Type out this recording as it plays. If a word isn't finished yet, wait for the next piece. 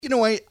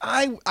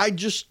I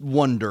just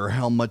wonder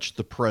how much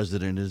the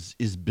president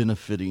is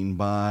benefiting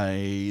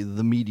by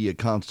the media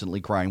constantly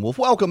crying wolf.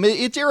 Welcome.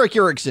 It's Eric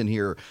Erickson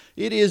here.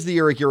 It is the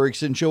Eric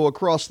Erickson Show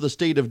across the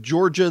state of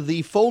Georgia.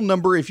 The phone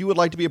number, if you would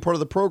like to be a part of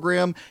the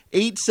program,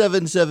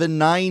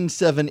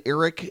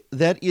 877-97-ERIC.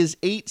 That is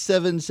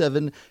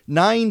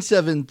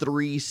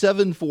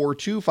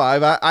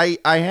 877-973-7425.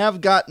 I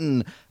have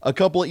gotten a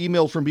couple of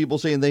emails from people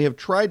saying they have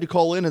tried to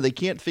call in and they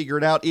can't figure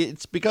it out.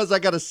 It's because I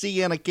got a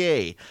C and a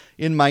K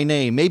in my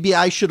name. Maybe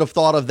I should have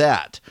thought of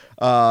that.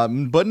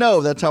 But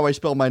no, that's how I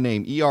spell my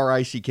name,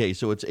 E-R-I-C-K.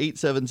 So it's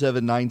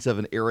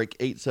 877-97-ERIC,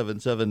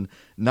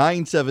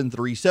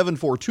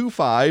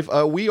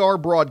 877-973-7425. We are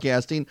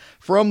broadcasting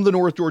from the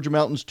North Georgia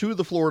mountains to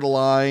the Florida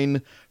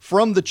line,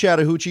 from the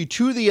Chattahoochee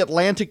to the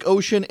Atlantic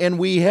Ocean, and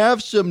we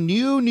have some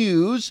new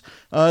news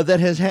that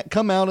has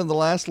come out in the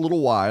last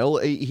little while.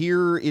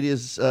 Here it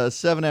is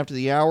 7 after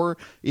the hour.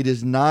 It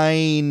is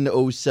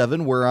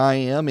 9:07 where I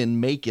am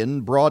in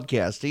Macon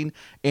broadcasting,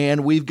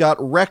 and we've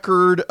got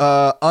record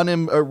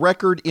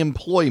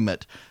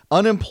employment.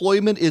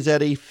 Unemployment is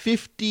at a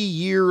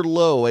 50-year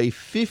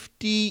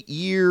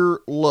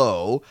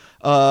low,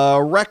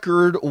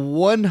 record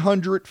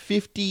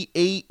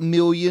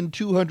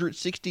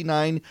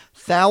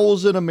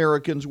 158,269,000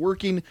 Americans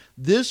working.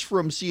 This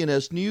from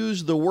CNS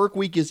News. The work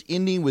week is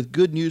ending with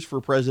good news for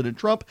President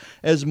Trump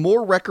as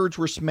more records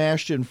were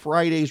smashed in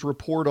Friday's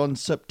report on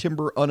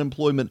September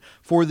unemployment.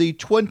 For the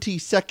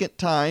 22nd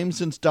time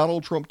since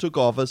Donald Trump took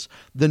office,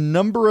 the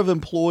number of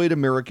employed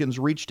Americans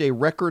reached a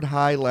record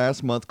high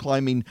last month,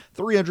 climbing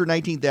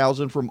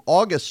 319,000 from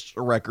August's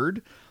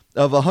record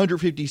of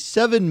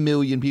 157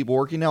 million people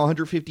working, now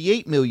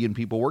 158 million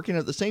people working.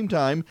 At the same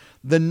time,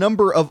 the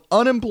number of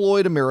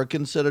unemployed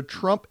Americans set a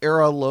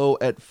Trump-era low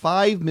at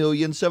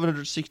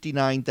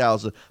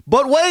 5,769,000.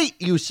 But wait,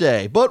 you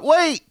say, but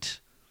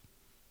wait.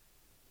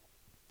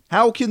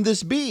 How can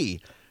this be?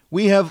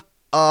 We have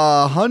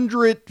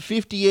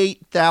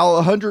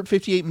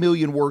 158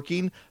 million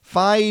working,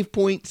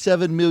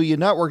 5.7 million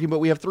not working, but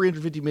we have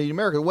 350 million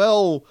Americans.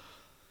 Well,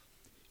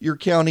 you're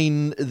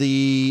counting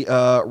the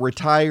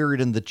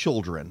retired and the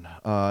children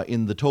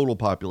in the total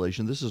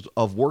population. This is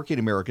of working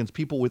Americans,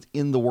 people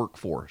within the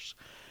workforce.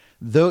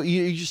 So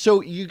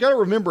you got to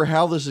remember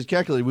how this is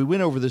calculated. We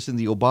went over this in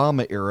the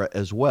Obama era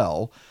as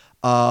well,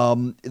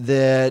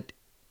 that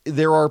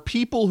there are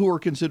people who are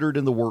considered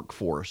in the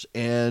workforce.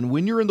 And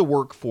when you're in the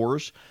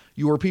workforce,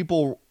 you are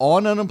people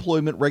on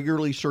unemployment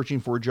regularly searching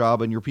for a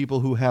job, and you're people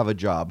who have a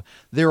job.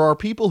 There are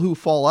people who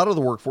fall out of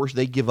the workforce.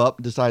 They give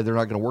up, decide they're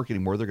not going to work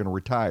anymore. They're going to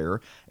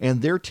retire,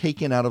 and they're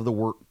taken out of the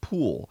work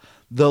pool.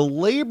 The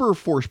labor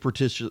force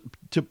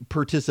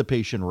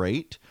participation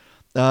rate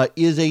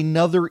is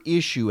another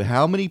issue.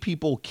 How many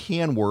people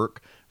can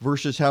work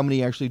versus how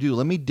many actually do?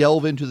 Let me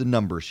delve into the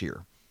numbers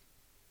here.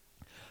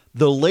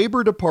 The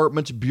Labor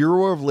Department's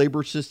Bureau of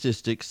Labor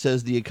Statistics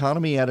says the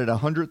economy added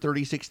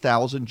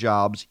 136,000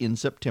 jobs in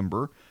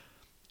September.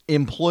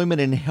 Employment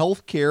in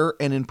healthcare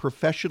and in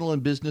professional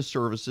and business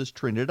services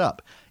trended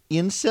up.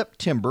 In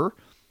September,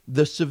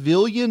 the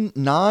civilian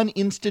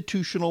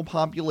non-institutional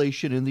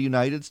population in the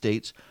United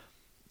States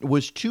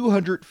was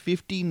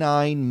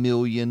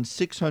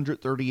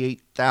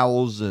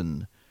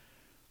 259,638,000.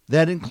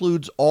 That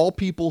includes all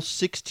people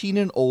 16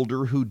 and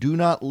older who do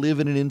not live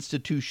in an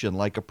institution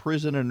like a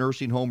prison, a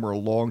nursing home, or a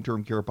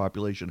long-term care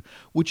population,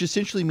 which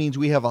essentially means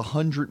we have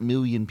 100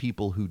 million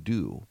people who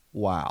do.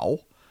 Wow.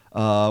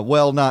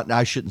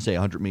 I shouldn't say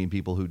 100 million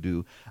people who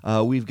do.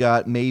 We've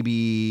got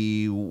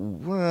maybe,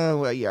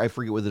 I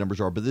forget what the numbers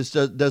are, but this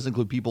does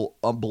include people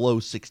below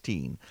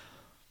 16.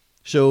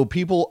 So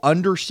people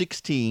under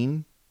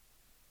 16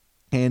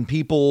 and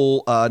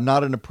people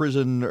not in a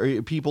prison,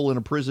 or people in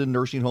a prison,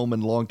 nursing home,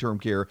 and long-term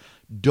care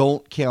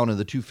don't count in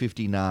the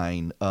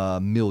 259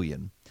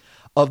 million.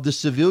 Of the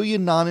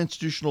civilian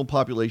non-institutional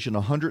population,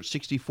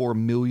 164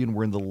 million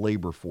were in the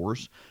labor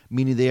force,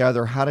 meaning they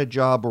either had a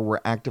job or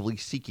were actively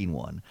seeking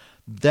one.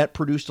 That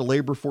produced a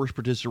labor force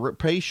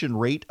participation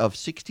rate of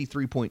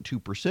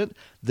 63.2%,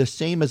 the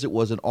same as it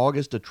was in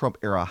August, a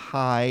Trump-era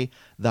high.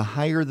 The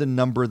higher the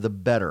number, the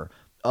better.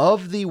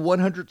 Of the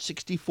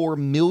 164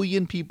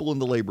 million people in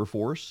the labor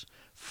force,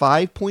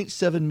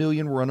 5.7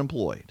 million were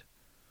unemployed,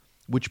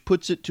 which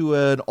puts it to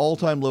an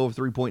all-time low of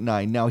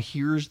 3.9. Now,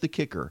 here's the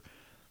kicker.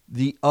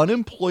 The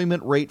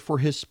unemployment rate for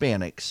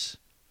Hispanics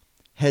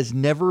has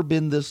never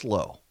been this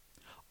low.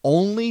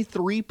 Only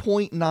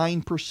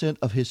 3.9%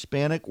 of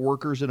Hispanic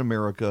workers in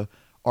America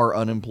are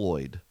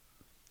unemployed.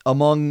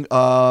 Among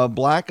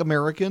Black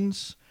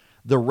Americans,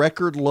 the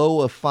record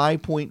low of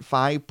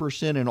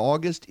 5.5% in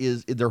August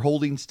they're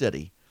holding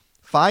steady.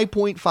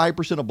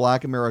 5.5% of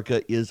Black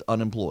America is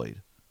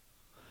unemployed.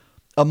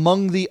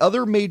 Among the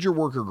other major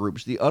worker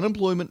groups, the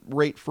unemployment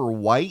rate for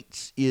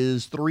whites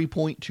is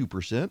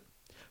 3.2%.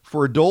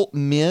 For adult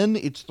men,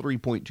 it's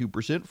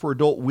 3.2%. For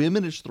adult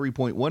women, it's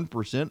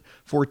 3.1%.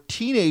 For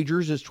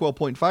teenagers, it's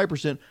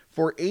 12.5%.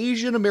 For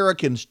Asian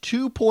Americans,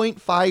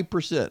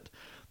 2.5%.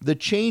 The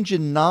change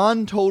in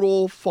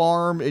non-total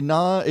farm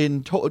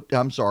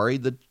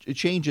the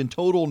change in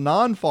total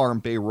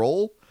non-farm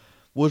payroll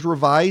was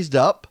revised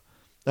up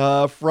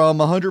from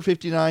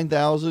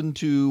 159,000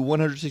 to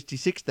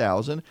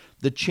 166,000.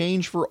 The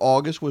change for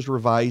August was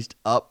revised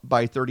up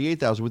by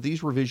 38,000. With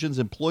these revisions,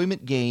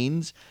 employment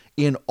gains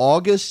in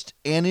August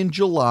and in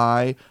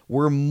July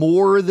were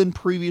more than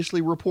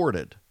previously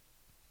reported.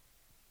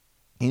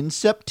 In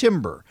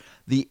September,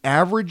 the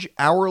average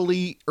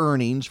hourly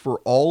earnings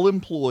for all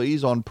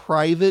employees on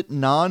private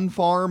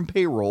non-farm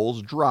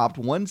payrolls dropped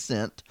 1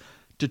 cent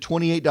to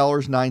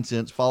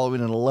 $28.09,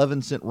 following an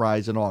 11-cent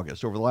rise in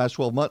August. Over the last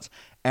 12 months,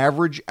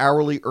 average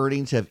hourly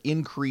earnings have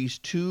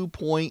increased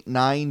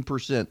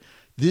 2.9%.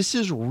 This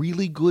is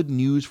really good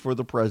news for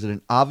the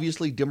president.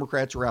 Obviously,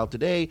 Democrats are out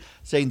today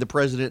saying the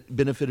president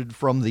benefited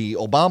from the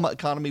Obama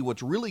economy.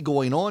 What's really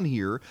going on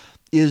here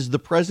is the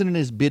president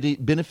is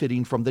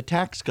benefiting from the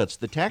tax cuts.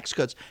 The tax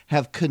cuts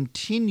have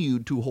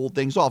continued to hold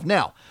things off.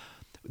 Now,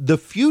 the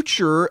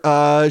future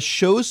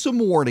shows some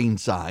warning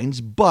signs,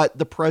 but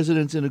the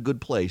president's in a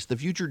good place. The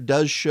future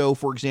does show,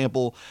 for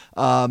example,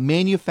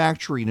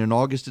 manufacturing in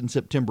August and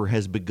September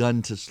has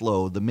begun to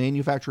slow. The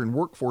manufacturing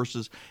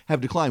workforces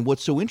have declined.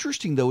 What's so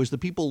interesting, though, is the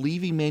people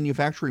leaving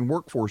manufacturing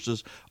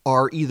workforces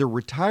are either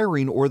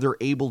retiring or they're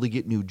able to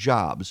get new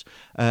jobs.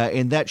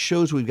 And that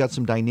shows we've got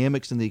some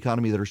dynamics in the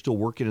economy that are still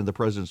working in the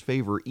president's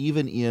favor,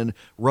 even in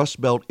Rust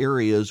Belt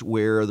areas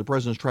where the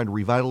president's trying to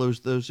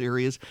revitalize those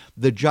areas.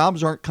 The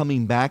jobs aren't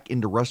coming back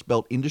into Rust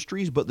Belt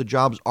industries, but the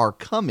jobs are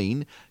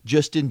coming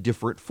just in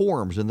different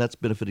forms, and that's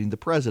benefiting the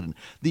president.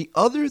 The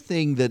other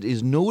thing that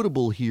is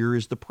notable here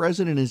is the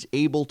president is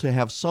able to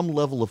have some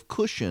level of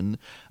cushion.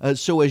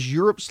 So as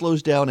Europe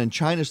slows down and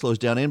China slows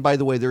down, and by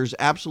the way, there's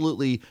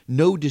absolutely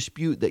no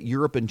dispute that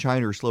Europe and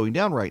China are slowing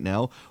down right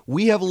now,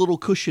 we have a little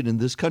cushion in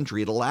this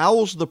country. It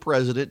allows the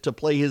president to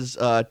play his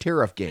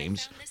tariff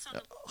games.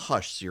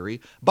 Hush, Siri.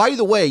 By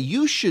the way,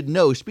 you should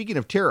know, speaking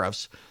of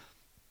tariffs,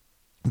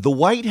 the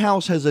White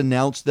House has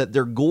announced that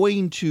they're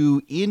going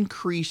to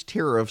increase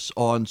tariffs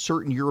on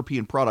certain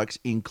European products,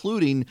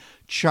 including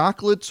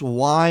chocolates,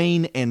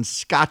 wine, and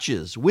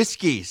scotches,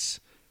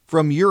 whiskeys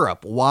from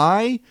Europe.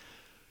 Why?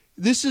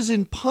 This is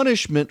in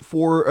punishment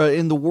for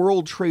in the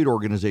World Trade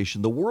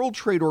Organization. The World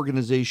Trade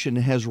Organization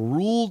has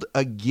ruled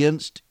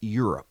against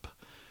Europe.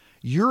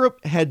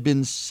 Europe had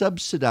been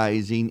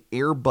subsidizing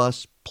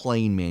Airbus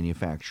plane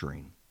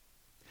manufacturing.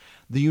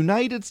 The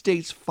United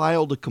States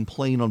filed a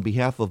complaint on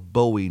behalf of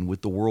Boeing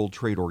with the World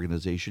Trade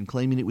Organization,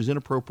 claiming it was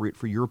inappropriate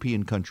for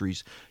European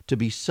countries to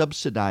be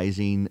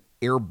subsidizing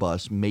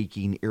Airbus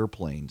making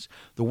airplanes.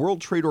 The World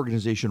Trade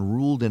Organization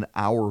ruled in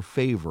our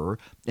favor,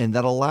 and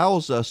that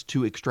allows us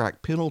to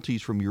extract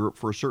penalties from Europe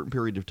for a certain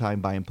period of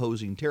time by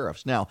imposing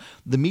tariffs. Now,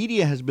 the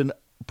media has been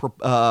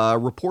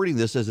reporting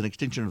this as an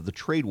extension of the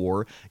trade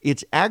war.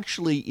 It's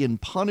actually in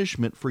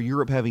punishment for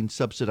Europe having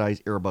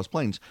subsidized Airbus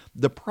planes.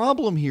 The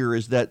problem here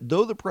is that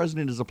though the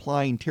president is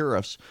applying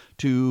tariffs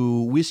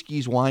to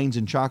whiskeys, wines,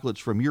 and chocolates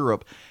from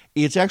Europe,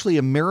 it's actually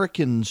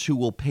Americans who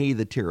will pay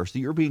the tariffs.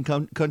 The European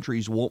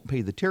countries won't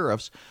pay the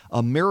tariffs.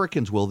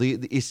 Americans will.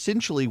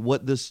 Essentially,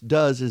 what this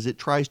does is it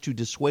tries to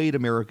dissuade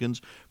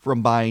Americans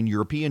from buying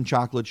European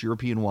chocolates,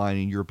 European wine,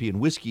 and European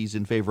whiskeys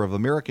in favor of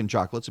American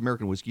chocolates,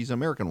 American whiskeys, and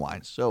American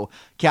wines. So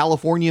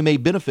California may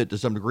benefit to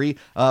some degree.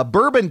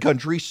 Bourbon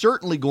country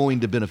certainly going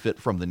to benefit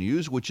from the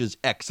news, which is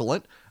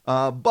excellent.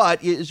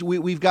 But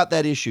we've got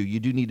that issue. You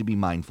do need to be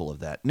mindful of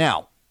that.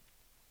 Now,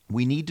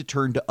 we need to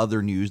turn to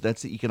other news.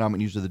 That's the economic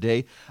news of the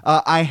day.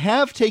 I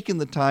have taken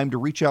the time to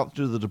reach out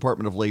to the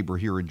Department of Labor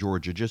here in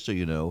Georgia, just so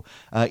you know.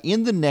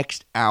 In the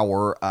next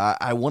hour,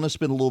 I want to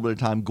spend a little bit of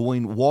time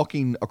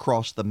walking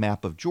across the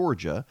map of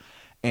Georgia,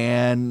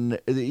 and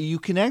you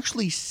can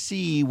actually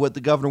see what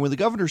when the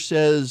governor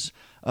says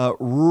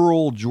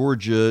rural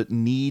Georgia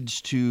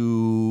needs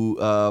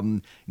to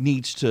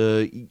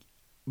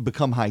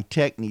become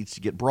high-tech, needs to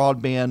get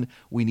broadband.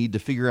 We need to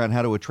figure out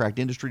how to attract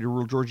industry to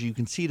rural Georgia. You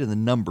can see it in the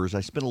numbers.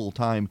 I spent a little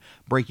time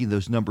breaking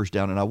those numbers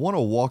down, and I want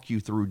to walk you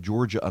through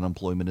Georgia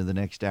unemployment in the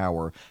next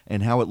hour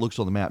and how it looks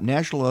on the map.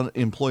 National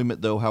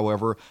unemployment, though,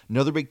 however,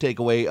 another big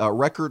takeaway,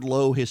 record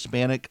low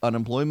Hispanic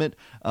unemployment.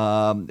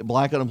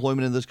 Black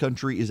unemployment in this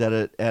country is at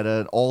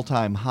an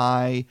all-time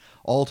high.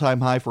 All-time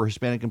high for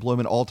Hispanic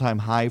employment, all-time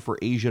high for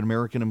Asian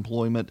American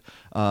employment,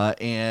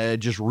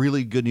 and just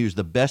really good news.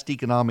 The best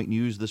economic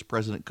news this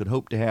president could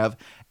hope to have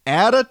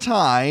at a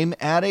time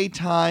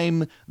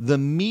the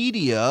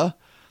media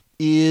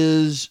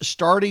is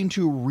starting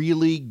to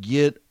really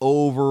get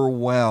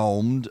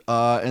overwhelmed,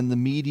 and the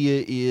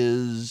media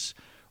is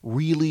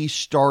really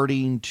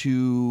starting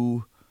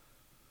to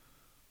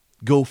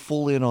go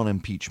full in on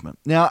impeachment.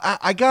 Now,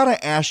 I got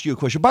to ask you a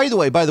question. By the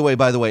way,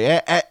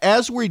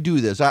 as we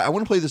do this, I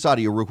want to play this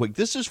audio real quick.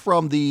 This is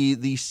from the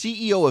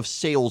CEO of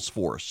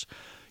Salesforce.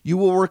 You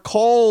will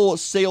recall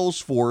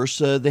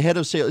Salesforce, the head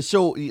of sales.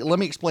 So let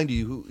me explain to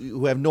you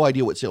who have no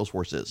idea what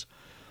Salesforce is.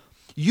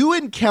 You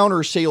encounter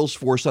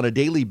Salesforce on a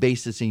daily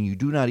basis and you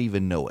do not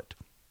even know it.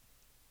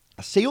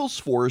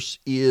 Salesforce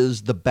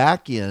is the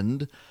back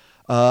end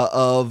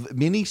of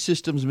many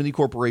systems many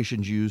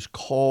corporations use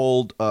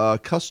called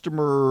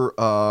customer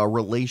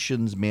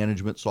relations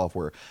management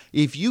software.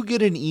 If you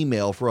get an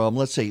email from,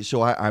 let's say,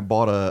 so I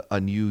bought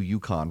a new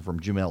Yukon from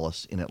Jim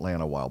Ellis in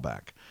Atlanta a while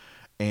back.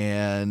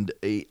 And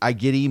I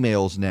get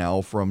emails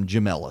now from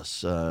Jim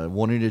Ellis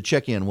wanting to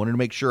check in, wanting to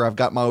make sure I've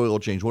got my oil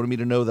change, wanting me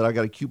to know that I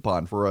got a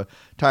coupon for a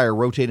tire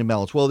rotating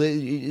balance. Well,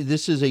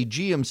 this is a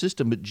GM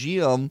system, but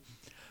GM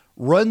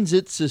runs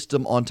its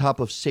system on top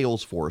of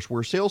Salesforce,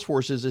 where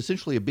Salesforce is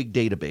essentially a big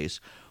database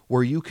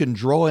where you can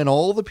draw in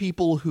all the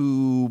people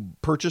who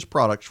purchase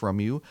products from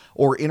you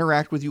or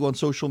interact with you on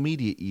social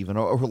media even,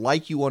 or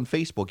like you on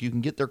Facebook. You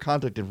can get their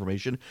contact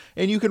information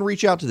and you can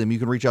reach out to them. You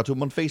can reach out to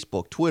them on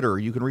Facebook, Twitter.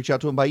 You can reach out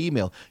to them by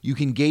email. You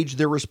can gauge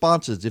their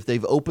responses. If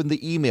they've opened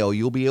the email,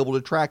 you'll be able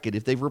to track it.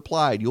 If they've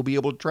replied, you'll be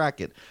able to track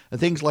it, and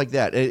things like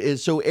that. And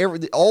so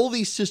all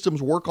these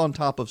systems work on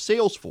top of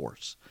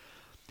Salesforce.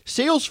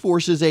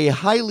 Salesforce is a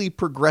highly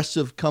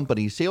progressive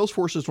company.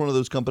 Salesforce is one of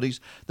those companies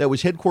that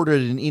was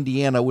headquartered in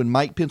Indiana when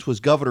Mike Pence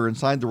was governor and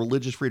signed the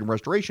Religious Freedom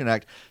Restoration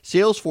Act.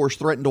 Salesforce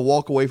threatened to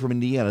walk away from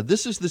Indiana.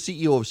 This is the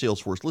CEO of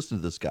Salesforce. Listen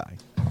to this guy.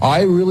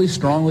 I really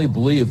strongly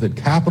believe that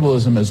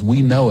capitalism as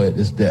we know it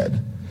is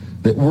dead,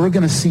 that we're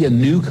going to see a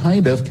new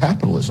kind of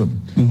capitalism.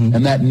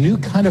 And that new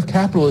kind of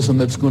capitalism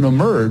that's going to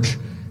emerge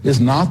is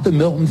not the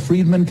Milton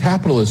Friedman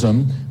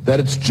capitalism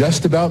that it's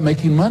just about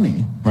making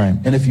money. Right.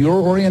 And if your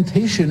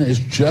orientation is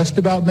just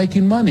about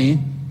making money,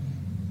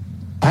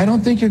 I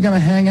don't think you're going to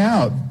hang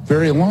out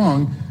very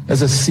long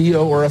as a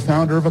CEO or a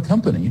founder of a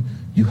company.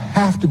 You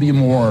have to be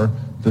more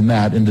than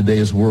that in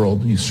today's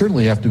world. You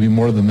certainly have to be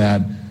more than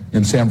that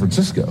in San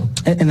Francisco.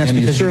 And that's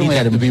because you certainly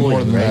have to be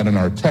more than right? that in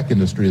our tech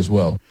industry as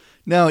well.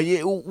 Now,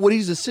 what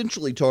he's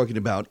essentially talking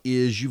about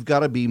is you've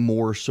got to be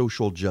more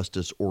social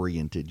justice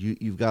oriented.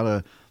 You've got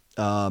to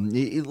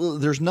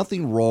there's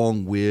nothing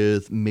wrong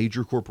with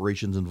major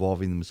corporations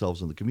involving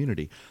themselves in the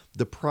community.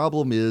 The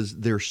problem is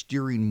they're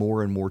steering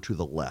more and more to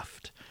the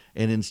left.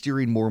 And in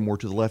steering more and more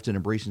to the left and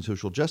embracing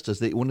social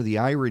justice, one of the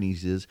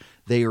ironies is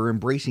they are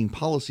embracing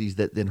policies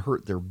that then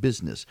hurt their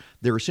business.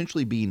 They're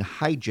essentially being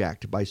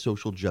hijacked by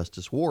social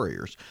justice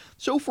warriors.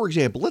 So, for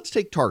example, let's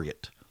take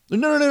Target.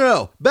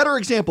 No. Better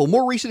example,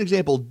 more recent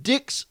example,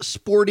 Dick's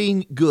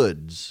Sporting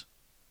Goods.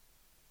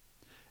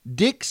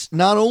 Dick's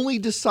not only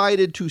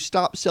decided to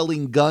stop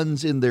selling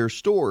guns in their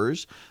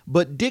stores,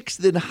 but Dick's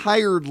then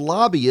hired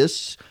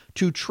lobbyists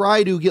to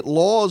try to get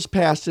laws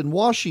passed in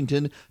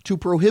Washington to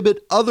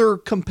prohibit other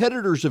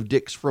competitors of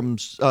Dick's from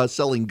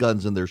selling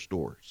guns in their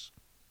stores.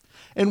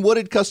 And what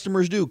did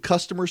customers do?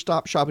 Customers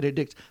stopped shopping at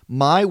Dick's.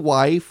 My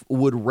wife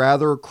would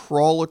rather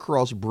crawl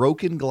across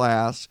broken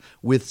glass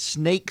with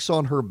snakes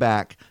on her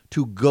back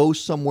to go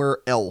somewhere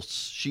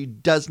else. She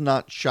does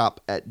not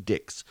shop at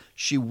Dick's.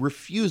 She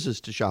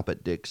refuses to shop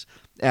at Dick's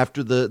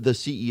after the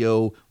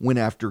CEO went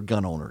after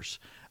gun owners.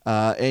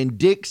 And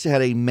Dick's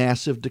had a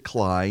massive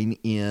decline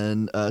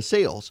in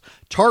sales.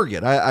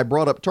 Target, I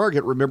brought up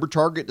Target. Remember,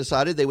 Target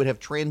decided they would have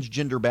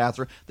transgender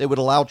bathroom. They would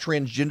allow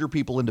transgender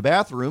people into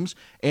bathrooms,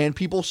 and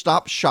people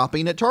stopped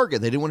shopping at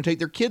Target. They didn't want to take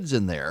their kids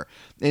in there.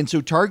 And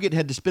so Target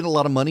had to spend a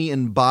lot of money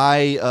and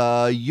buy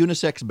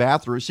unisex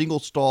bathrooms,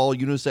 single-stall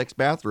unisex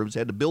bathrooms.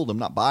 They had to build them,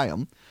 not buy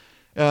them,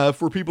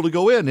 for people to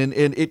go in, and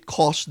it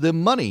cost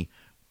them money.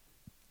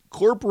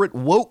 Corporate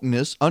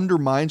wokeness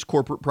undermines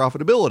corporate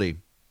profitability.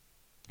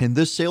 And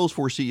this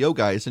Salesforce CEO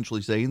guy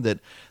essentially saying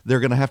that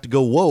they're going to have to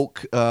go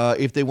woke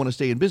if they want to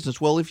stay in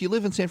business. Well, if you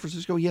live in San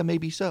Francisco, yeah,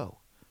 maybe so.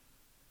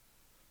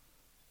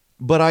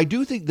 But I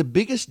do think the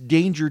biggest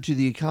danger to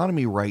the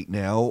economy right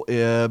now,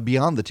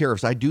 beyond the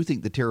tariffs, I do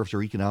think the tariffs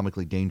are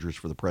economically dangerous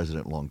for the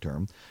president long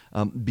term.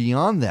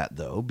 Beyond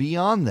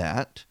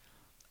that,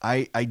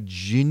 I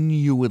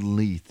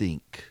genuinely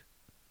think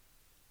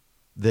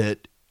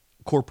that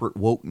corporate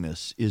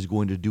wokeness is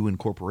going to do in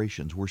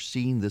corporations. We're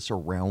seeing this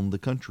around the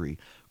country.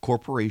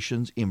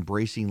 Corporations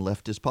embracing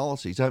leftist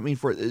policies. I mean,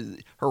 for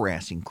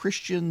harassing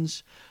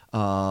Christians,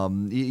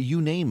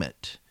 you name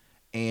it.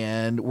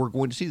 And we're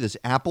going to see this.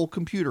 Apple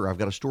Computer. I've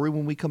got a story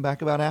when we come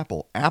back about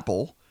Apple.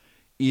 Apple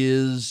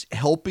is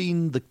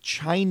helping the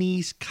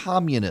Chinese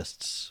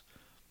communists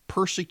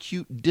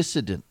persecute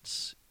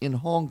dissidents in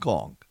Hong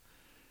Kong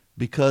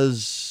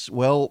because,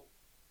 well,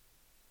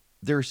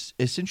 there's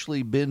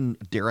essentially been,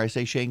 dare I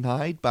say,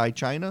 shanghaied by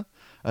China.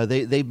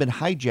 They've been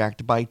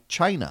hijacked by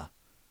China.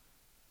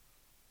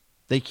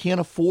 They can't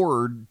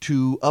afford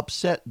to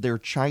upset their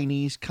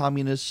Chinese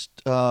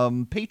communist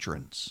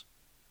patrons.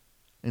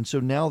 And so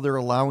now they're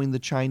allowing the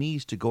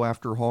Chinese to go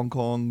after Hong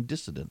Kong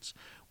dissidents.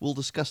 We'll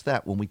discuss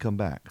that when we come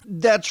back.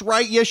 That's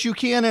right. Yes, you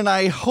can. And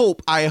I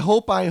hope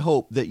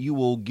that you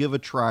will give a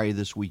try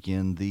this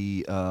weekend.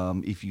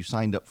 If you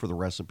signed up for the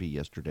recipe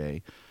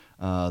yesterday,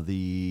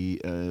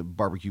 the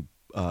barbecue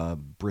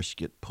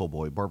brisket po'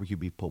 boy, barbecue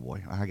beef po'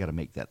 boy. I got to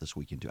make that this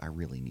weekend too. I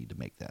really need to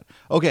make that.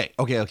 Okay.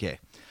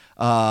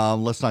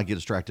 Let's not get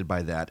distracted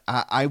by that.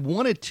 I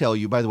want to tell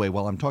you, by the way,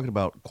 while I'm talking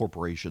about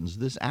corporations,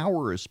 this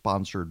hour is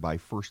sponsored by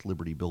First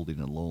Liberty Building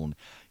and Loan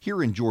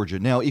here in Georgia.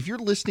 Now, if you're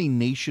listening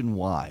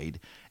nationwide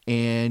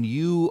and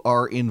you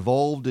are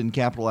involved in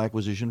capital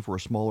acquisition for a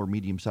small or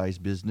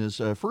medium-sized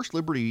business, First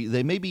Liberty,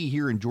 they may be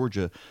here in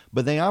Georgia,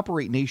 but they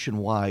operate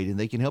nationwide, and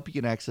they can help you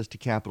get access to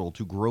capital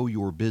to grow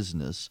your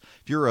business.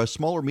 If you're a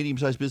small or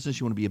medium-sized business,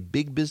 you want to be a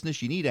big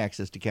business, you need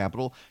access to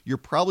capital. You're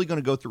probably going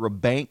to go through a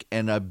bank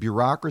and a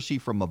bureaucracy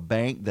from a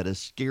bank that is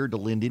scared to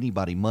lend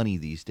anybody money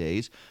these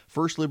days.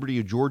 First Liberty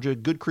of Georgia,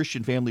 good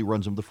Christian family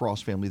runs them, the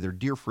Frost family. They're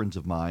dear friends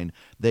of mine.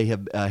 They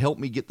have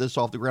helped me get this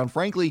off the ground.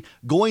 Frankly,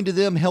 going to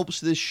them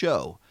helps this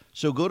show.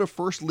 So go to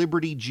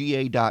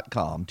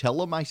firstlibertyga.com, tell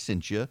them I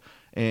sent you,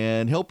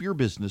 and help your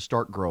business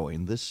start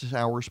growing. This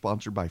hour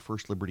sponsored by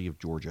First Liberty of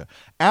Georgia.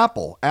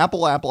 Apple. I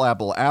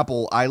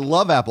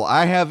love Apple.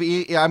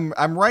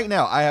 I'm right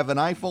now, I have an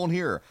iPhone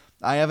here.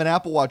 I have an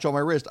Apple Watch on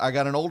my wrist. I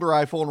got an older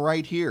iPhone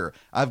right here.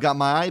 I've got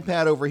my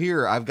iPad over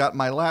here. I've got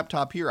my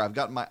laptop here. I've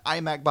got my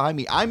iMac behind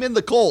me. I'm in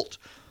the cult.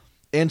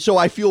 And so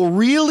I feel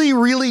really,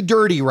 really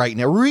dirty right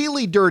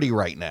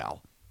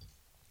now.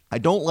 I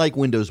don't like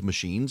Windows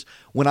machines.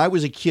 When I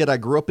was a kid, I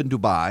grew up in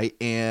Dubai,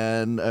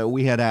 and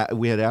we had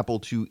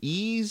Apple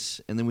IIe's,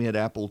 and then we had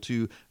had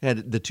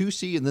the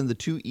 2C, and then the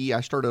 2E.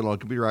 I started on a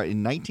computer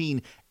in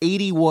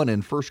 1981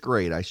 in first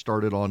grade. I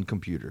started on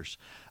computers.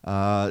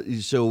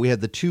 So we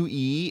had the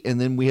 2E, and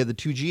then we had the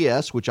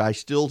 2GS, which I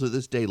still to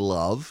this day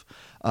love.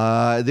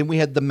 Then we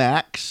had the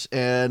Macs,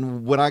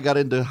 and when I got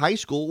into high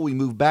school, we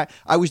moved back.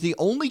 I was the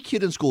only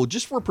kid in school,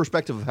 just for a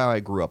perspective of how I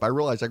grew up. I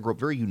realized I grew up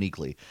very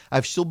uniquely.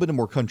 I've still been in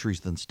more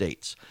countries than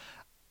states.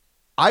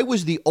 I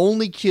was the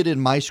only kid in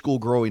my school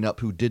growing up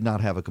who did not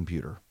have a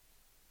computer.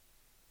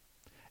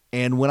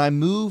 And when I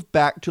moved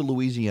back to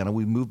Louisiana,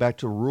 we moved back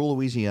to rural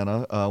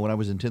Louisiana when I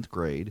was in 10th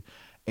grade,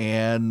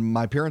 and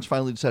my parents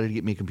finally decided to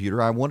get me a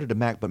computer. I wanted a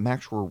Mac, but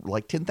Macs were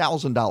like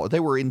 $10,000. They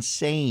were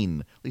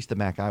insane. At least the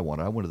Mac I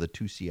wanted. I wanted the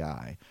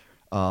 2CI.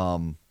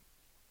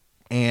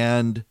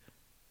 And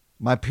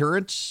my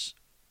parents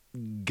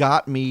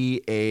got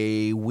me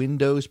a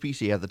Windows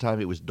PC. At the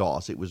time, it was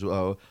DOS. It was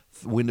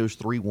Windows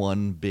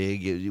 3.1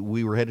 big.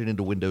 We were headed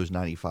into Windows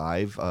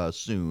 95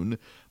 soon,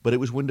 but it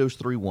was Windows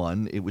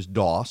 3.1. It was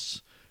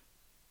DOS,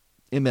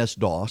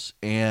 MS-DOS,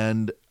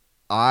 and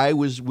I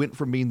went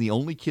from being the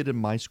only kid in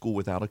my school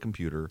without a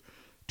computer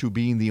to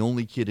being the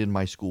only kid in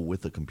my school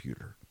with a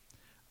computer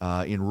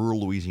in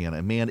rural Louisiana.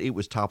 And man, it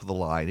was top of the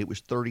line. It was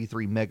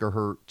 33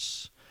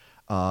 megahertz.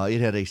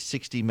 It had a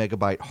 60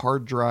 megabyte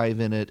hard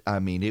drive in it. I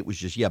mean, it was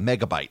just,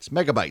 megabytes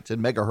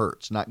and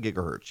megahertz, not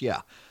gigahertz.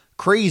 Yeah.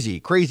 Crazy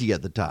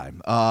at the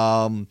time.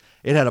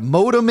 It had a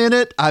modem in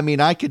it. I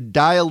mean, I could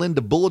dial into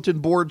bulletin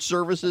board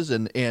services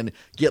and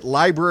get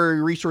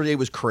library resources. It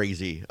was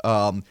crazy.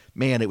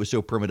 Man, it was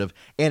so primitive.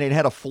 And it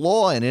had a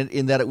flaw in it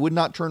in that it would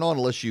not turn on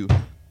unless you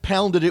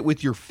pounded it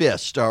with your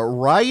fist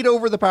right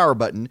over the power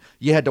button.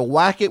 You had to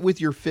whack it with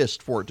your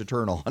fist for it to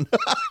turn on.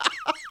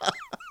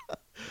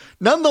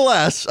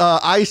 Nonetheless,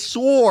 I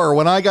swore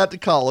when I got to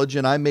college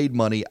and I made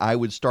money, I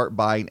would start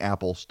buying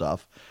Apple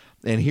stuff.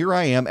 And here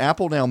I am.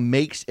 Apple now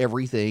makes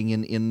everything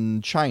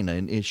in China,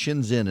 in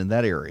Shenzhen, in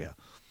that area.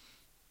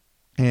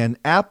 And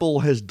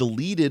Apple has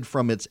deleted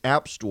from its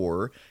app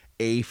store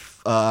a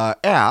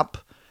app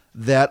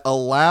that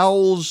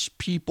allows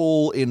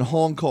people in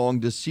Hong Kong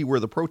to see where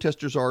the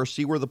protesters are,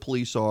 see where the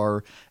police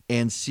are,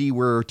 and see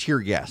where tear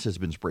gas has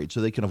been sprayed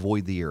so they can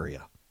avoid the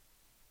area.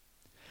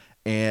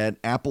 And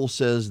Apple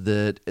says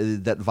that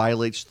that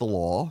violates the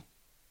law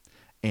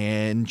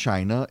in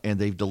China, and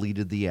they've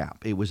deleted the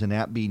app. It was an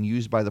app being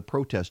used by the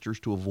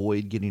protesters to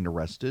avoid getting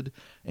arrested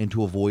and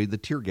to avoid the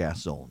tear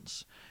gas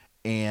zones.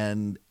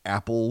 And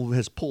Apple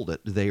has pulled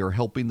it. They are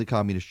helping the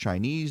communist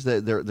Chinese.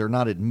 They're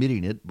not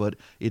admitting it, but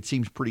it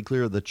seems pretty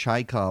clear the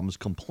Chi-Coms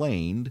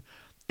complained,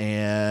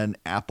 and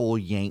Apple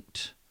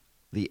yanked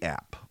the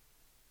app.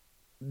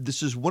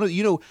 This is one of,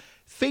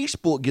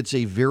 Facebook gets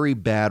a very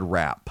bad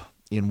rap.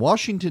 In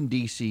Washington,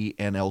 D.C.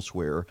 and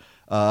elsewhere,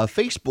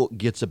 Facebook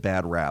gets a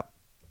bad rap.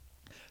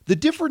 The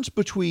difference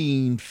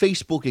between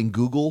Facebook and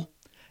Google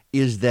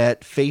is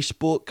that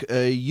Facebook,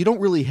 you don't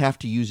really have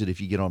to use it if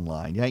you get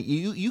online.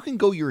 You can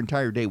go your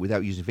entire day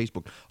without using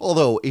Facebook.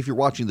 Although, if you're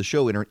watching the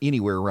show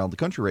anywhere around the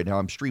country right now,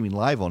 I'm streaming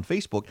live on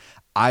Facebook.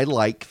 I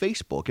like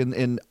Facebook,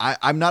 and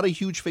I'm not a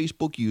huge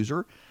Facebook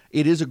user.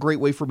 It is a great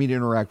way for me to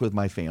interact with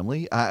my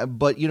family,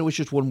 but, it's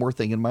just one more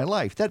thing in my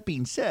life. That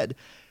being said,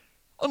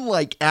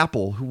 unlike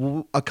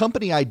Apple, a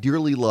company I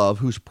dearly love,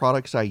 whose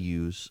products I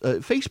use,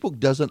 Facebook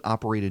doesn't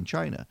operate in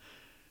China.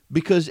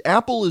 Because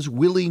Apple is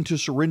willing to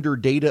surrender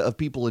data of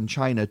people in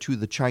China to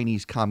the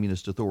Chinese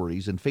communist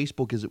authorities, and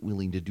Facebook isn't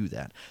willing to do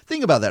that.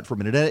 Think about that for a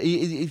minute.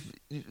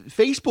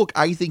 Facebook,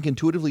 I think,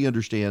 intuitively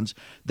understands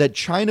that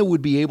China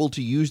would be able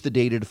to use the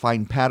data to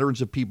find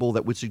patterns of people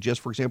that would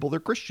suggest, for example, they're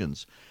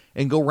Christians,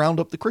 and go round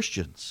up the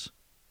Christians.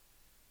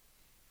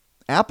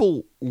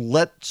 Apple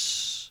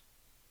lets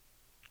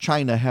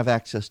China have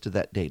access to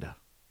that data.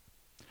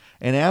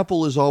 And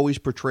Apple is always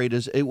portrayed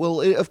as,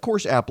 of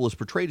course Apple is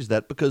portrayed as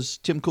that because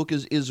Tim Cook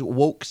is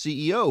woke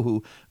CEO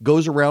who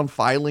goes around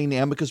filing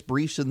amicus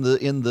briefs in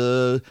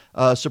the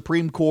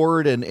Supreme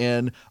Court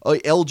and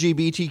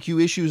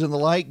LGBTQ issues and the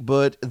like,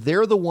 but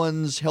they're the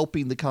ones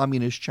helping the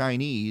communist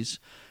Chinese,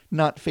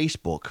 not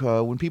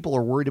Facebook. When people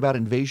are worried about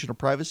invasion of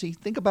privacy,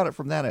 think about it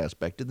from that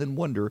aspect and then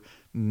wonder,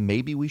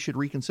 maybe we should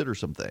reconsider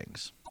some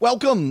things.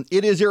 Welcome.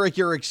 It is Eric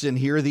Erickson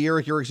here. The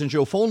Eric Erickson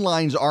Show phone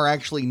lines are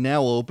actually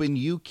now open.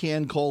 You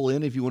can call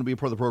in if you want to be a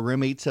part of the program,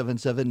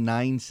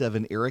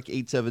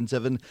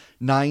 877-97-ERIC,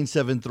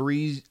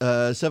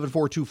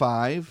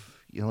 877-973-7425.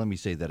 Let me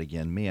say that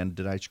again. Man,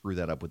 did I screw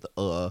that up with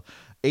the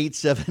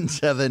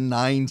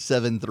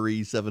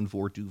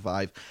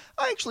 877-973-7425.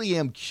 I actually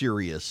am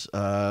curious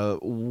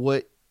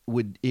what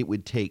it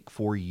would take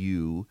for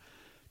you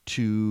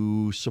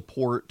to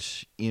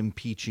support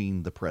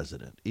impeaching the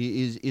president.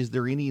 Is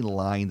there any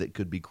line that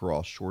could be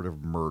crossed short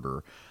of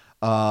murder?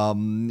 I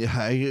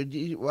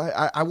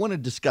want to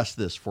discuss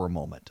this for a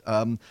moment.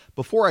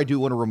 Before I do,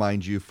 want to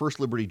remind you, First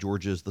Liberty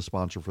Georgia is the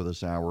sponsor for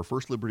this hour,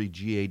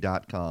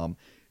 firstlibertyga.com.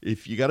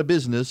 If you got a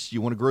business,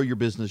 you want to grow your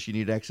business, you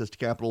need access to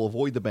capital,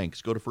 avoid the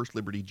banks, go to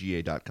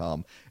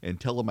firstlibertyga.com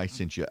and tell them I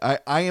sent you.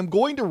 I am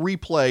going to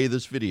replay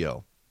this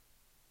video.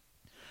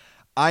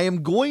 I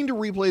am going to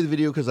replay the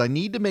video because I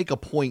need to make a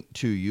point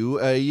to you.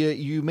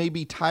 You may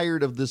be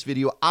tired of this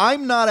video.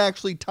 I'm not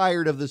actually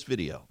tired of this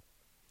video.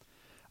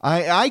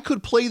 I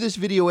could play this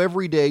video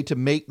every day to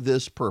make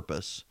this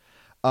purpose.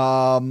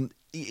 Here's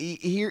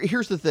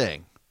the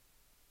thing.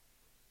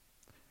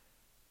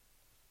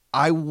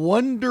 I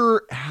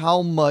wonder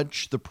how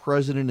much the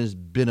president is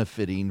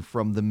benefiting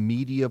from the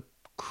media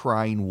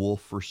crying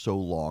wolf for so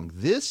long.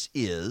 This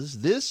is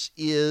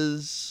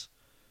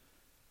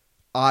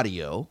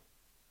audio.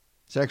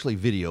 It's actually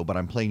video, but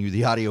I'm playing you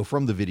the audio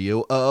from the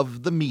video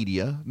of the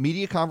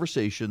media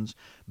conversations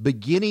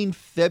beginning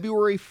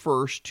February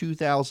 1st,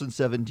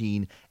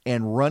 2017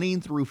 and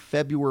running through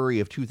February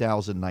of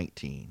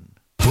 2019.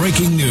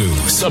 Breaking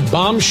news. A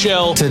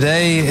bombshell.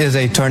 Today is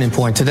a turning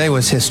point. Today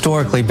was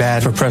historically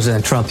bad for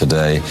President Trump.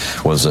 Today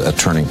was a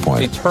turning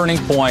point. A turning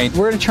point.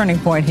 We're at a turning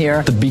point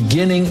here. The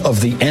beginning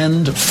of the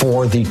end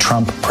for the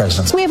Trump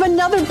presidency. We have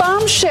another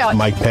bombshell.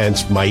 Mike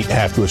Pence might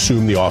have to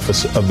assume the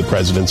office of the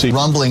presidency.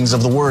 Rumblings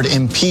of the word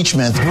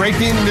impeachment.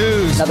 Breaking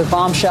news. Another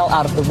bombshell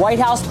out of the White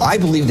House. I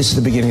believe this is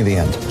the beginning of the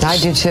end. I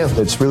do too.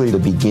 It's really the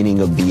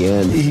beginning of the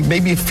end. He may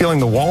be feeling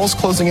the walls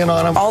closing in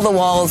on him. All the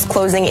walls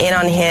closing in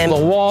on him. The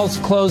walls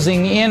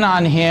closing in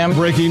on him.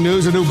 Breaking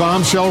news, a new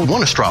bombshell.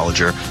 One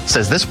astrologer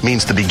says this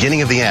means the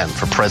beginning of the end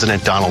for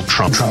President Donald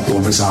Trump. Trump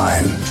will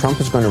resign. Trump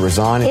is going to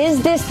resign.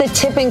 Is this the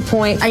tipping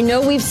point? I know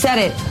we've said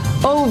it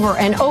over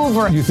and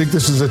over. You think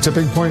this is a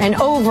tipping point? And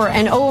over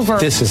and over.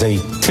 This is a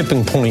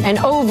tipping point. And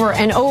over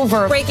and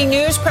over. Breaking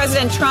news,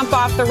 President Trump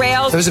off the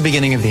rails. It was the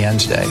beginning of the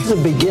end today. The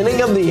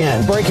beginning of the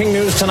end. Breaking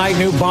news tonight,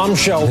 new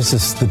bombshell. This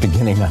is the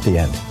beginning of the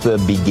end.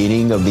 The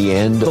beginning of the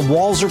end. The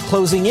walls are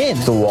closing in.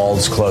 The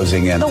walls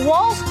closing in. The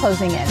walls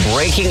closing in.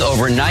 Breaking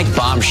overnight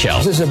bombshell.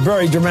 This is a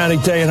very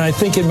dramatic day, and I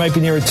think it might be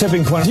near a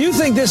tipping point. Do you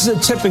think this is a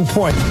tipping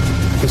point?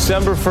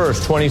 December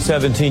 1st,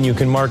 2017, you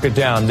can mark it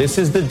down. This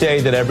is the day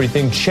that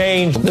everything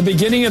changed. The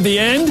beginning of the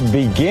end?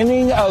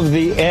 Beginning of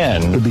the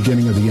end. The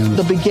beginning of the end.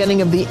 The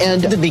beginning of the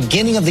end. The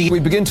beginning of the...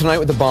 We begin tonight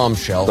with the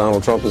bombshell.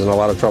 Donald Trump is in a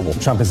lot of trouble.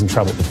 Trump is in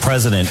trouble. The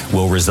president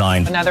will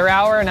resign. Another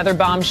hour, another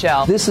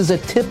bombshell. This is a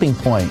tipping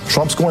point.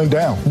 Trump's going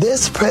down.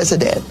 This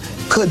president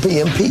could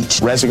be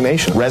impeached.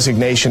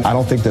 Resignation. I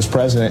don't think this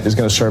president is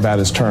going to serve out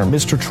his term.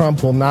 Mr.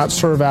 Trump will not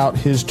serve out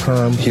his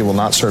term. He will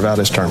not serve out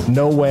his term.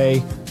 No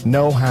way,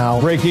 no how.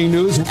 Breaking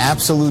news.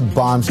 Absolute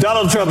bombshell.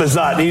 Donald Trump is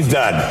not. He's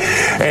done.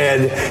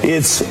 And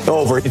it's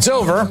over. It's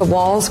over. The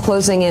walls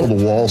closing in.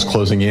 The walls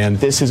closing in.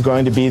 This is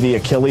going to be the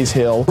Achilles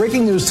heel.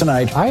 Breaking news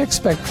tonight. I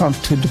expect Trump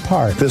to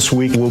depart. This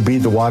week will be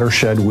the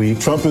watershed week.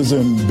 Trump is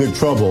in big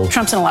trouble.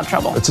 Trump's in a lot of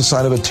trouble. It's a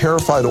sign of a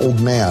terrified old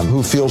man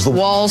who feels the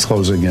walls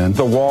Closing in.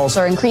 The walls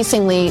are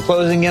increasingly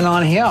Closing in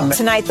on him.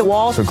 Tonight, the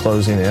walls are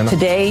closing in.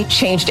 today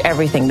changed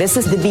everything. This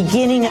is the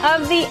beginning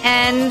of the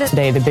end.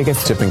 Today, the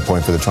biggest Tipping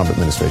point for the Trump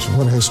administration.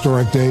 What a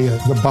historic day.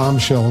 The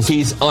bombshells.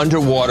 He's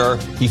underwater.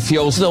 He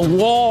feels The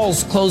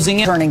walls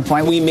closing in. turning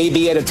point. we may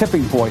be at a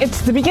tipping point.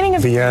 It's the beginning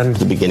of The end.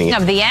 The beginning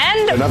of the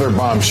end. Another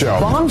bombshell.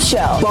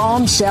 Bombshell.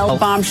 Bombshell.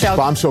 Bombshell.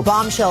 Bombshell.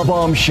 Bombshell.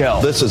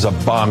 Bombshell. This is a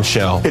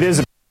bombshell. It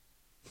is.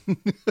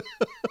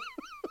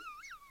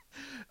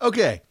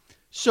 Okay,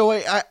 so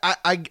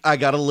I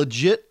got a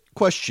legit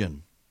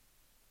question.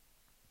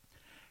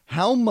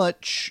 How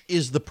much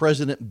is the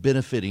president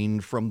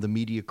benefiting from the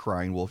media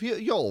crying wolf?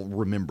 Y'all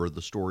remember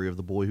the story of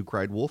the boy who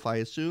cried wolf, I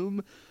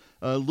assume.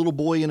 A little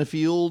boy in a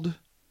field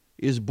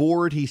is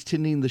bored. He's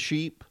tending the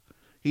sheep.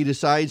 He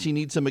decides he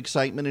needs some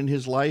excitement in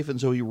his life, and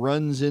so he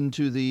runs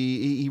into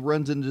the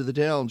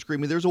town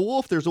screaming, "There's a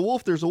wolf! There's a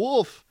wolf! There's a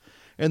wolf!"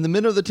 And the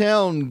men of the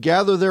town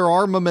gather their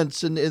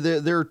armaments and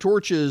their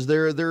torches,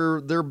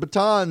 their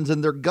batons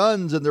and their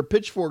guns and their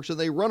pitchforks, and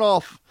they run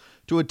off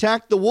to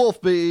attack the wolf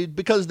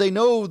because they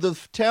know the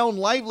town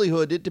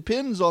livelihood, it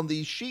depends on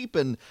these sheep,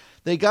 and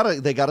they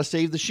gotta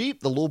save the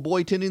sheep. The little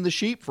boy tending the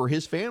sheep for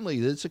his family.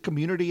 It's a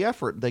community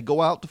effort. They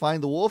go out to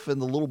find the wolf,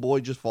 and the little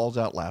boy just falls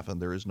out laughing.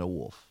 There is no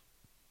wolf.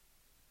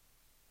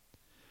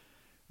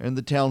 And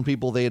the town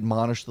people, they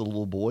admonish the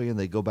little boy, and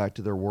they go back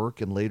to their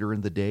work. And later in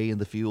the day in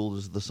the field,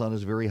 as the sun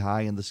is very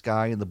high in the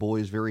sky and the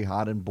boy is very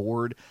hot and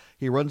bored,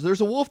 he runs,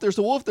 there's a wolf, there's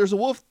a wolf, there's a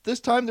wolf. This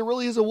time there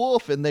really is a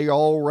wolf. And they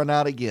all run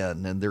out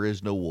again, and there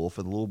is no wolf.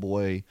 And the little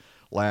boy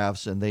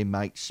laughs, and they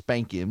might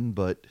spank him,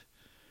 but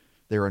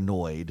they're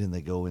annoyed, and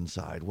they go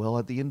inside. Well,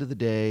 at the end of the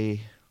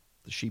day,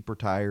 the sheep are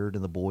tired,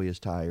 and the boy is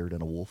tired,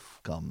 and a wolf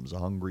comes, a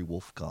hungry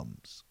wolf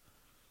comes.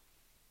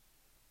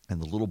 And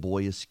the little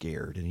boy is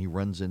scared, and he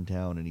runs in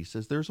town, and he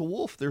says, there's a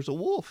wolf, there's a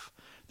wolf,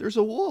 there's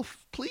a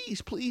wolf.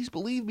 Please, please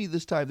believe me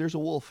this time. There's a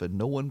wolf, and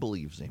no one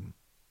believes him.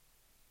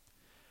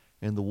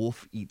 And the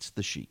wolf eats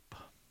the sheep.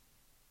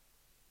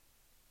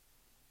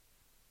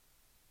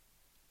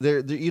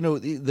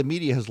 The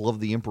media has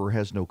loved the emperor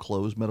has no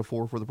clothes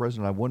metaphor for the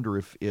president. I wonder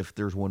if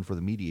there's one for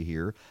the media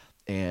here,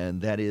 and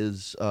that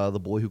is the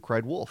boy who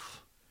cried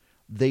wolf.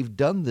 They've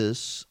done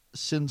this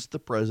since the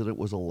president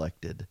was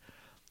elected.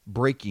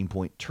 Breaking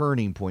point,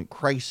 turning point,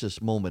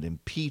 crisis moment,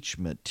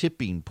 impeachment,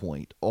 tipping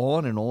point,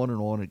 on and on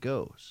and on it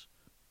goes.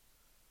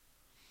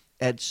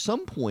 At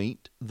some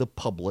point, the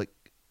public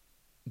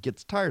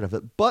gets tired of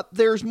it, but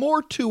there's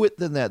more to it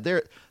than that.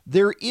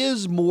 There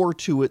is more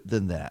to it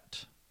than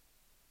that.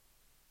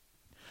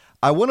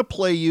 I want to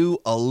play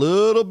you a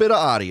little bit of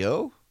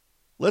audio.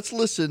 Let's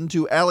listen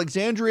to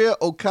Alexandria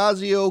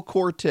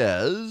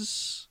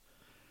Ocasio-Cortez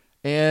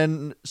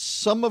and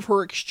some of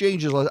her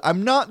exchanges.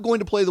 I'm not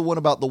going to play the one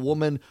about the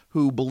woman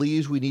who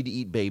believes we need to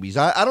eat babies.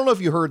 I don't know if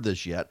you heard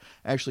this yet.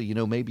 Actually,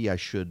 maybe I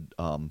should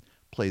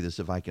play this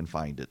if I can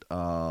find it.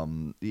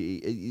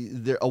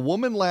 A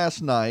woman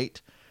last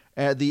night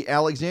at the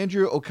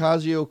Alexandria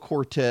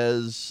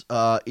Ocasio-Cortez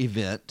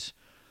event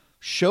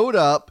showed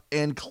up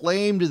and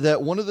claimed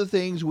that one of the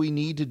things we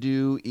need to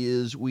do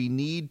is we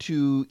need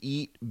to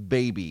eat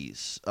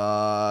babies.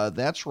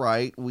 That's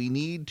right. We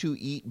need to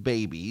eat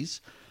babies.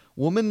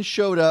 Woman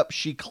showed up.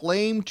 She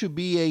claimed to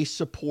be a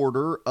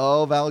supporter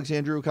of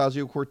Alexandria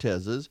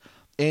Ocasio-Cortez's,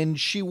 and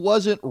she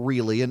wasn't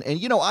really. And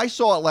I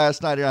saw it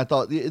last night, and I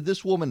thought,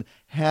 this woman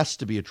has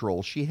to be a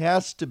troll. She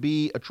has to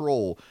be a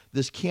troll.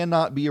 This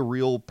cannot be a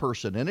real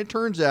person. And it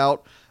turns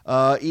out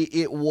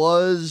it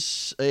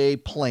was a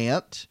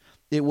plant.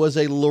 It was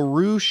a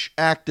LaRouche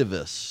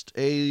activist,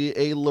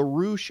 a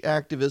LaRouche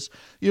activist.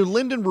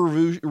 Lyndon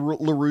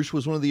LaRouche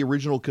was one of the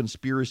original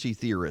conspiracy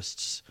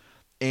theorists.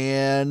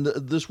 And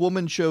this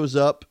woman shows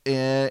up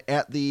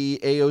at the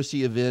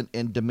AOC event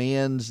and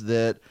demands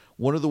that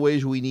one of the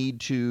ways we need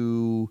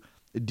to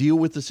deal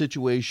with the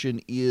situation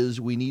is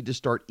we need to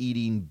start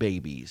eating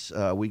babies.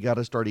 We got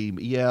to start eating.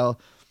 Yeah,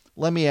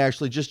 let me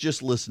actually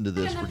just listen to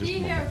this for just a moment. We're going to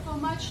be here for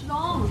much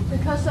longer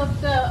because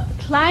of the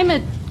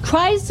climate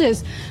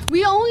crisis.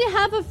 We only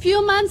have a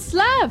few months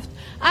left.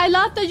 I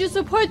love that you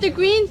support the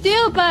Green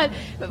Deal, but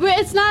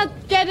it's not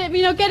getting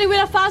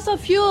rid of fossil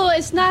fuel.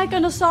 It's not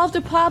going to solve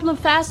the problem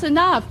fast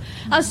enough.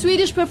 A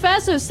Swedish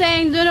professor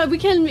saying, we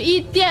can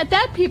eat dead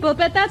people,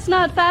 but that's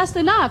not fast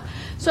enough.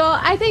 So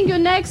I think your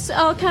next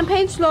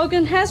campaign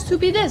slogan has to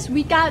be this: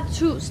 we got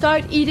to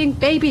start eating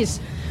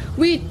babies.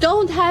 We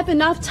don't have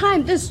enough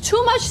time. There's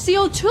too much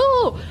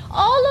CO2.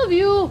 All of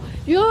you're a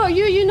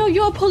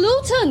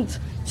pollutant.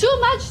 Too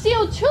much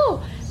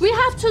CO2. We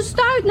have to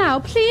start now,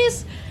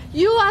 please.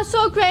 You are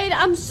so great.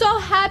 I'm so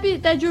happy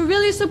that you're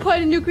really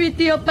supporting the Green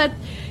Deal, but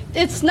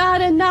it's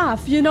not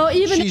enough,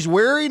 She's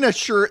wearing a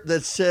shirt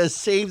that says,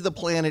 "Save the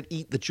planet,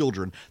 eat the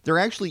children." There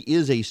actually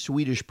is a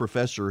Swedish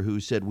professor who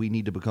said we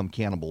need to become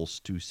cannibals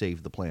to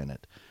save the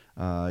planet.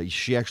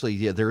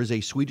 There is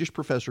a Swedish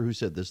professor who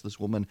said this. This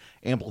woman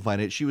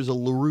amplified it. She was a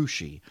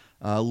LaRouche.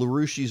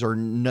 LaRouches are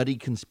nutty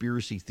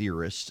conspiracy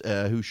theorists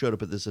who showed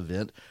up at this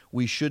event.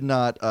 We should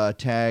not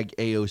tag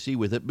AOC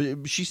with it,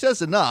 but she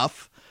says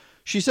enough.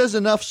 She says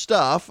enough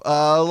stuff.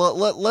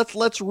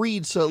 Let's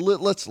read.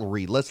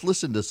 Let's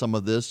listen to some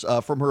of this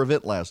from her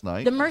event last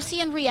night. The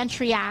Mercy and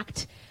Reentry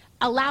Act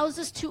allows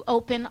us to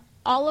open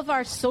all of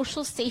our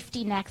social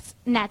safety nets,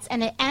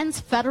 and it ends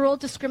federal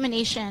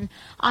discrimination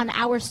on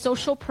our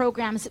social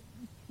programs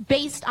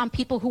based on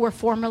people who were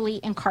formerly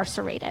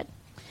incarcerated.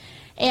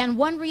 And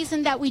one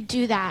reason that we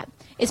do that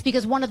is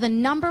because one of the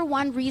number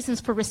one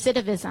reasons for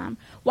recidivism,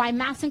 why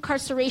mass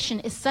incarceration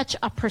is such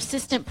a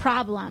persistent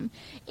problem,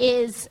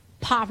 is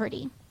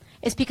poverty.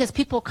 It's because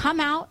people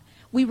come out,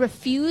 we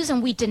refuse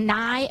and we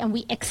deny and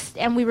we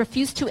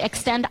refuse to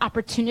extend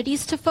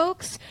opportunities to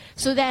folks.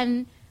 So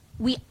then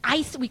we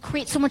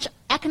create so much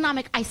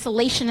economic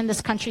isolation in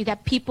this country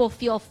that people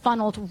feel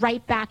funneled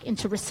right back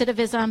into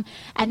recidivism,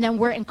 and then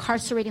we're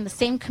incarcerating the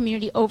same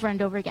community over and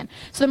over again.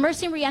 So the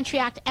Mercy and Reentry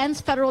Act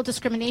ends federal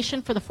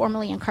discrimination for the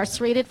formerly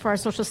incarcerated for our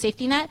social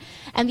safety net,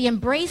 and the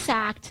Embrace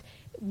Act,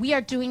 we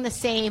are doing the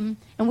same,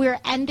 and we are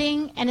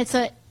ending, and it's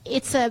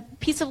it's a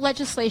piece of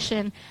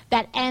legislation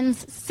that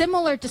ends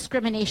similar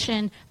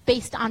discrimination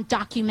based on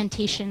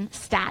documentation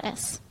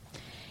status.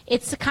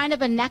 It's a kind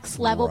of a next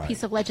level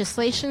piece of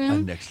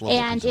legislation,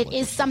 and it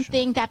is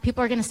something that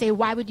people are going to say,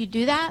 why would you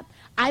do that?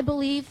 I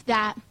believe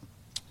that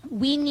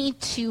we need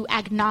to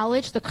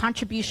acknowledge the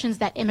contributions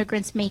that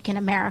immigrants make in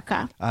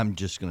America. I'm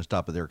just going to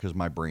stop it there because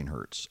my brain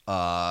hurts.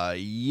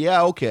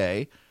 Yeah,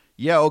 okay.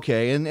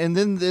 And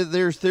then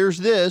there's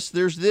this.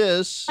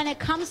 When it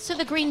comes to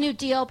the Green New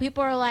Deal,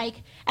 people are like,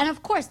 and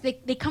of course, they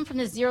come from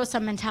this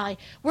zero-sum mentality.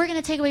 We're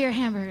going to take away your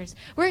hamburgers.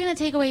 We're going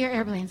to take away your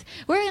airplanes.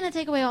 We're going to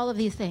take away all of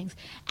these things.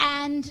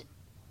 And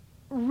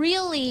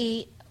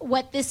really,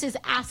 what this is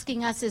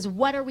asking us is,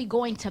 what are we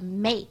going to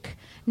make?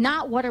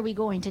 Not what are we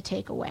going to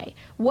take away?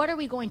 What are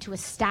we going to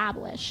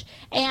establish?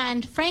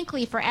 And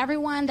frankly, for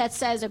everyone that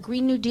says a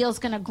Green New Deal is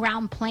going to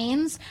ground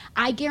planes,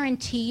 I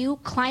guarantee you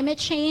climate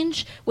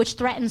change, which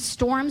threatens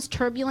storms,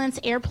 turbulence,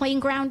 airplane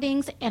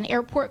groundings, and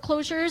airport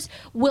closures,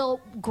 will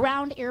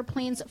ground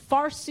airplanes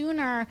far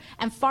sooner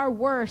and far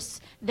worse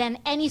than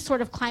any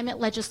sort of climate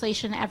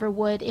legislation ever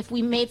would if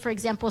we made, for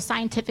example,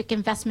 scientific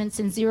investments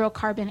in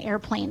zero-carbon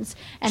airplanes.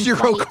 And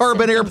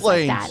zero-carbon airplanes.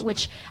 Like that,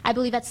 which I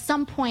believe at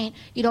some point,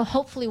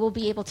 hopefully we'll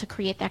be able to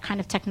create that kind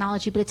of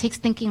technology, but it takes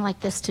thinking like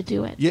this to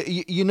do it.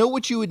 You know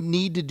what you would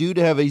need to do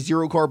to have a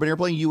zero carbon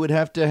airplane? You would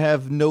have to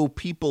have no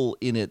people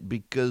in it,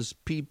 because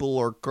people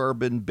are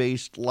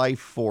carbon-based life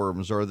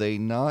forms, are they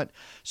not?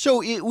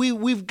 So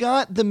we've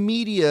got the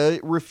media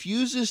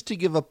refuses to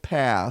give a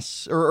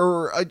pass,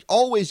 or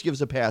always gives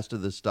a pass to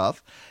this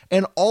stuff,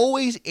 and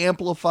always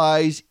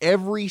amplifies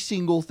every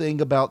single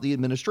thing about the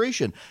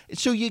administration.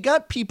 So you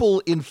got people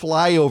in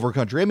flyover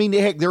country. I mean,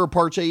 heck, there are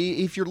parts,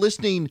 if you're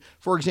listening,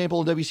 for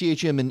example, in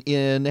WCHM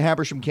in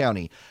Habersham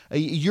County,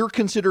 you're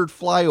considered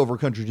flyover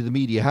country to the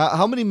media.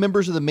 How many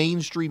members of the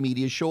mainstream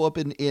media show up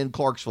in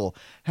Clarksville?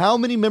 How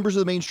many members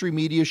of the mainstream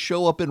media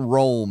show up in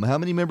Rome? How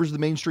many members of the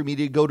mainstream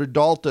media go to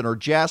Dalton or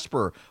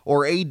Jasper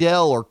or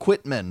Adel or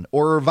Quitman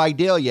or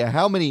Vidalia?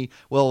 How many?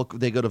 Well,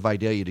 they go to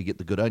Vidalia to get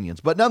the good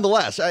onions. But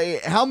nonetheless,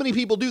 how many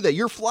people do that?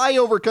 You're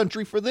flyover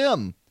country for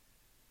them.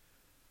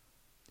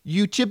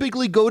 You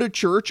typically go to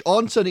church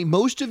on Sunday.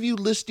 Most of you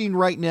listening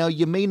right now,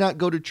 you may not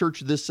go to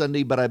church this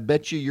Sunday, but I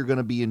bet you're going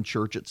to be in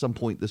church at some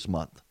point this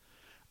month.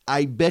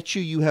 I bet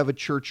you have a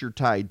church you're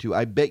tied to.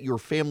 I bet your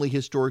family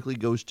historically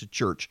goes to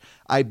church.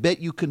 I bet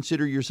you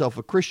consider yourself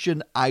a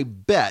Christian. I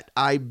bet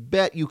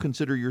you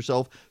consider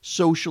yourself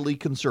socially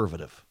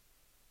conservative.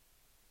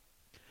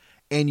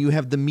 And you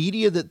have the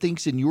media that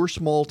thinks in your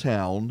small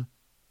town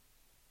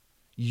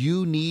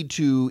you need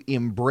to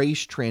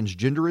embrace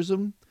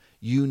transgenderism.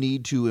 You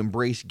need to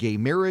embrace gay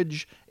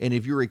marriage, and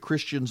if you're a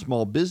Christian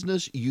small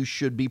business, you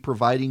should be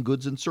providing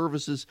goods and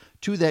services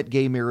to that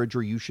gay marriage,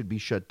 or you should be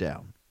shut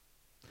down.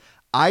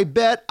 I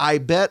bet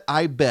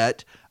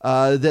that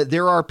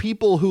there are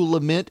people who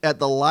lament at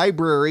the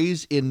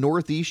libraries in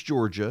Northeast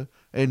Georgia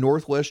and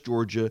Northwest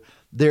Georgia.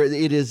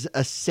 It is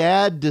a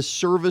sad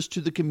disservice to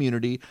the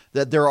community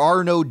that there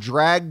are no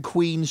drag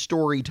queen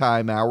story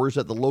time hours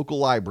at the local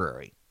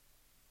library.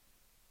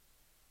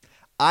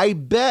 I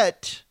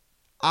bet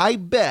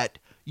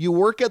you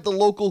work at the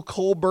local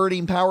coal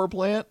burning power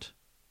plant.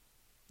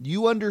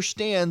 You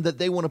understand that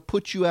they want to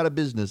put you out of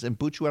business and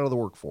put you out of the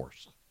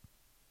workforce.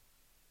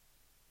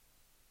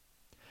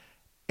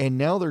 And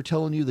now they're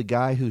telling you the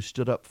guy who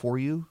stood up for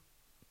you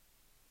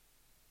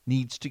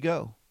needs to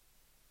go.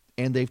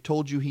 And they've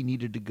told you he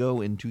needed to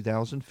go in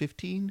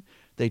 2015.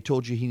 They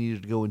told you he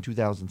needed to go in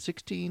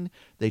 2016.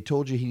 They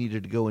told you he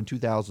needed to go in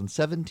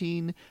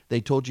 2017.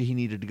 They told you he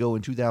needed to go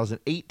in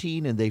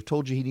 2018. And they've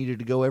told you he needed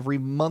to go every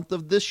month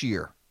of this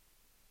year.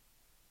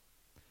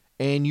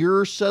 And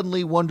you're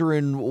suddenly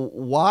wondering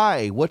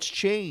why, what's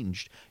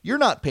changed. You're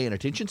not paying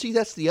attention. See,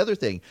 that's the other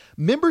thing.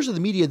 Members of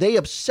the media, they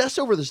obsess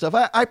over this stuff.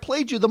 I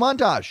played you the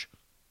montage.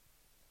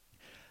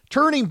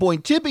 Turning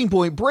point, tipping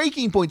point,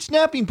 breaking point,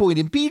 snapping point,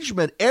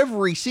 impeachment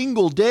every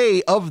single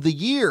day of the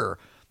year.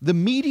 The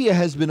media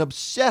has been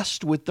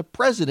obsessed with the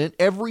president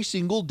every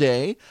single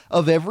day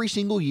of every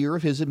single year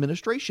of his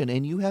administration,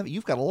 and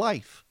you've got a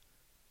life.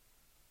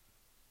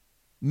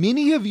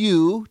 Many of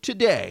you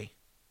today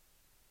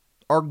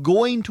are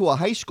going to a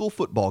high school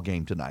football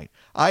game tonight.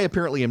 I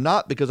apparently am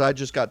not, because I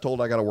just got told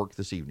I got to work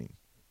this evening.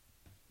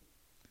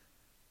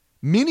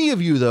 Many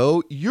of you,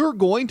 though, you're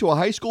going to a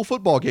high school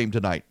football game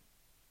tonight.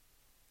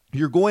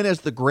 You're going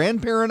as the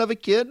grandparent of a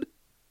kid.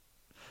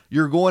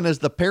 You're going as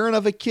the parent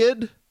of a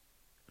kid.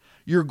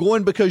 You're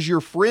going because your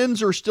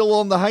friends are still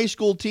on the high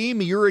school team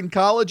and you're in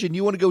college and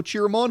you want to go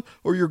cheer them on,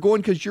 or you're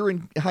going because you're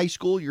in high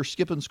school, you're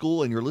skipping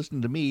school, and you're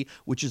listening to me,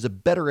 which is a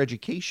better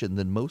education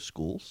than most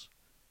schools.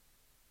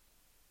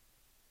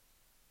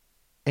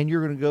 And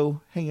you're going to go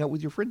hang out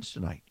with your friends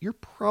tonight. You're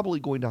probably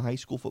going to a high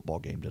school football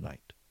game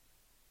tonight.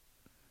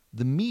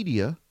 The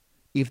media,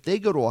 if they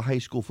go to a high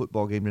school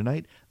football game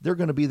tonight, they're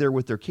going to be there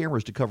with their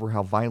cameras to cover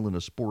how violent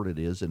a sport it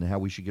is and how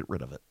we should get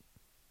rid of it.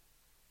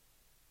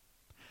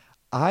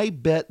 I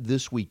bet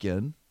this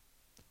weekend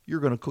you're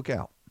going to cook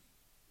out.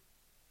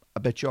 I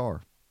bet you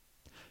are.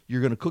 You're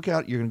going to cook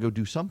out. You're going to go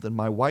do something.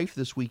 My wife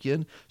this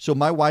weekend. So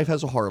my wife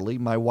has a Harley.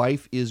 My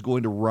wife is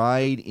going to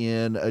ride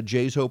in a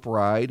Jay's Hope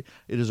ride.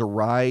 It is a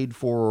ride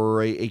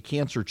for a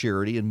cancer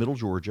charity in Middle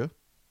Georgia.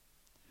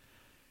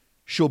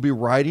 She'll be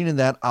riding in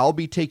that. I'll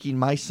be taking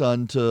my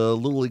son to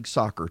Little League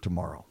Soccer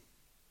tomorrow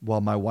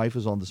while my wife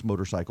is on this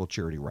motorcycle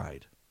charity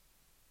ride.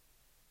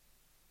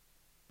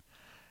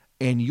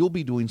 And you'll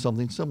be doing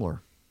something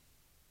similar.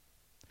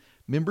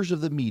 Members of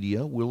the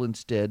media will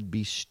instead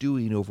be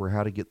stewing over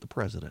how to get the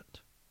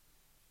president.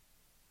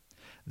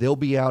 They'll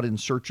be out in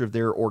search of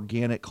their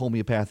organic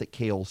homeopathic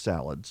kale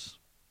salads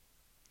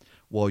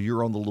while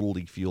you're on the Little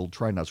League field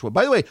trying not to sweat.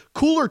 By the way,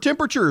 cooler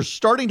temperatures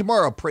starting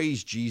tomorrow.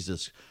 Praise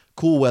Jesus.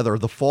 Cool weather.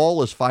 The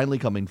fall is finally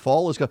coming.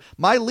 Fall is coming.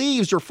 My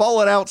leaves are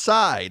falling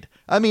outside.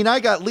 I mean, I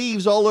got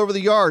leaves all over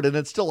the yard, and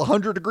it's still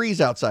 100 degrees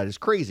outside. It's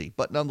crazy,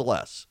 but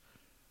nonetheless,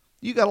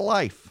 you got a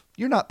life.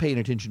 You're not paying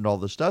attention to all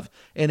this stuff.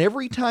 And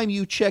every time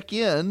you check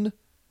in,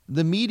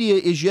 the media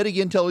is yet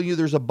again telling you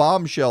there's a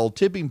bombshell,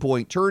 tipping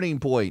point, turning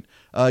point,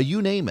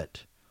 you name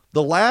it.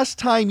 The last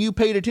time you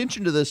paid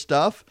attention to this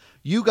stuff,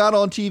 you got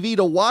on TV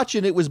to watch,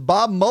 and it was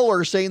Bob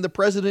Mueller saying the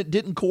president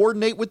didn't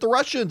coordinate with the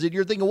Russians. And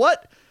you're thinking,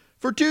 what?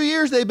 For 2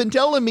 years, they've been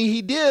telling me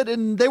he did,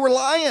 and they were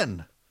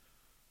lying.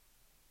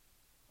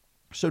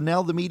 So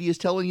now the media is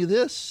telling you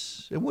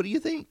this, and what do you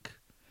think?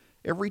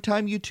 Every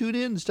time you tune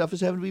in, stuff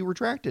is having to be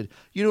retracted.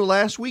 You know,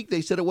 last week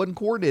they said it wasn't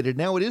coordinated.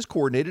 Now it is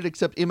coordinated,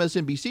 except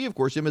MSNBC. Of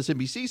course,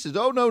 MSNBC says,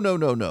 oh,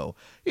 no.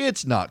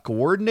 It's not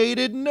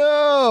coordinated.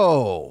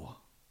 No.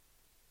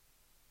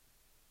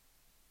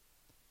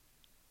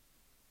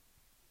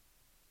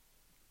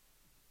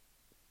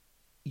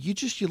 You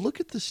look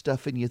at this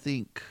stuff and you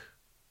think,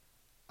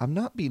 I'm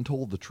not being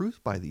told the truth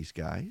by these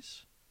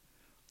guys,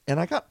 and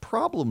I got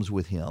problems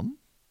with him,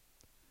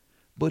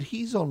 but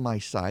he's on my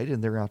side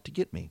and they're out to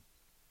get me.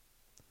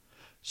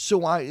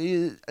 So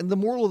and the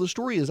moral of the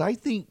story is I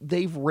think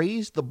they've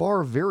raised the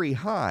bar very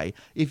high.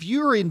 If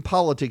you're in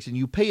politics and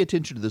you pay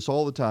attention to this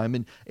all the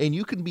time, and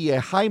you can be a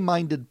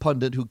high-minded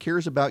pundit who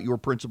cares about your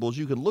principles,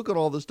 you can look at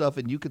all this stuff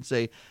and you can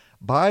say,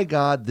 by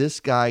God,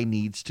 this guy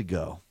needs to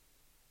go.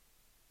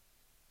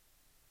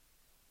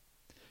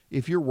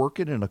 If you're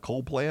working in a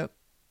coal plant,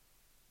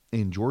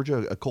 in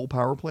Georgia, a coal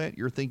power plant,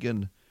 you're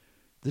thinking,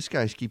 this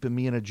guy's keeping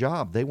me in a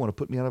job. They want to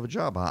put me out of a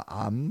job.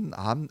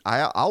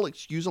 I'll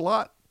excuse a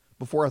lot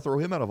before I throw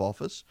him out of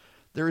office.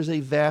 There is a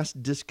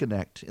vast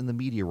disconnect in the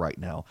media right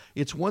now.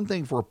 It's one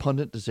thing for a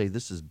pundit to say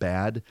this is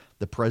bad,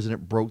 the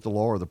president broke the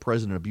law, or the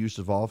president abused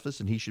his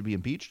office and he should be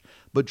impeached.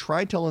 But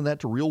try telling that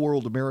to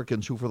real-world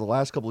Americans who for the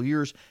last couple of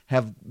years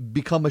have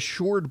become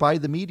assured by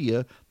the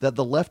media that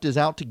the left is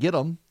out to get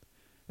them.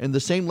 And the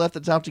same left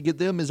that's out to get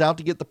them is out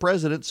to get the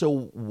president.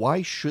 So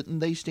why shouldn't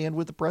they stand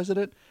with the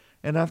president?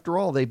 And after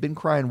all, they've been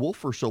crying wolf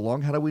for so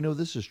long. How do we know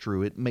this is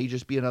true? It may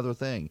just be another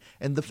thing.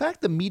 And the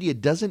fact the media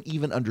doesn't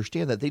even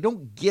understand that, they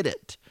don't get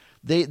it.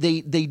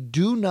 They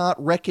do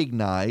not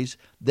recognize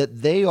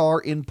that they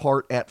are in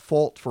part at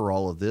fault for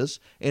all of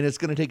this. And it's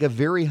going to take a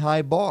very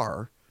high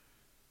bar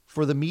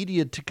for the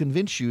media to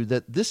convince you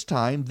that this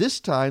time,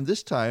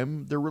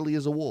 there really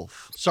is a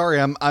wolf. Sorry,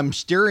 I'm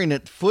staring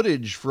at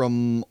footage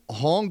from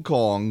Hong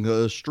Kong.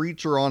 The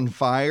streets are on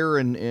fire,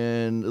 and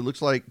it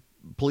looks like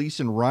police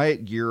in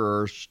riot gear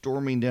are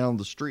storming down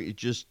the street. It's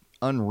just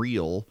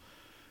unreal.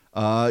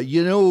 Part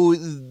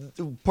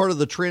of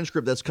the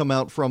transcript that's come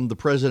out from the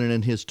president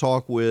in his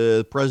talk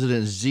with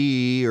President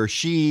Xi or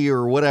Xi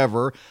or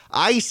whatever,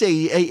 I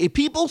say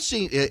people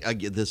seem,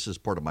 this is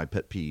part of my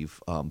pet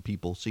peeve,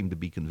 people seem to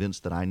be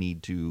convinced that I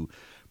need to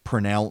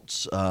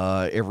pronounce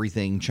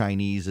everything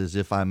Chinese as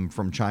if I'm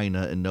from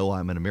China and know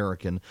I'm an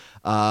American.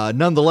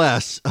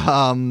 Nonetheless,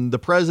 the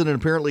president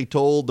apparently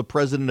told the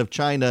president of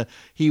China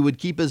he would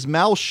keep his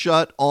mouth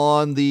shut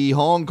on the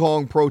Hong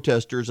Kong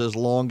protesters as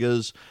long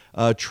as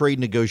trade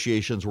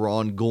negotiations were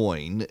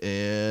ongoing,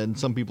 and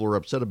some people are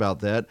upset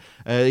about that.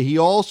 He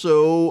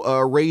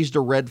also raised a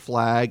red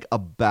flag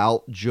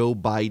about Joe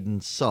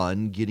Biden's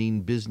son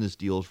getting business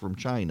deals from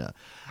China.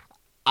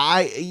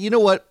 You know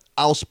what?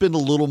 I'll spend a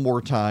little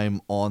more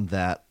time on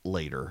that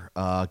later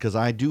because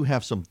I do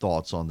have some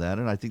thoughts on that,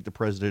 and I think the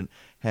president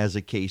has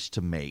a case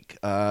to make.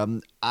 I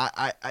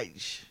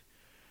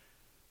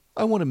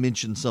want to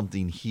mention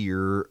something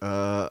here.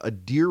 A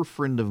dear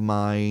friend of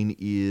mine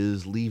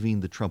is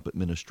leaving the Trump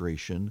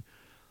administration.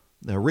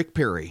 Rick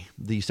Perry,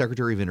 the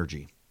Secretary of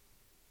Energy.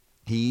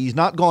 He's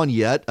not gone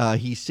yet.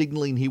 He's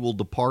signaling he will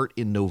depart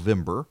in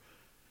November,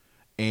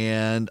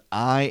 and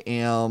I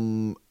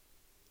am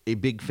a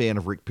big fan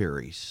of Rick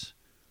Perry's.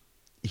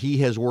 He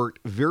has worked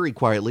very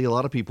quietly. A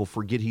lot of people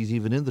forget he's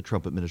even in the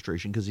Trump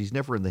administration because he's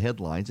never in the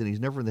headlines, and he's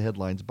never in the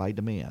headlines by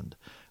demand,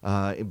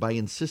 by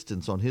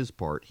insistence on his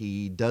part.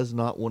 He does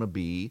not want to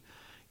be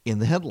in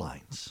the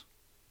headlines.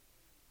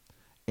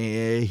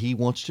 And he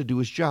wants to do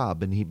his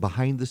job, and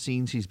behind the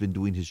scenes, he's been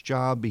doing his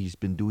job. He's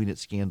been doing it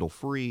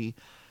scandal-free.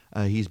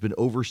 He's been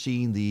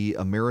overseeing the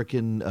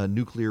American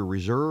nuclear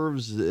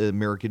reserves,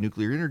 American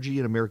nuclear energy,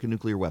 and American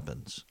nuclear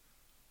weapons.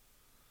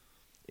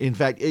 In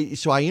fact,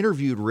 so I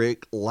interviewed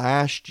Rick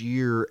last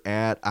year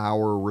at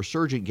our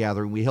Resurgent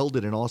gathering. We held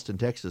it in Austin,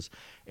 Texas,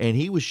 and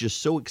he was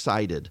just so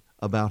excited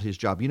about his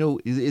job. You know,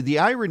 the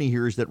irony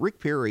here is that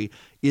Rick Perry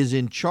is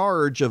in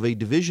charge of a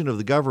division of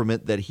the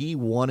government that he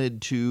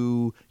wanted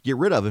to get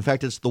rid of. In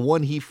fact, it's the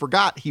one he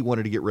forgot he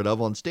wanted to get rid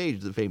of on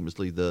stage,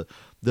 famously, the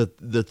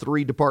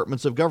three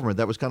departments of government.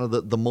 That was kind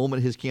of the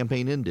moment his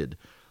campaign ended.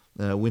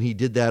 When he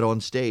did that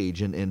on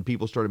stage, and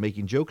people started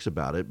making jokes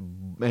about it,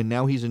 and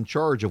now he's in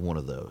charge of one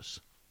of those.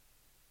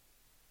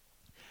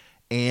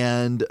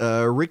 And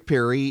Rick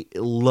Perry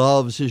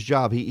loves his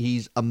job.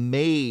 He's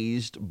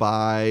amazed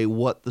by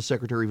what the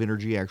Secretary of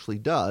Energy actually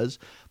does,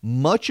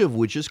 much of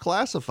which is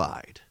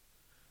classified.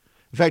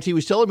 In fact, he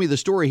was telling me the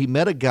story. He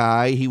met a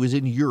guy, he was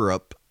in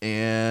Europe,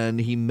 and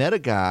he met a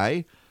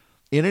guy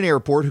in an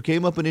airport who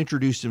came up and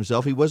introduced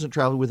himself. He wasn't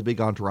traveling with a big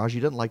entourage. He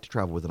doesn't like to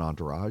travel with an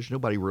entourage.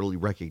 Nobody really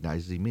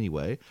recognizes him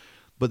anyway.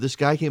 But this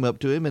guy came up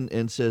to him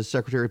and says,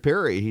 Secretary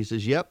Perry. He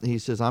says, yep. He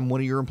says, I'm one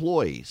of your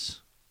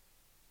employees.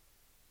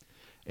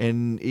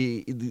 And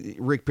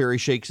Rick Perry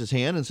shakes his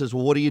hand and says,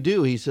 well, what do you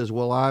do? He says,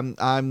 well,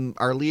 I'm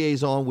our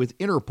liaison with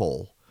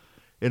Interpol.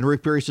 And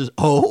Rick Perry says,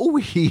 oh,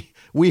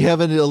 we have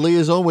a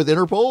liaison with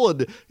Interpol?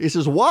 And he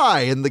says,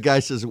 why? And the guy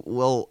says,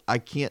 well, I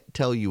can't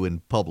tell you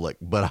in public,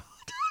 but I'll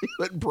tell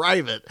you in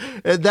private.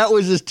 And that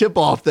was his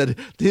tip-off, that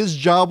his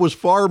job was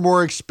far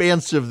more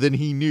expansive than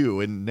he knew.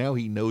 And now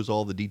he knows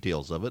all the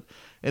details of it.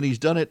 And he's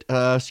done it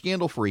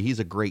scandal-free. He's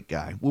a great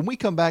guy. When we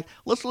come back,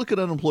 let's look at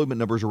unemployment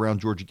numbers around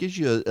Georgia. It gives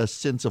you a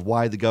sense of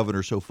why the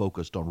governor's so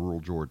focused on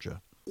rural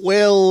Georgia.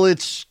 Well,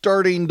 it's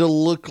starting to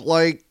look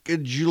like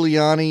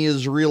Giuliani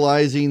is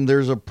realizing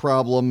there's a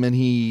problem and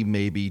he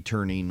may be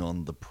turning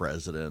on the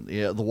president.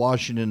 Yeah, the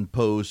Washington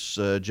Post,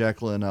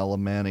 Jacqueline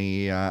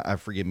Alemany, I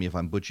forgive me if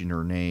I'm butchering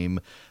her name,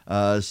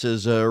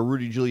 says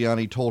Rudy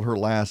Giuliani told her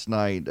last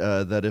night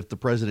that if the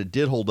president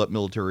did hold up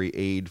military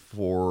aid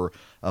for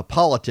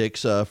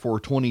politics for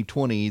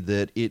 2020,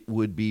 that it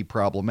would be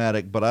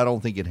problematic, but I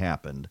don't think it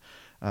happened.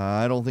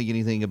 I don't think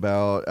anything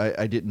about,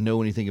 I didn't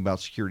know anything about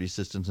security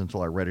assistance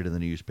until I read it in the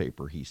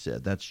newspaper, he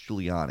said. That's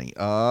Giuliani.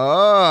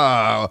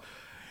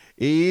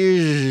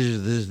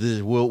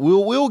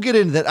 We'll get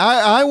into that.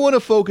 I want to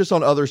focus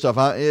on other stuff.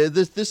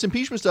 This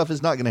impeachment stuff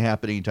is not going to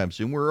happen anytime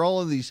soon. We're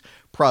all in these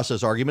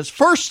process arguments.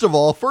 First of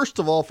all, we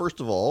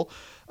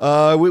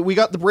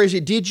got the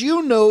Braves. Did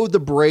you know the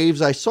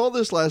Braves, I saw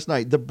this last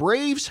night, the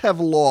Braves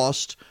have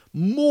lost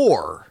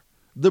more.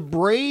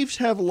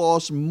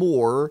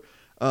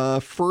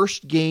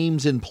 First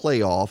games in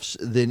playoffs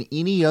than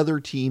any other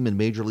team in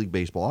Major League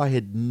Baseball. I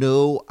had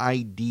no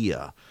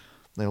idea.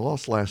 They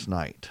lost last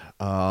night.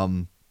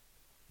 The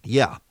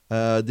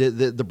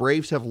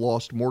Braves have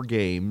lost more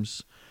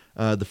games,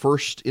 the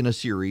first in a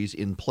series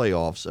in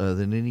playoffs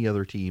than any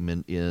other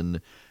team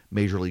in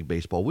Major League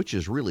Baseball, which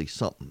is really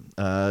something.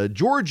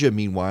 Georgia,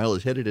 meanwhile,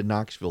 is headed to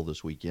Knoxville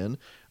this weekend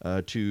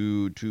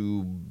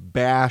to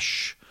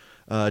bash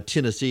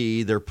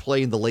Tennessee. They're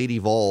playing the Lady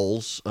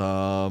Vols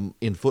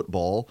in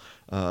football.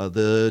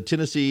 The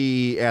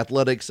Tennessee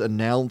Athletics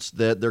announced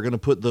that they're going to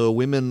put the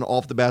women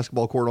off the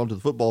basketball court onto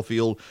the football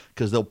field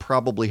because they'll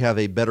probably have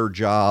a better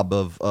job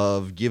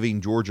of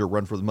giving Georgia a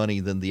run for the money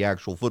than the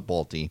actual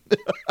football team.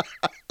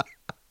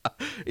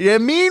 Yeah,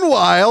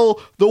 meanwhile,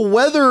 the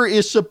weather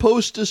is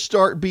supposed to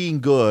start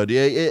being good.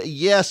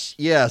 Yes.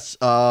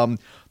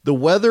 The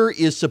weather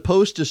is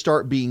supposed to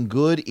start being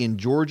good in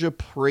Georgia.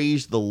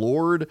 Praise the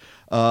Lord.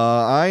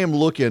 I am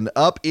looking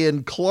up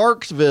in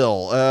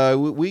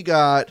Clarksville. We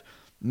got,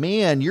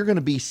 you're going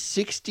to be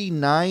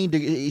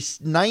 69,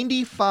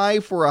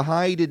 95 for a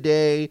high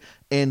today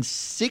and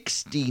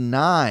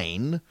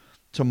 69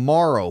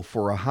 tomorrow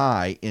for a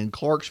high in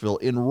Clarksville.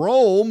 In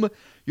Rome,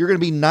 you're going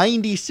to be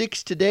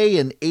 96 today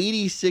and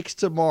 86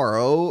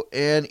 tomorrow.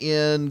 And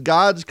in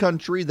God's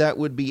country, that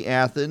would be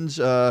Athens,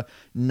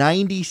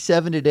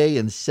 97 today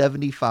and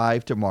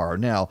 75 tomorrow.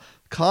 Now,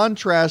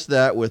 contrast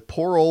that with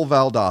poor old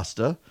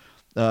Valdosta.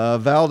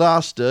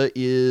 Valdosta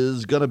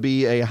is going to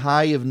be a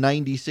high of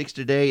 96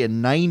 today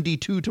and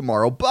 92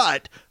 tomorrow.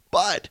 But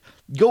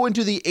go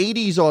into the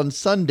 80s on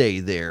Sunday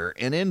there.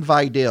 And in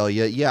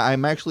Vidalia,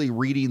 I'm actually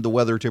reading the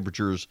weather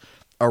temperatures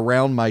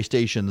around my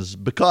stations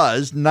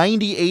because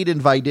 98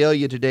 in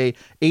Vidalia today,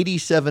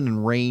 87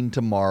 in rain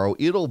tomorrow.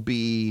 It'll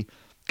be,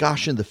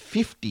 in the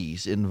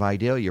 50s in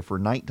Vidalia for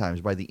night times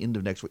by the end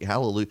of next week.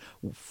 Hallelujah.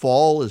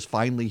 Fall is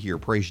finally here.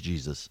 Praise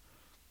Jesus.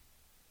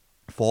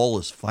 Fall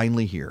is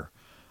finally here.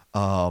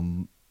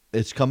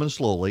 It's coming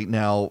slowly.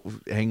 Now,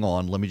 hang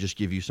on. Let me just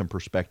give you some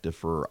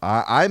perspective.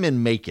 I'm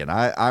in Macon.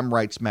 I'm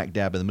right smack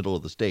dab in the middle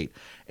of the state.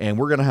 And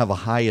we're going to have a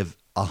high of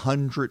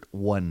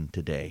 101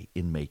 today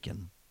in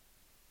Macon.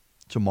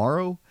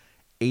 Tomorrow,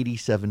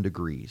 87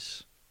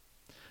 degrees.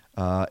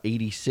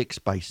 86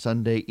 by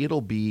Sunday.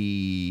 It'll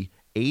be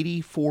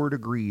 84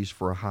 degrees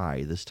for a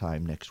high this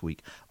time next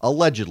week.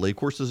 Allegedly. Of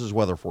course, this is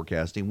weather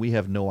forecasting. We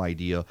have no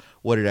idea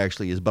what it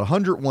actually is. But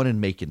 101 in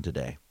Macon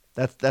today.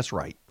 That's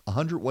right.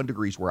 101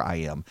 degrees where I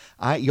am.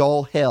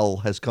 Y'all, hell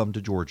has come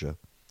to Georgia.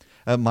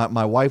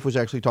 My wife was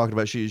actually talking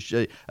about she's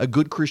a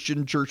good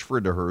Christian church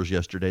friend of hers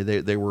yesterday.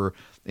 They were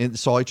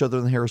saw each other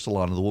in the hair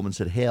salon, and the woman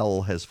said,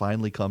 "Hell has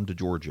finally come to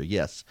Georgia."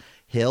 Yes,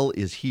 hell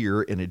is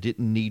here, and it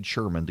didn't need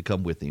Sherman to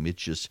come with him.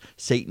 It's just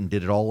Satan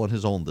did it all on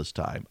his own this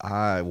time.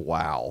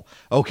 Wow.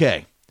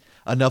 Okay.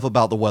 Enough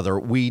about the weather.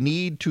 We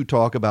need to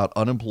talk about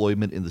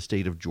unemployment in the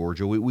state of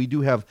Georgia. We do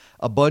have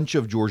a bunch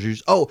of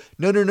Georgians. Oh,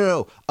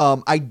 no.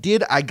 I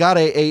got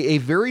a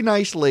very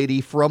nice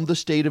lady from the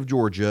state of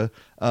Georgia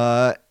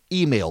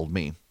emailed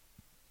me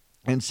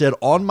and said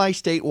on my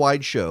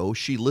statewide show,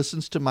 she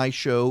listens to my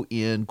show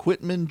in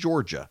Quitman,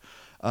 Georgia.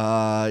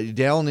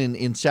 Down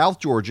in South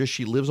Georgia.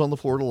 She lives on the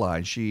Florida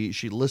line. She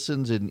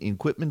listens in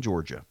Quitman,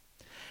 Georgia.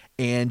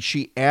 And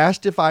she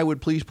asked if I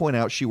would please point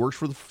out, she works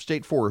for the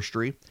state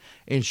forestry,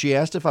 and she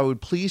asked if I would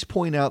please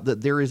point out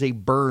that there is a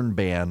burn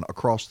ban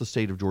across the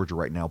state of Georgia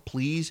right now.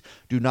 Please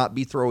do not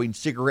be throwing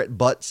cigarette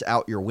butts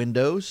out your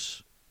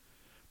windows.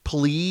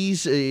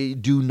 Please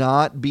do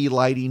not be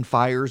lighting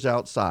fires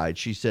outside.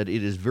 She said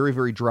it is very,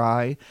 very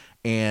dry,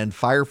 and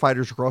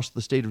firefighters across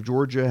the state of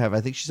Georgia have, I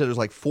think she said it was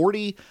like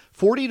 40 to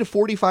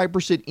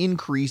 45%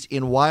 increase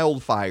in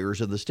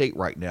wildfires in the state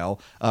right now.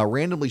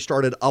 Randomly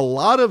started, a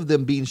lot of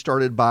them being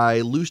started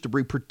by loose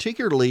debris,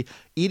 particularly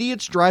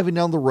idiots driving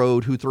down the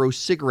road who throw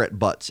cigarette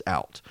butts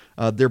out.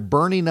 They're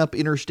burning up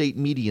interstate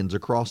medians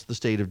across the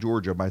state of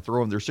Georgia by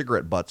throwing their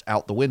cigarette butts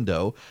out the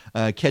window,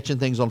 catching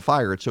things on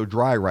fire. It's so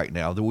dry right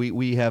now that we're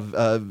going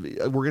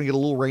to get a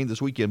little rain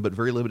this weekend, but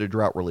very limited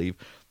drought relief.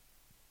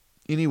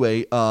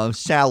 Anyway,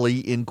 Sally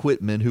in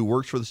Quitman, who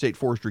works for the State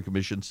Forestry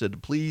Commission,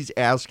 said, please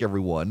ask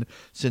everyone,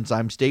 since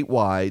I'm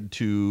statewide,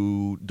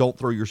 to don't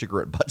throw your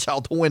cigarette butts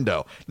out the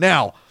window.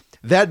 Now,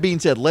 that being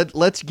said,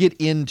 let's get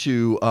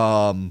into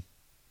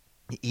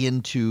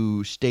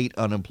state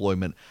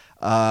unemployment.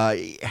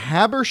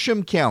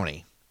 Habersham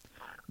County.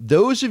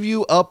 Those of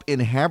you up in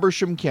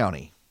Habersham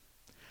County,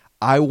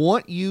 I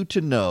want you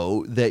to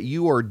know that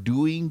you are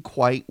doing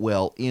quite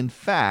well. In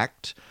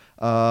fact,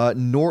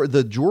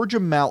 the Georgia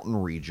Mountain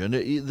region,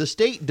 the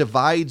state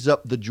divides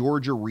up the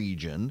Georgia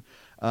region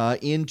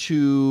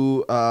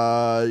into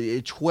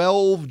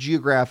 12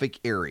 geographic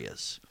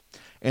areas.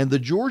 And the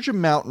Georgia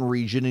Mountain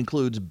region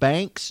includes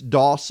Banks,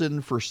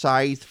 Dawson,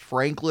 Forsyth,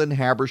 Franklin,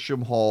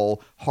 Habersham,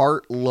 Hall,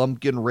 Hart,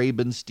 Lumpkin,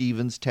 Rabun,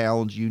 Stevens,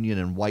 Towns, Union,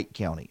 and White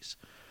counties.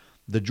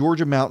 The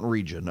Georgia Mountain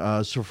region.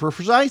 So for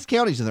Forsyth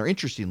County's in there,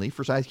 interestingly,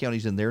 Forsyth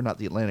County's in there, not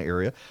the Atlanta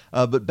area.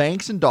 But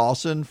Banks and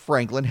Dawson,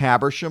 Franklin,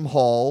 Habersham,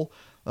 Hall,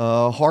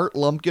 Hart,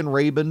 Lumpkin,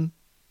 Rabun,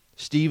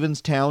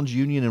 Stevens, Towns,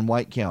 Union, and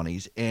White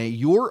counties. And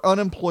your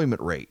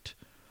unemployment rate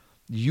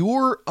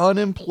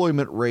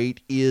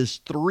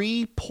is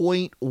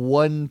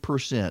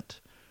 3.1%.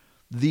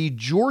 The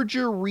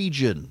Georgia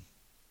region,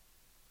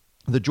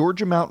 the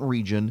Georgia Mountain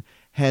region,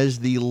 has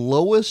the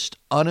lowest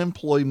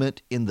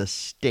unemployment in the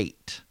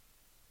state.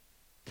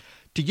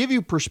 To give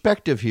you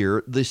perspective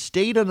here, the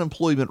state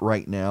unemployment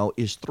right now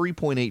is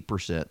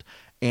 3.8%.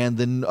 And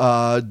then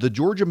the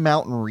Georgia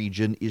Mountain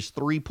region is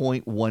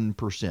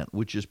 3.1%,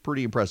 which is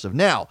pretty impressive.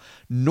 Now,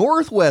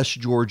 Northwest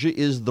Georgia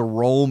is the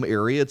Rome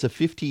area. It's a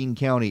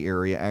 15-county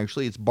area,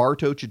 actually. It's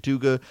Bartow,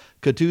 Chattooga,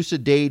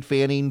 Catoosa, Dade,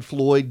 Fanning,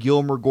 Floyd,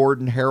 Gilmer,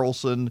 Gordon,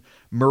 Haralson,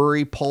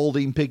 Murray,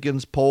 Paulding,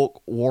 Pickens,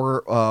 Polk,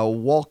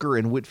 Walker,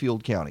 and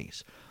Whitfield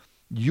counties.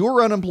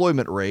 Your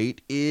unemployment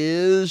rate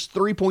is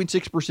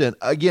 3.6%.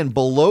 Again,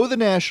 below the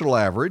national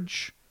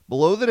average,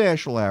 below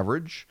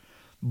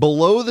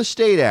the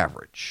state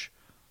average.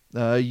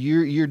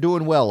 You're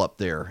doing well up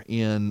there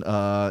in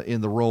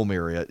the Rome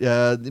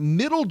area.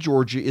 Middle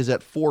Georgia is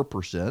at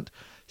 4%.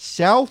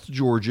 South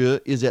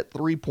Georgia is at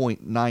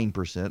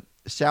 3.9%.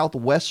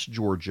 Southwest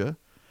Georgia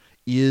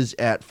is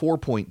at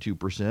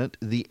 4.2%.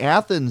 The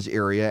Athens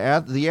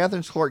area, the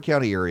Athens-Clarke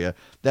County area,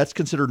 that's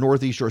considered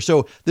Northeast Georgia.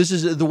 So this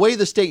is the way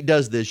the state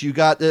does this. You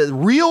got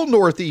real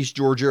Northeast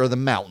Georgia are the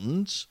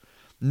mountains.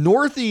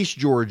 Northeast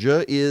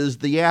Georgia is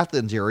the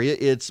Athens area.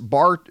 It's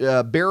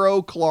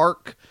Barrow,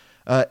 Clark,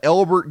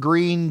 Elbert,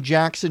 Greene,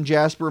 Jackson,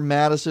 Jasper,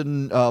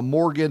 Madison,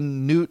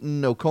 Morgan,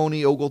 Newton,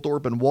 Oconee,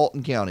 Oglethorpe, and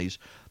Walton counties.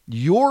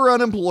 Your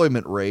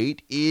unemployment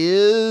rate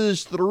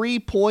is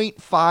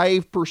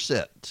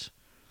 3.5%,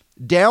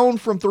 down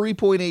from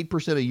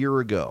 3.8% a year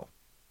ago.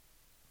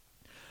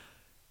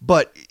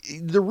 But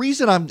the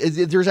reason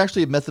there's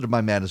actually a method of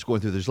my madness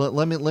going through this.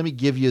 Let me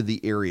give you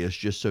the areas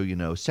just so you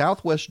know.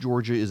 Southwest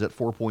Georgia is at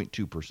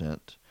 4.2%.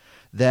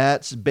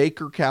 That's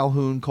Baker,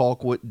 Calhoun,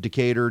 Colquitt,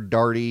 Decatur,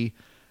 Daugherty,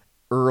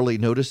 Early.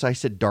 Notice I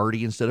said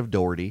Daugherty instead of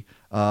Doherty.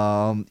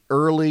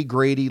 Early,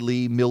 Grady,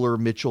 Lee, Miller,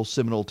 Mitchell,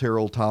 Seminole,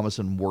 Terrell, Thomas,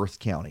 and Worth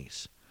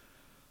counties.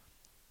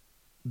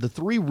 The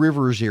Three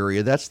Rivers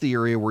area, that's the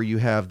area where you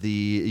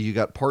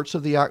got parts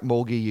of the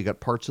Ocmulgee, you got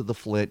parts of the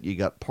Flint, you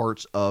got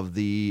parts of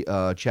the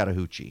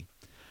Chattahoochee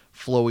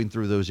flowing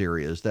through those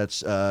areas.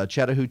 That's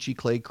Chattahoochee,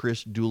 Clay,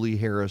 Christ, Dooley,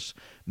 Harris,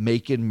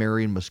 Macon,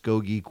 Marion,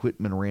 Muskogee,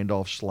 Quitman,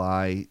 Randolph,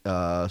 Sly,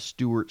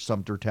 Stewart,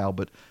 Sumter,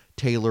 Talbot,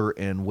 Taylor,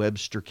 and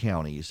Webster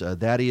counties.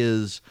 That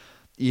is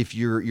if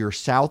you're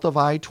south of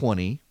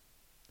I-20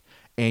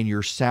 and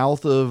you're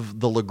south of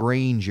the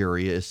LaGrange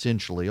area,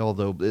 essentially,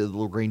 although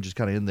LaGrange is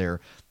kind of in there,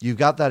 you've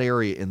got that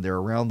area in there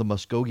around the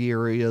Muskogee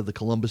area, the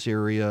Columbus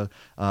area,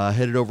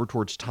 headed over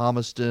towards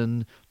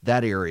Thomaston,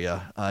 that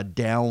area,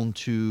 down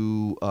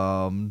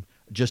to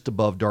just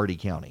above Dougherty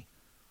County.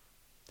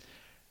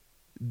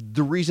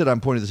 The reason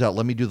I'm pointing this out,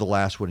 let me do the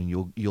last one,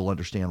 and you'll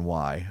understand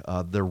why.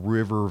 The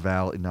River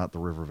Valley, not the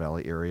River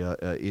Valley area,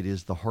 it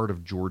is the Heart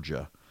of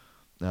Georgia.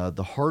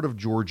 The Heart of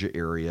Georgia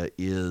area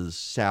is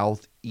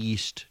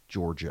southeast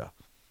Georgia.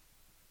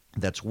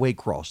 That's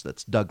Waycross,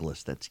 that's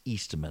Douglas, that's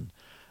Eastman.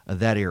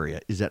 That area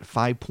is at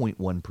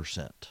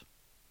 5.1%.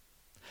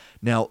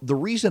 Now, the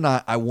reason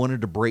I wanted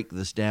to break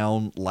this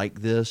down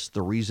like this,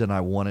 the reason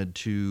I wanted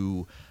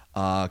to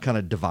kind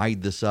of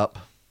divide this up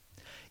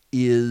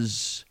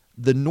is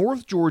the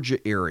North Georgia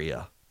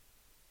area,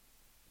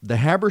 the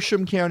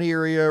Habersham County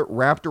area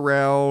wrapped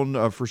around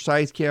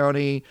Forsyth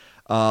County,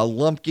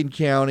 Lumpkin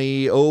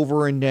County,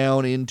 over and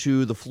down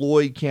into the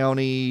Floyd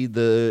County,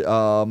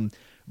 the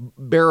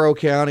Barrow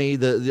County,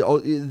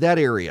 that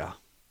area.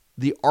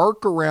 The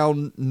arc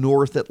around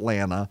North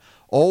Atlanta,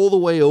 all the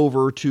way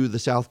over to the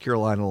South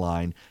Carolina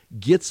line,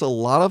 gets a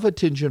lot of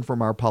attention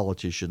from our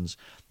politicians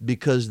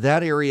because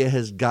that area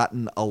has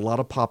gotten a lot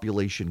of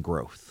population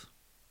growth.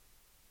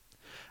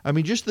 I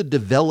mean, just the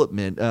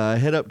development,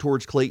 head up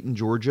towards Clayton,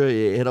 Georgia,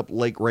 head up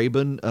Lake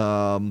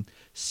Rabun,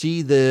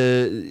 see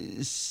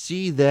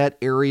that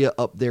area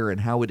up there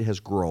and how it has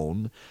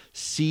grown,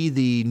 see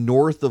the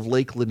north of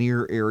Lake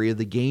Lanier area,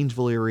 the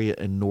Gainesville area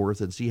and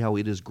north, and see how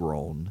it has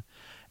grown.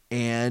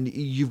 And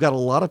you've got a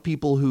lot of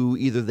people who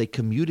either they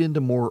commute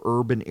into more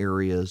urban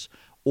areas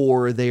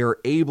or they are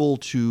able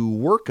to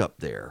work up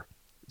there.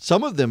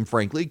 Some of them,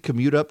 frankly,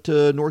 commute up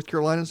to North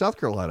Carolina and South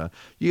Carolina.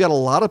 You got a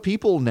lot of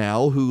people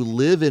now who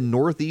live in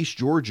northeast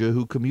Georgia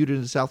who commute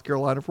into South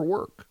Carolina for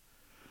work.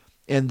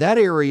 And that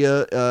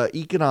area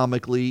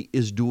economically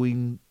is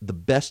doing the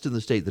best in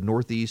the state. The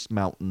Northeast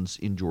Mountains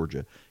in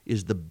Georgia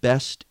is the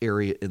best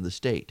area in the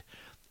state.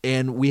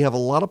 And we have a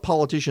lot of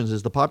politicians,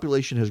 as the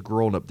population has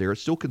grown up there.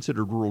 It's still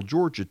considered rural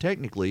Georgia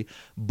technically,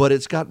 but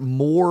it's got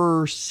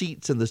more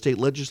seats in the state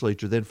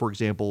legislature than, for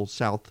example,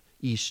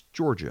 southeast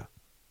Georgia.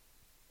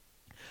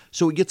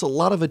 So it gets a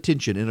lot of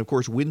attention. And, of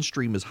course,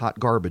 Windstream is hot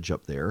garbage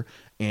up there.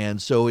 And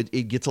so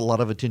it gets a lot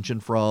of attention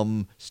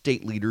from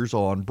state leaders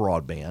on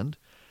broadband.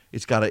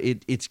 It's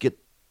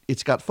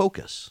got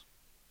focus.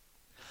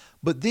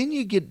 But then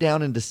you get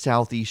down into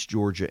southeast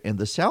Georgia, and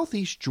the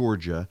southeast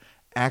Georgia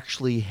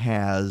actually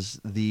has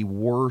the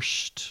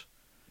worst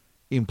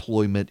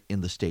employment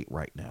in the state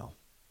right now.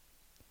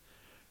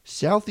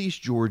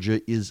 Southeast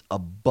Georgia is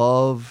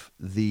above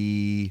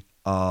the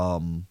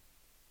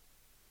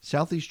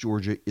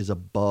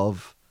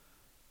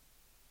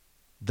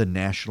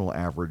national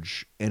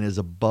average and is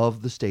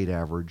above the state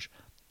average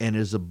and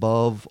is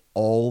above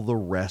all the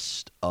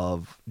rest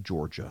of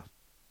Georgia.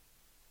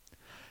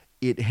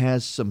 It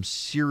has some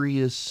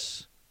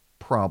serious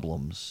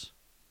problems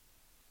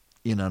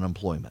in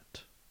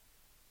unemployment.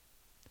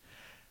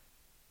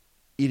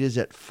 It is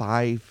at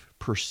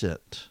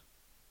 5%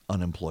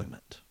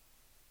 unemployment.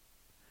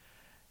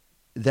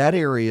 That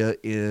area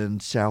in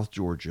South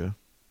Georgia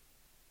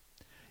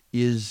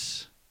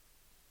is,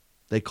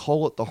 they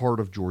call it the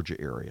Heart of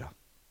Georgia area.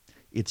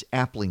 It's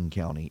Appling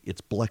County, it's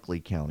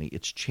Bleckley County,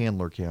 it's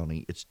Chandler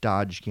County, it's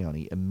Dodge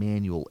County,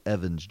 Emmanuel,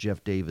 Evans,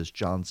 Jeff Davis,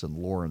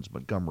 Johnson, Lawrence,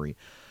 Montgomery,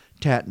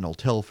 Tattnall,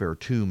 Telfair,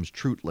 Toombs,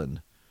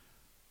 Trutland,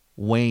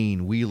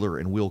 Wayne, Wheeler,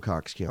 and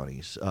Wilcox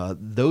counties.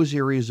 Those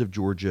areas of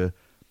Georgia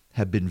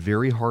have been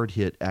very hard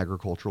hit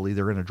agriculturally.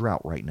 They're in a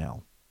drought right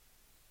now.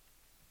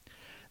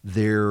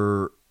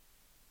 A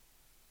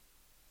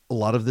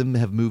lot of them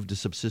have moved to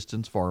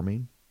subsistence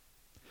farming.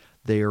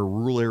 They are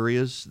rural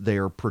areas. They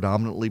are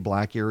predominantly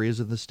black areas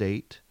in the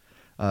state.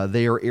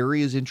 They are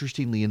areas,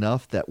 interestingly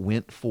enough, that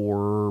went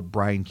for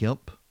Brian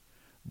Kemp.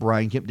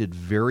 Brian Kemp did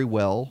very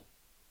well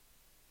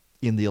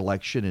in the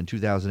election in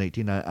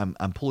 2018.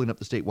 I'm pulling up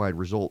the statewide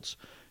results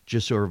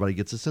just so everybody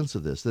gets a sense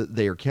of this.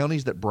 They are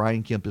counties that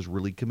Brian Kemp is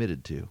really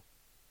committed to.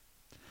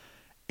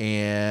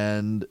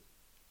 And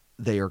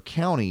they are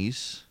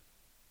counties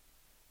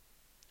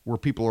where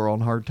people are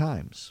on hard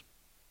times.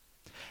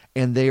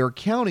 And they are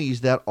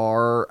counties that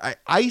are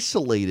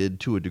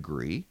isolated to a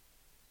degree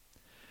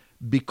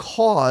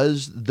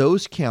because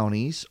those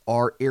counties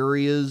are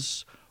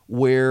areas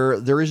where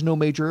there is no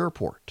major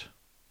airport.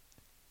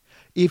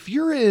 If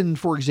you're in,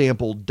 for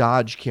example,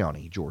 Dodge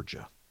County,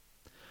 Georgia,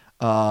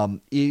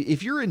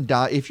 if you're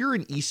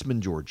in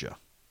Eastman, Georgia,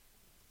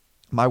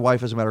 my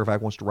wife, as a matter of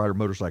fact, wants to ride her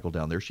motorcycle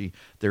down there.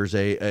 There's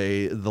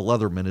the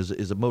Leatherman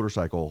is a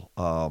motorcycle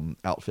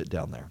outfit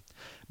down there.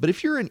 But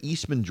if you're in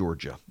Eastman,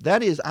 Georgia,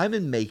 that is, I'm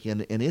in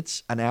Macon, and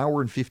it's an hour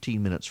and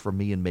 15 minutes from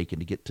me in Macon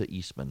to get to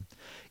Eastman.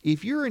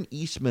 If you're in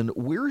Eastman,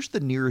 where's the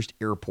nearest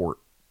airport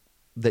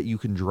that you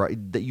can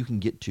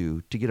get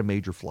to get a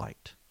major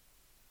flight?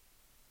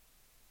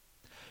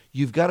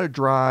 You've got to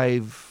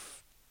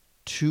drive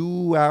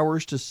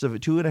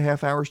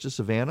 2.5 hours to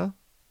Savannah.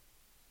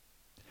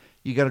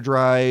 You got to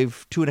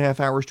drive 2.5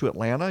 hours to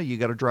Atlanta. You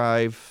got to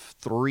drive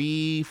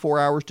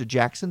 3-4 hours to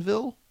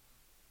Jacksonville.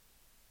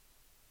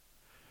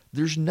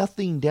 There's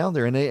nothing down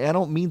there. And I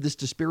don't mean this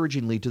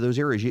disparagingly to those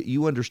areas.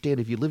 You understand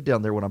if you live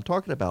down there what I'm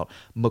talking about.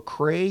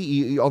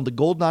 McRae on the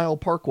Golden Isle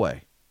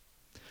Parkway.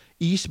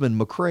 Eastman,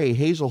 McRae,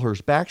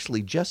 Hazelhurst,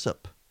 Baxley,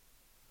 Jessup.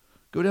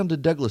 Go down to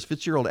Douglas,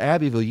 Fitzgerald,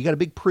 Abbeville. You got a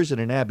big prison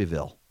in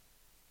Abbeville.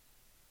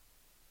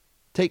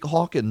 Take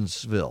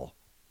Hawkinsville.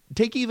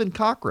 Take even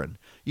Cochrane.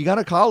 You got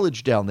a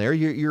college down there.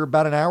 You're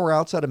about an hour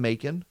outside of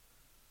Macon.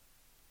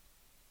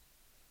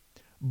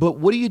 But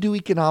what do you do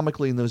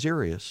economically in those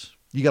areas?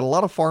 You got a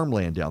lot of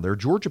farmland down there.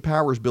 Georgia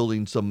Power is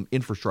building some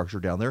infrastructure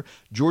down there.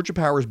 Georgia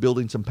Power is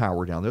building some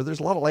power down there.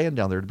 There's a lot of land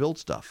down there to build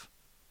stuff.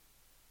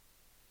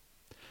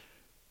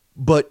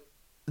 But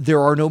there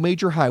are no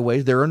major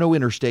highways. There are no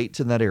interstates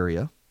in that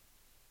area.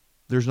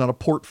 There's not a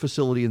port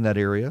facility in that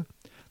area.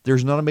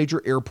 There's not a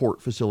major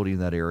airport facility in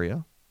that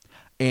area.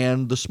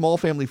 And the small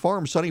family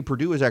farms, Sonny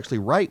Perdue is actually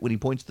right when he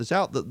points this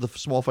out, that the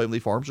small family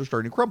farms are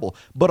starting to crumble.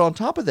 But on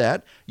top of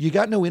that, you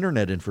got no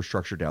internet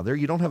infrastructure down there.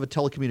 You don't have a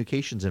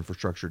telecommunications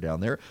infrastructure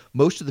down there.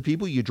 Most of the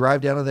people, you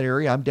drive down in that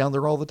area, I'm down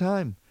there all the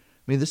time.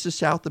 I mean, this is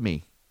south of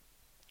me.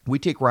 We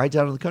take rides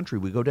out of the country.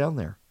 We go down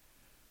there.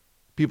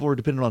 People are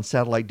dependent on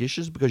satellite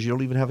dishes because you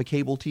don't even have a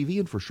cable TV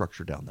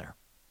infrastructure down there.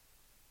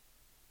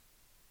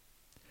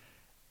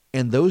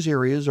 And those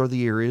areas are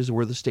the areas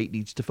where the state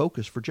needs to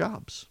focus for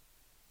jobs.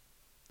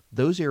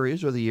 Those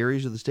areas are the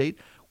areas of the state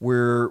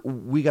where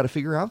we got to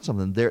figure out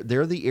something.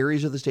 They're the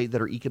areas of the state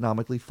that are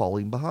economically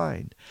falling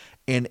behind.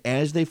 And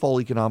as they fall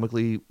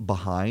economically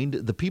behind,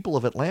 the people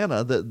of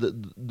Atlanta,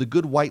 the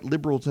good white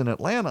liberals in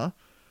Atlanta,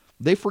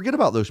 they forget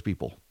about those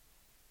people.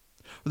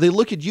 They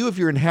look at you if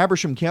you're in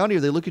Habersham County, or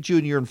they look at you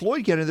and you're in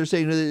Floyd County, they're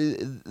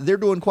saying they're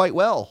doing quite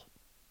well.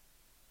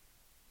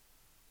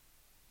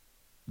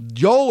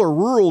 Y'all are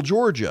rural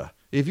Georgia.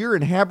 If you're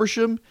in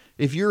Habersham,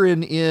 if you're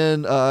in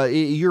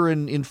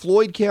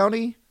Floyd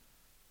County,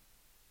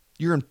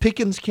 you're in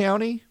Pickens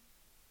County,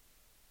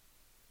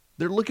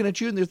 they're looking at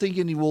you and they're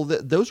thinking, well,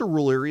 those are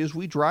rural areas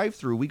we drive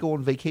through. We go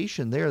on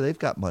vacation there. They've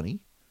got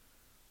money.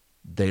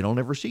 They don't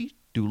ever see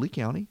Dooley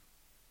County.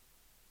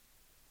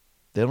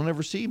 They don't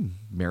ever see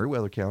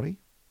Meriwether County.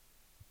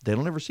 They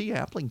don't ever see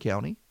Appling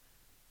County.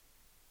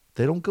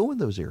 They don't go in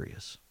those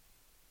areas.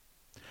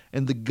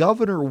 And the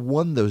governor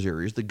won those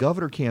areas. The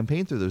governor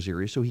campaigned through those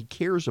areas, so he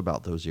cares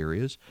about those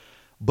areas.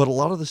 But a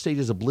lot of the state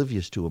is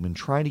oblivious to them, and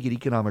trying to get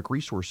economic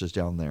resources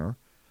down there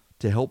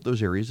to help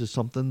those areas is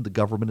something the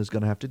government is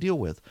going to have to deal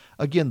with.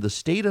 Again, the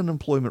state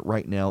unemployment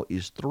right now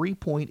is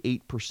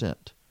 3.8%.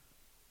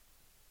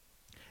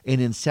 And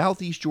in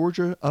southeast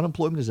Georgia,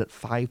 unemployment is at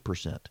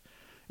 5%.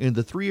 In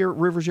the Three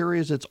Rivers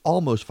areas, it's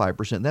almost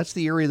 5%. That's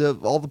the area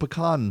of all the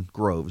pecan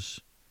groves,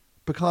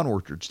 pecan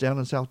orchards down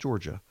in South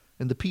Georgia.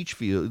 And the peach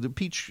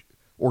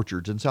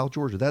orchards in South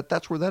Georgia.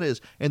 That's where that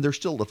is. And they're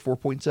still at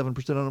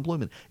 4.7%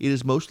 unemployment. It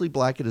is mostly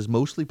black. It is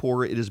mostly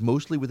poor. It is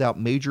mostly without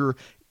major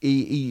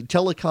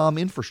telecom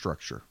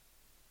infrastructure.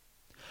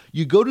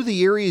 You go to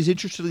the areas,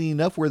 interestingly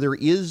enough, where there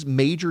is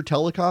major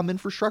telecom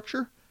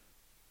infrastructure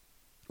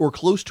or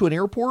close to an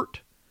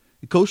airport.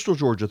 Coastal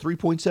Georgia,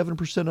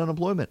 3.7%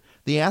 unemployment.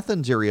 The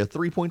Athens area,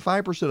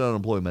 3.5%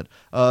 unemployment.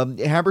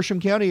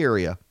 Habersham County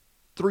area,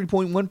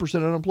 3.1%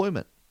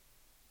 unemployment.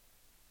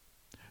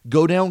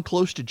 Go down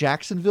close to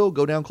Jacksonville,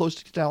 go down close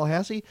to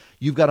Tallahassee,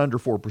 you've got under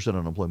 4%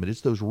 unemployment.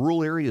 It's those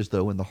rural areas,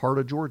 though, in the heart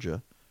of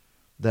Georgia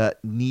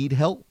that need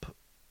help,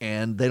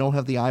 and they don't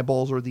have the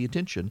eyeballs or the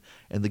attention.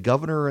 And the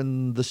governor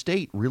and the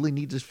state really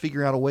need to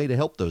figure out a way to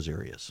help those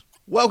areas.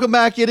 Welcome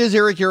back. It is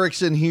Eric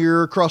Erickson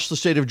here across the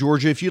state of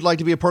Georgia. If you'd like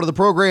to be a part of the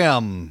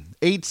program,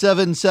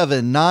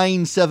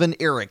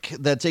 877-97-ERIC.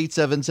 That's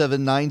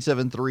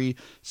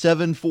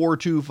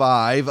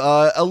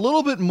 877-973-7425. A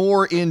little bit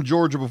more in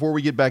Georgia before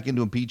we get back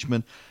into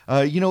impeachment.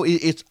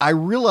 I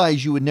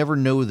realize you would never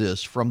know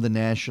this from the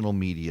national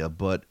media,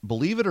 but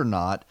believe it or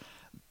not,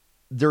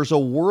 there's a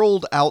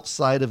world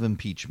outside of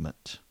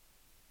impeachment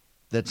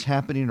that's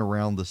happening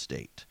around the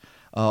state.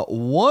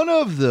 One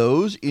of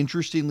those,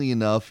 interestingly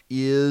enough,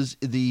 is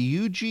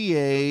the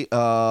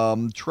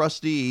UGA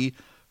trustee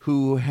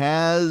who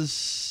has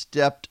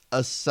stepped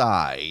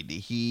aside.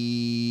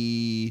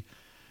 He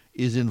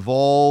is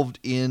involved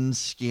in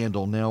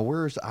scandal. Now,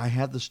 I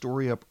had the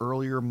story up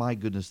earlier. My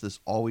goodness, this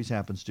always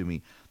happens to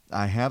me.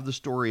 I have the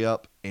story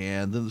up,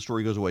 and then the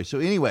story goes away. So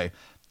anyway,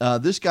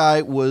 this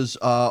guy was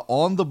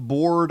on the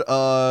board,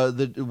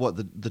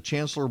 the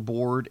chancellor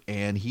board,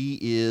 and he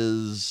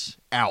is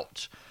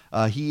out.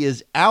 He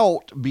is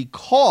out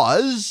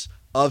because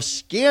of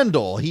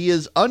scandal. He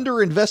is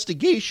under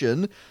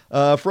investigation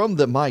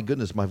from my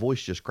goodness, my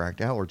voice just cracked.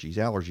 Allergies.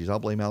 I'll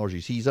blame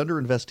allergies. He's under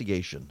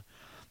investigation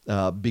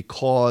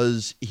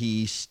because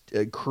he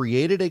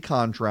created a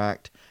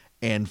contract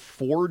and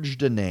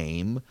forged a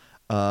name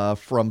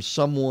from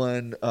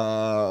someone,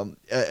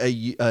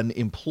 an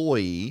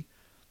employee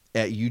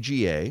at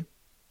UGA,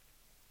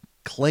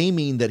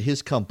 claiming that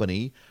his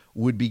company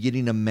would be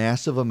getting a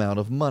massive amount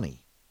of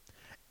money,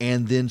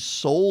 and then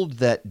sold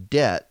that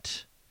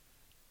debt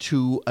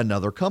to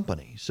another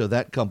company, so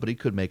that company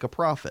could make a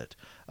profit.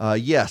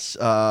 Yes,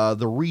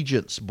 the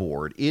Regents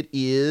Board. It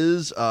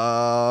is,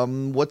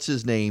 what's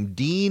his name?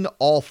 Dean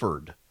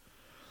Alford.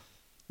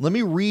 Let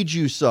me read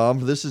you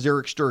some. This is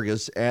Eric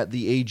Sturgis at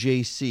the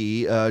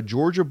AJC.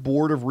 Georgia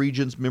Board of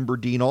Regents member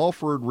Dean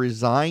Alford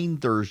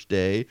resigned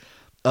Thursday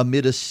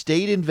amid a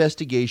state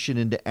investigation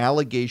into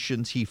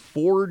allegations he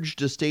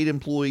forged a state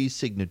employee's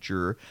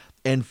signature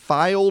and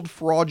filed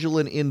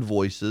fraudulent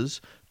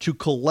invoices to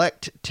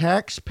collect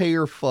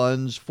taxpayer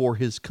funds for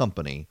his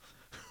company.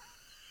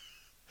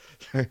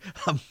 A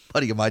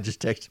buddy of mine just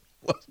texted,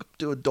 "Welcome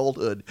to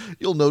adulthood.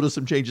 You'll notice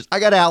some changes.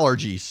 I got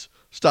allergies.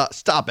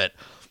 Stop it."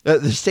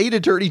 The State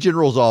Attorney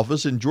General's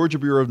Office and Georgia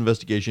Bureau of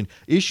Investigation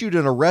issued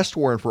an arrest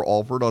warrant for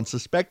Alford on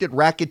suspected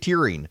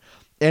racketeering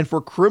and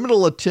for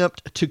criminal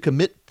attempt to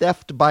commit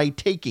theft by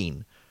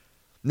taking.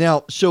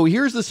 Now, so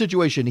here's the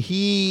situation.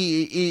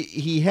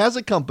 He has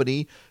a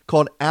company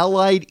called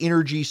Allied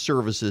Energy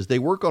Services. They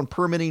work on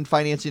permitting,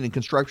 financing, and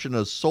construction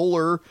of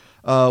solar,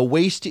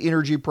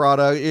 waste-to-energy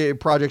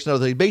projects and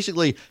other things.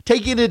 Basically,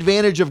 taking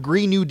advantage of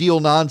Green New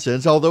Deal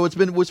nonsense. Although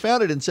was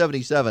founded in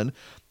 1977,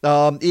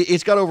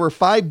 it's got over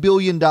 $5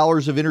 billion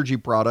of energy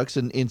products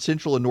in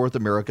Central and North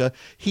America.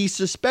 He's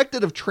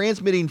suspected of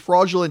transmitting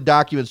fraudulent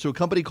documents to a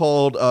company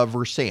called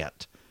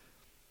Versant.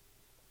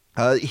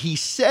 He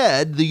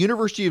said the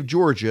University of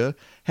Georgia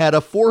had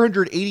a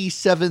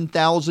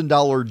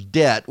 $487,000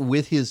 debt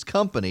with his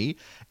company,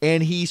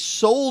 and he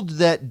sold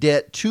that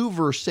debt to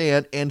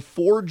Versant and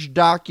forged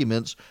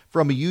documents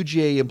from a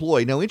UGA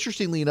employee. Now,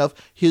 interestingly enough,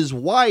 his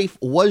wife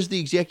was the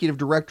executive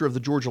director of the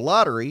Georgia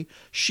Lottery.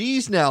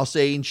 She's now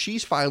saying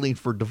she's filing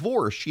for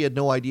divorce. She had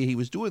no idea he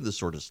was doing this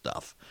sort of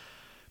stuff.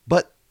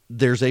 But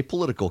there's a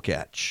political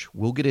catch.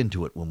 We'll get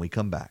into it when we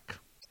come back.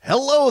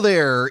 Hello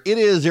there. It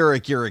is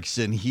Eric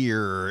Erickson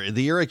here,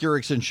 the Eric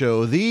Erickson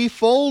Show. The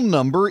phone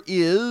number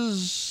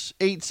is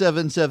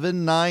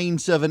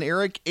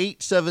 877-97-ERIC,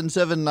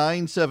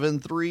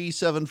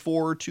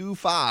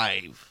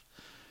 877-973-7425.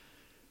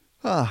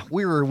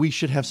 We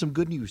should have some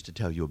good news to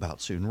tell you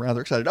about soon.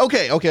 Rather excited.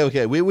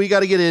 Okay. We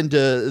got to get into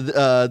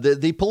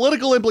the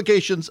political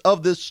implications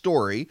of this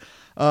story.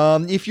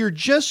 If you're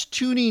just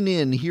tuning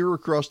in here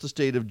across the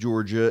state of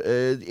Georgia,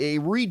 a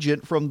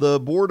regent from the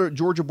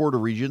Georgia Board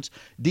of Regents,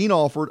 Dean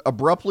Alford,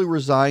 abruptly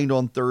resigned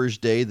on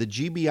Thursday. The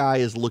GBI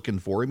is looking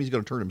for him. He's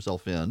going to turn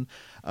himself in.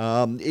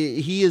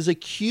 He is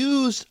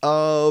accused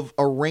of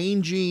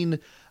arranging.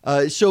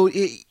 So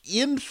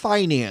in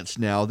finance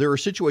now, there are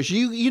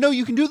situations. You know,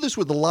 you can do this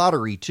with the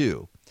lottery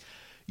too.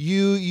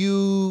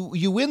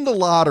 You win the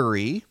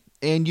lottery,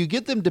 and you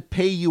get them to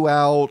pay you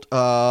out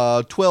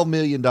 $10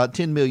 million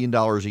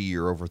a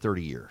year over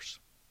 30 years.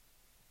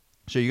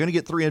 So you're going to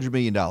get $300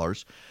 million.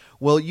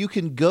 Well, you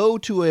can go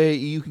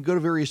to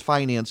various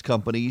finance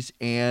companies,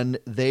 and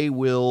they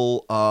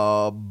will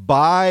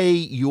pay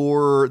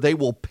you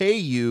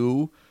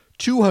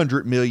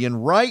 $200 million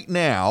right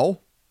now,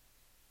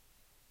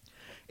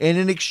 and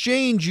in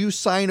exchange you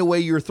sign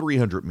away your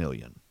 $300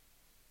 million.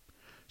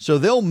 So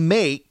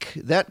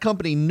that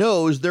company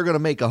knows they're going to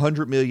make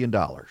 $100 million.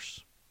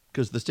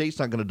 Because the state's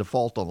not going to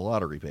default on the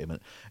lottery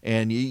payment.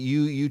 And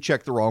you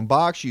check the wrong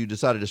box. You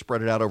decided to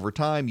spread it out over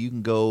time. You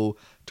can go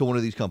to one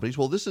of these companies.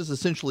 Well, this is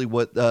essentially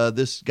what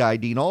this guy,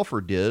 Dean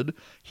Alford, did.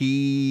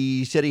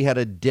 He said he had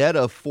a debt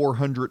of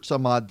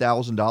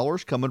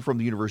 $400,000 coming from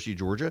the University of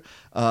Georgia.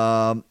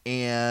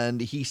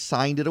 And he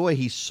signed it away.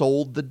 He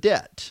sold the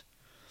debt.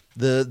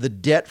 The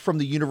debt from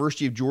the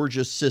University of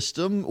Georgia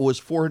system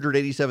was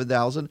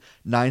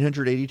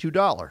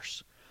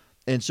 $487,982.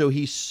 And so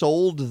he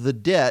sold the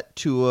debt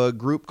to a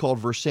group called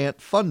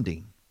Versant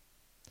Funding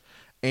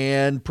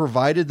and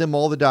provided them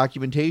all the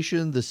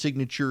documentation, the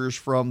signatures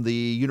from the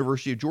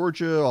University of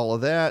Georgia, all of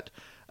that.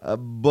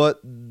 But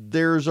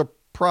there's a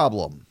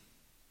problem.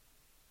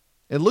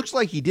 It looks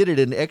like he did it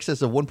in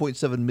excess of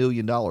 $1.7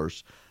 million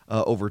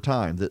over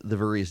time, the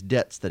various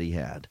debts that he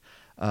had.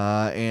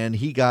 And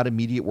he got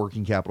immediate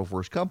working capital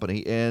for his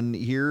company. And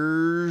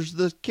here's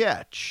the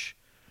catch.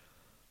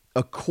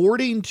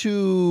 According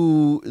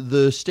to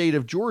the state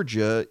of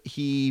Georgia,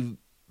 he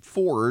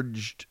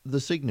forged the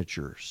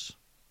signatures.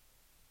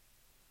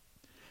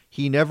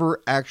 He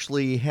never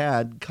actually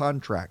had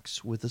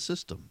contracts with the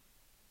system.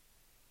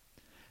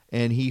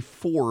 And he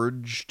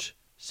forged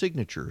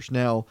signatures.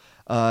 Now,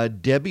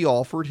 Debbie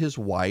Alford, his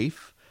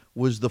wife,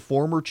 was the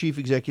former chief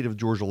executive of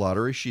Georgia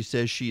Lottery. She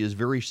says she is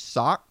very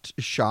shocked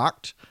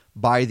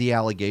by the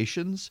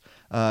allegations.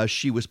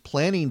 She was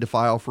planning to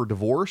file for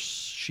divorce.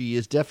 She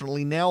is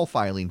definitely now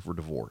filing for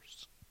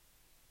divorce.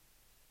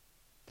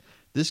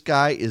 This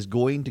guy is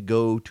going to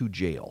go to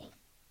jail.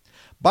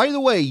 By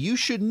the way, you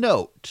should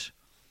note,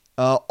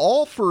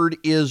 Alford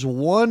is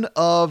one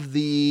of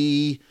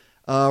the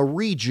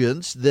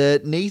regents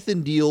that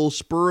Nathan Deal,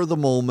 spur of the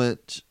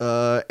moment,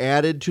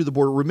 added to the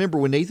board. Remember,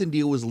 when Nathan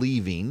Deal was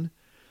leaving,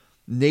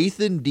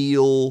 Nathan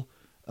Deal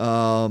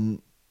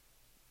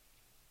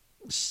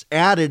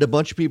added a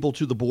bunch of people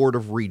to the Board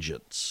of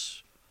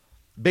Regents.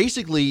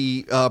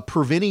 basically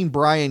preventing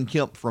Brian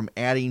Kemp from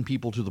adding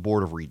people to the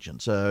Board of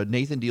Regents.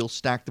 Nathan Deal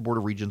stacked the Board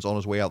of Regents on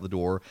his way out the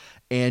door,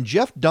 and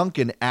Jeff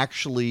Duncan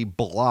actually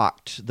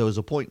blocked those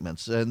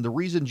appointments. And the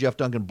reason Jeff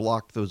Duncan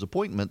blocked those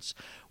appointments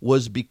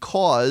was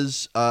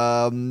because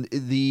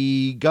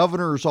the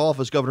governor's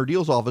office, Governor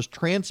Deal's office,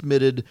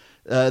 transmitted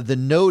the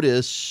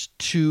notice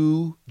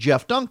to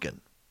Jeff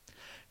Duncan.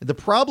 The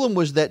problem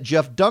was that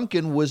Jeff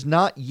Duncan was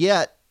not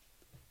yet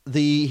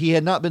he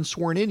had not been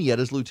sworn in yet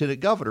as lieutenant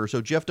governor.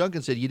 So Jeff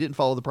Duncan said, you didn't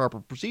follow the proper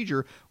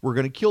procedure. We're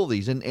going to kill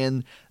these.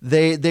 And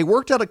they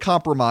worked out a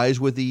compromise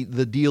with the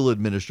Deal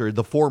administration,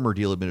 the former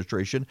Deal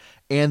administration,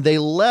 and they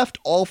left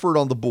Alford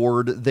on the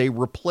board. They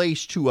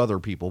replaced 2 other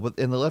people,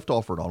 and they left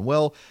Alford on.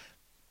 Well,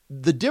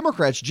 the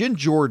Democrats, Jen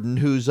Jordan,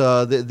 who's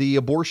the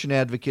abortion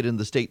advocate in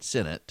the state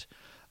Senate,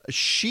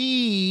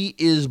 she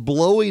is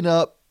blowing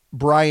up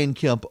Brian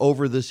Kemp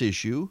over this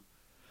issue,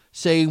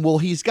 saying, well,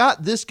 he's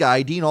got this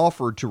guy, Dean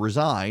Alford, to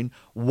resign.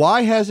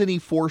 Why hasn't he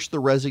forced the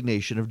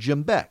resignation of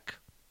Jim Beck?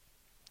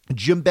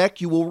 Jim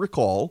Beck, you will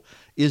recall,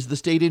 is the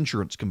state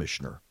insurance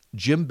commissioner.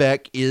 Jim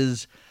Beck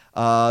is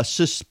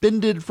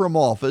suspended from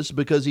office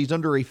because he's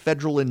under a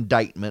federal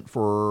indictment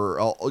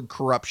for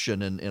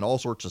corruption and all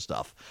sorts of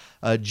stuff.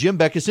 Jim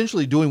Beck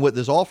essentially doing what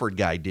this Alford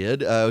guy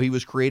did. He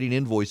was creating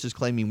invoices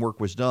claiming work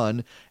was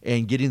done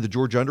and getting the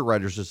Georgia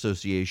Underwriters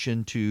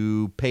Association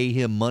to pay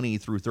him money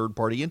through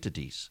third-party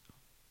entities.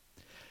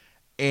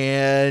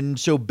 And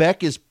so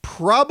Beck is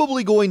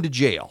probably going to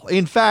jail.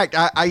 In fact,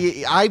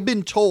 I've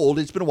been told,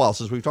 it's been a while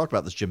since we've talked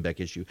about this Jim Beck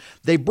issue.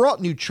 They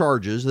brought new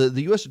charges.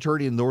 The U.S.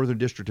 Attorney in the Northern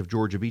District of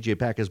Georgia, B.J.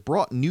 Pack, has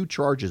brought new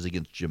charges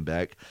against Jim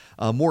Beck,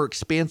 more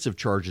expansive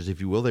charges,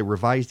 if you will. They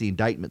revised the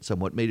indictment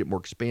somewhat, made it more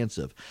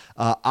expansive.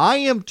 I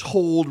am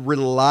told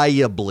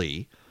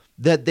reliably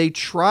that they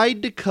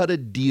tried to cut a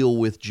deal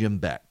with Jim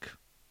Beck.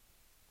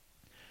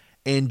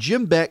 And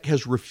Jim Beck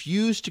has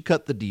refused to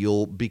cut the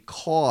deal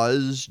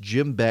because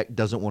Jim Beck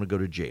doesn't want to go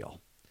to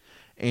jail.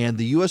 And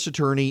the U.S.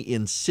 Attorney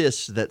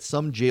insists that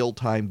some jail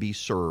time be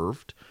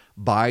served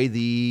by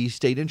the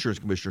state insurance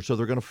commissioner. So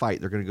they're going to fight.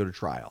 They're going to go to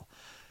trial.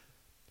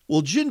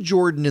 Well, Jen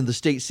Jordan in the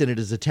state Senate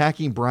is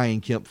attacking Brian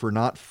Kemp for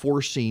not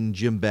forcing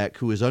Jim Beck,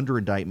 who is under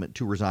indictment,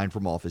 to resign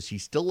from office.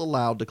 He's still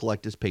allowed to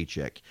collect his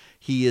paycheck.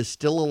 He is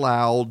still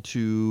allowed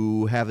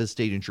to have his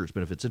state insurance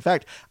benefits. In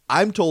fact,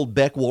 I'm told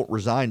Beck won't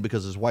resign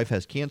because his wife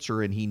has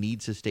cancer and he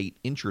needs his state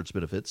insurance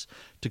benefits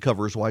to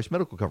cover his wife's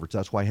medical coverage.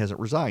 That's why he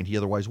hasn't resigned. He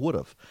otherwise would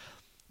have.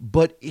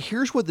 But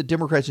here's what the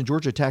Democrats in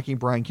Georgia attacking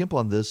Brian Kemp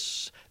on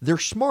this. They're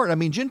smart. I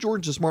mean, Jen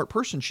Jordan's a smart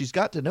person. She's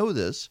got to know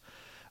this.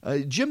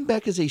 Jim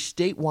Beck is a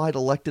statewide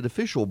elected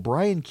official.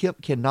 Brian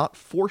Kemp cannot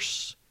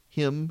force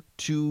him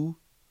to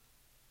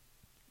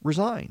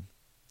resign.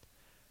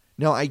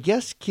 Now, I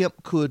guess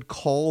Kemp could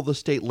call the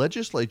state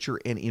legislature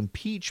and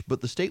impeach,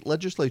 but the state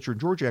legislature in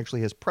Georgia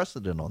actually has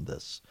precedent on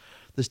this.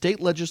 The state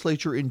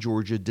legislature in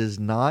Georgia does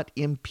not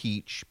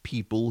impeach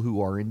people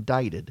who are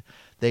indicted.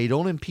 They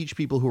don't impeach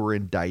people who are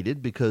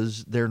indicted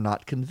because they're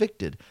not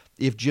convicted.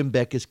 If Jim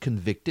Beck is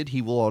convicted,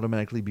 he will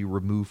automatically be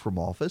removed from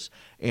office,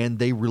 and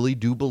they really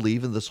do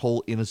believe in this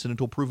whole innocent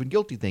until proven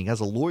guilty thing.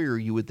 As a lawyer,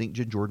 you would think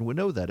Jen Jordan would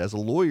know that. As a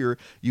lawyer,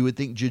 you would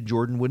think Jen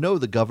Jordan would know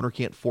the governor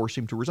can't force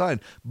him to resign.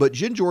 But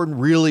Jen Jordan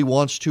really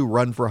wants to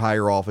run for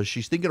higher office.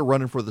 She's thinking of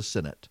running for the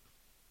Senate.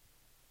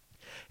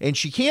 And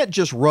she can't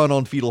just run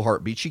on fetal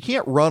heartbeat. She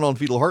can't run on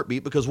fetal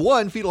heartbeat because,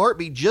 one, fetal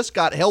heartbeat just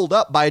got held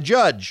up by a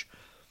judge.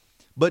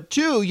 But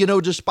two,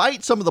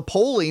 despite some of the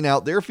polling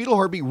out there, fetal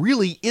heartbeat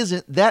really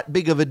isn't that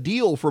big of a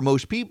deal for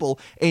most people.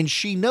 And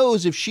she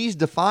knows if she's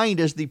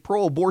defined as the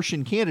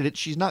pro-abortion candidate,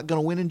 she's not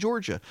going to win in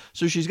Georgia.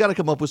 So she's got to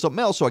come up with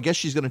something else. So I guess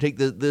she's going to take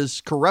this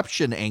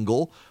corruption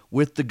angle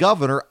with the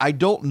governor. I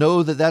don't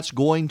know that that's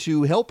going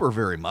to help her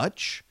very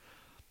much.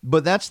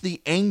 But that's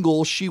the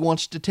angle she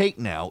wants to take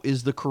now,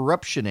 is the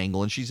corruption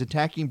angle. And she's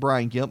attacking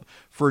Brian Kemp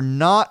for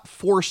not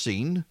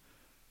forcing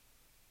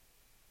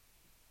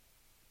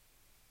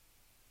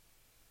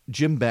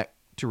Jim Beck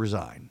to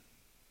resign.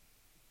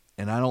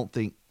 And I don't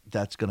think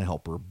that's going to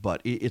help her.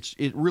 But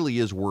it really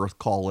is worth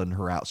calling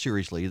her out.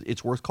 Seriously,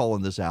 it's worth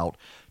calling this out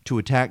to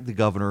attack the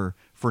governor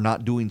for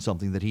not doing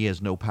something that he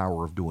has no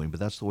power of doing.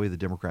 But that's the way the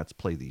Democrats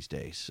play these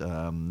days.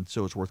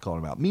 So it's worth calling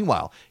him out.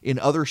 Meanwhile, in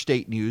other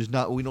state news,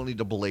 we don't need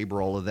to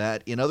belabor all of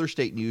that. In other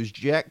state news,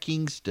 Jack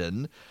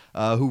Kingston,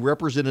 who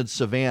represented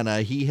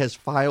Savannah, he has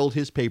filed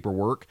his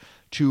paperwork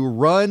to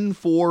run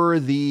for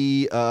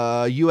the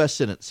U.S.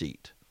 Senate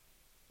seat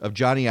of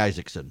Johnny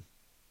Isakson.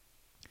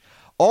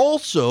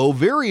 Also,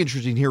 very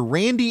interesting here,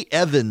 Randy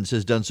Evans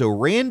has done so.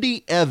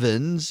 Randy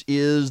Evans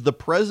is the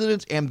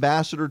president's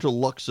ambassador to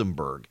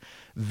Luxembourg.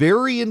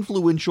 Very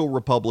influential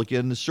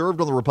Republican,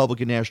 served on the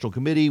Republican National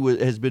Committee,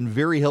 has been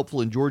very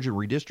helpful in Georgia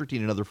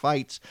redistricting and other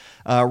fights.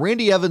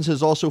 Randy Evans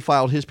has also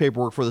filed his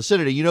paperwork for the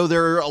Senate.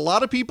 There are a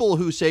lot of people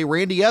who say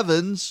Randy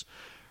Evans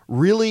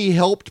really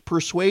helped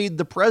persuade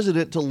the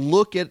president to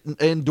look at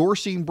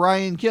endorsing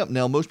Brian Kemp.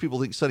 Now, most people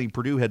think Sonny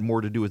Perdue had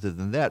more to do with it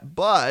than that,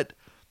 but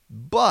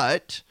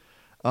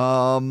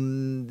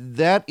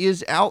That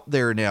is out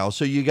there now.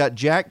 So you got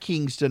Jack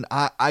Kingston.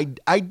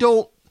 I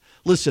don't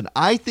listen.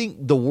 I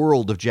think the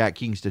world of Jack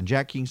Kingston.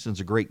 Jack Kingston's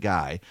a great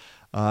guy.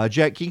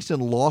 Jack Kingston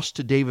lost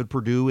to David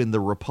Perdue in the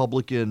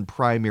Republican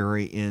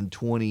primary in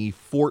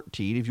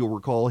 2014. If you'll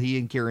recall, he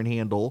and Karen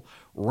Handel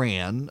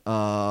ran.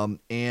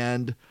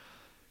 And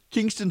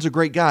Kingston's a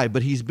great guy,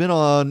 but he's been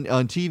on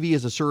TV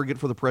as a surrogate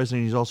for the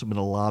president. He's also been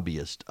a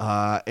lobbyist.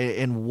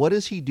 And what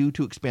does he do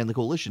to expand the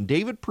coalition?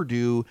 David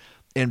Perdue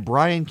and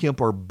Brian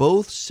Kemp are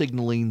both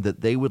signaling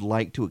that they would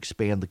like to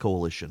expand the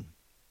coalition.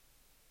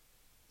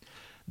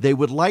 They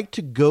would like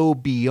to go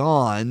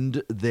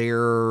beyond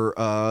beyond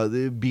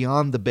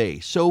the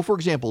base. So, for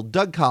example,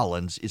 Doug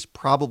Collins is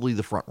probably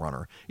the front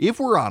runner. If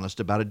we're honest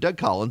about it, Doug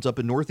Collins, up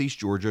in Northeast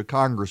Georgia,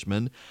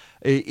 congressman,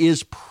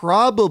 is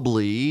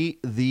probably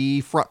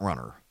the front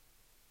runner.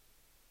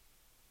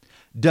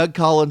 Doug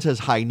Collins has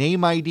high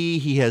name ID.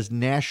 He has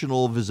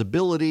national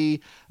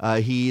visibility.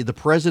 The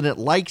president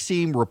likes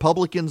him.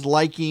 Republicans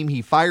like him.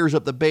 He fires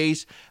up the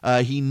base.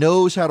 He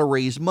knows how to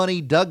raise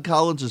money. Doug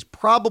Collins is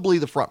probably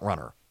the front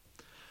runner.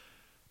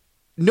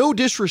 No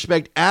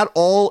disrespect at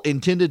all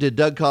intended to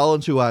Doug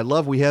Collins, who I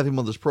love. We have him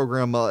on this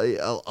program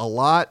a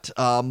lot.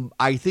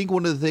 I think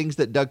one of the things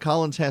that Doug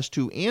Collins has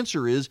to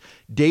answer is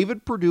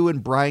David Perdue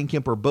and Brian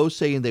Kemp are both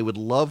saying they would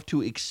love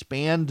to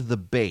expand the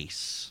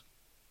base.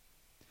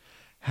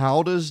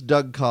 How does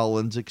Doug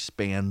Collins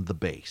expand the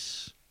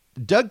base?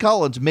 Doug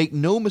Collins, make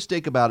no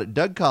mistake about it,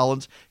 Doug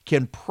Collins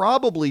can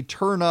probably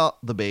turn up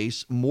the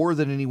base more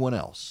than anyone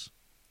else.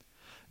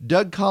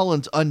 Doug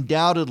Collins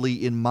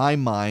undoubtedly, in my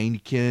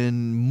mind,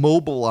 can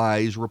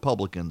mobilize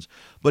Republicans.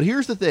 But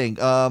here's the thing.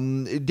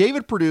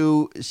 David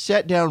Perdue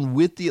sat down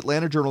with the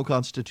Atlanta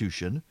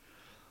Journal-Constitution,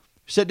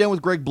 sat down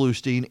with Greg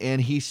Bluestein,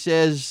 and he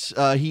says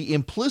he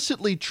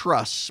implicitly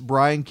trusts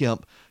Brian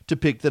Kemp to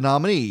pick the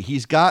nominee.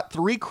 He's got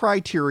 3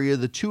 criteria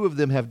the two of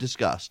them have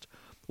discussed.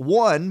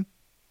 One,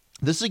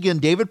 this is again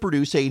David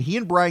Perdue saying he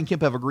and Brian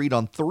Kemp have agreed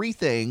on 3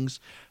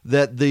 things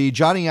that the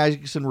Johnny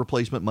Isakson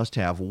replacement must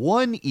have.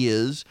 One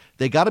is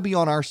they got to be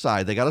on our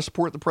side. They got to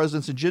support the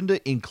president's agenda,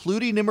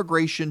 including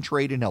immigration,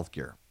 trade, and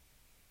healthcare.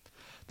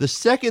 The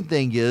second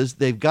thing is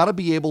they've got to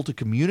be able to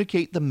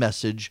communicate the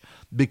message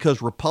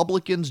because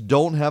Republicans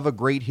don't have a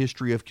great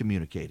history of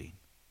communicating.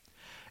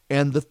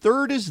 And the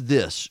third is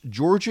this: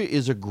 Georgia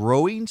is a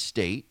growing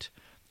state,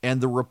 and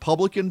the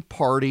Republican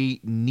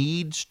Party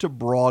needs to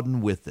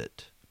broaden with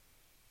it.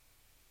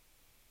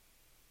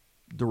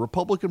 The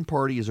Republican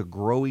Party is a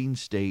growing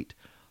state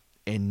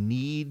and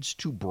needs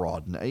to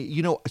broaden.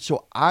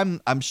 So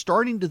I'm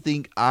starting to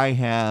think I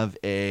have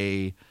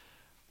a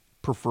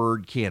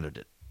preferred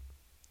candidate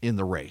in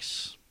the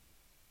race.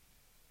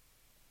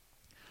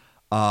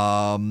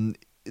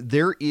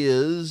 There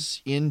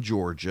is in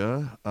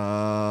Georgia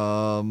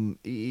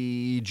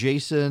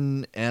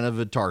Jason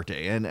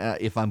Anavitarte, and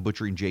if I'm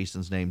butchering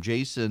Jason's name,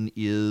 Jason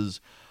is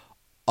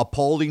a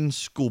Paulding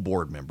school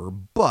board member,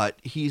 but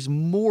he's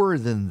more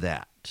than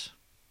that.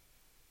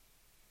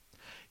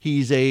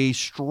 He's a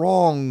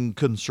strong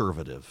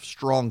conservative.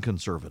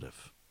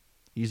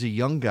 He's a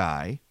young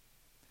guy,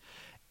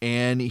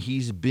 and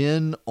he's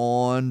been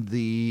on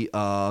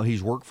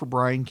he's worked for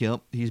Brian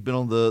Kemp. He's been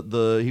on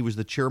he was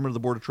the chairman of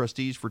the board of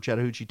trustees for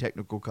Chattahoochee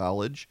Technical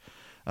College,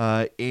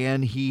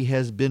 and he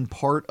has been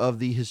part of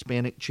the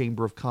Hispanic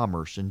Chamber of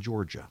Commerce in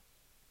Georgia.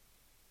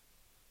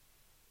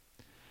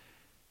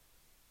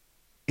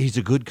 He's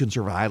a good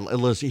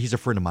conservative. He's a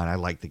friend of mine. I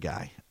like the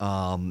guy.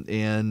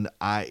 And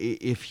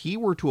if he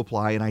were to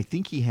apply, and I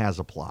think he has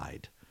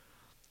applied,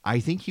 I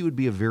think he would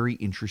be a very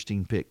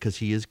interesting pick because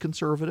he is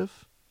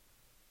conservative.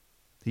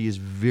 He is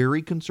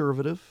very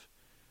conservative.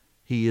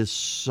 He is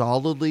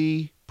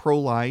solidly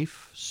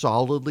pro-life,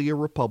 solidly a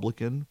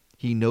Republican.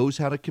 He knows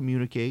how to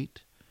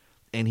communicate,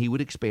 and he would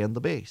expand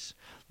the base.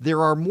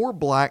 There are more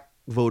black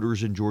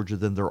voters in Georgia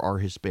than there are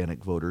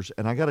Hispanic voters,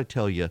 and I got to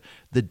tell you,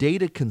 the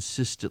data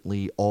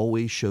consistently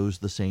always shows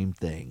the same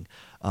thing.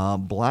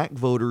 Black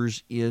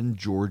voters in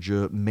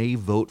Georgia may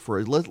vote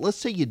for, let's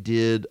say you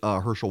did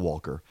Herschel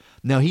Walker.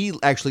 Now, he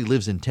actually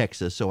lives in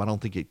Texas, so I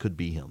don't think it could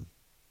be him.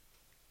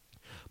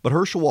 But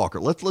Herschel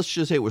Walker, let's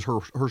just say it was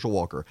Herschel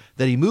Walker,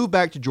 that he moved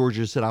back to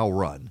Georgia and said, I'll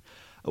run.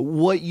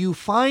 What you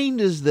find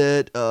is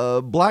that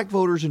black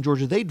voters in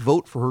Georgia, they'd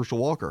vote for Herschel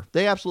Walker.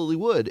 They absolutely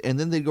would. And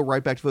then they'd go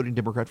right back to voting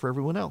Democrat for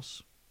everyone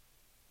else.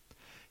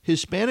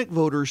 Hispanic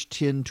voters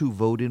tend to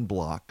vote in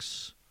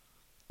blocks,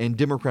 and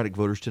Democratic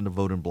voters tend to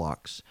vote in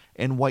blocks,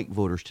 and white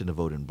voters tend to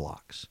vote in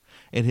blocks.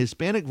 And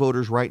Hispanic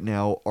voters right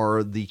now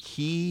are the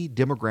key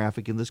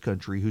demographic in this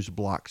country whose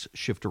blocks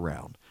shift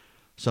around.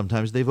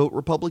 Sometimes they vote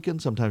Republican,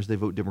 sometimes they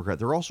vote Democrat.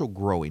 They're also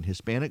growing.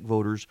 Hispanic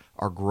voters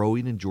are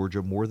growing in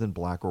Georgia more than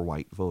black or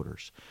white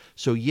voters.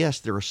 So yes,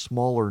 they're a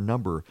smaller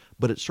number,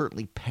 but it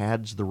certainly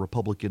pads the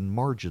Republican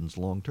margins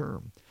long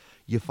term.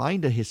 You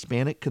find a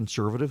Hispanic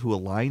conservative who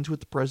aligns with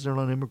the president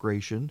on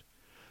immigration,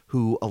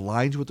 who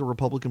aligns with the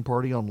Republican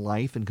Party on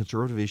life and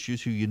conservative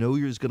issues, who you know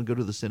is going to go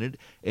to the Senate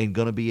and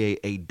going to be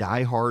a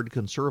diehard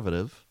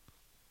conservative.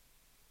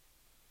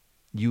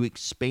 You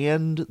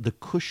expand the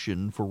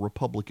cushion for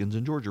Republicans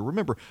in Georgia.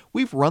 Remember,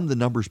 we've run the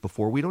numbers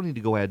before. We don't need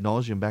to go ad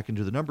nauseum back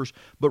into the numbers.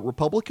 But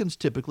Republicans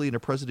typically in a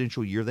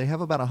presidential year, they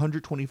have about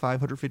 125,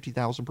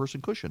 150,000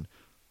 person cushion.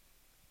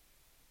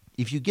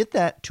 If you get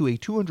that to a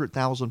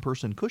 200,000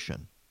 person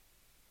cushion,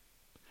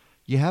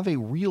 you have a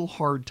real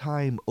hard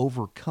time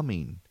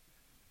overcoming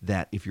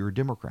that if you're a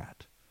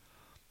Democrat.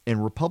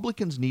 And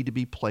Republicans need to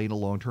be playing a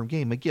long-term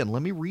game. Again,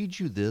 let me read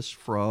you this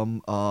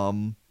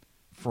from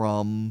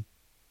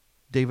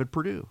David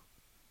Perdue.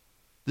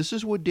 This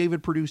is what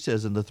David Perdue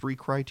says in the 3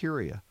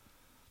 criteria.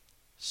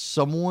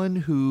 Someone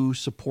who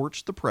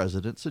supports the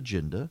president's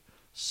agenda,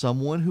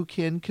 someone who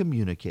can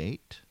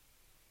communicate,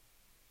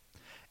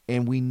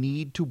 and we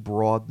need to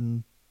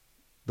broaden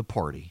the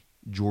party.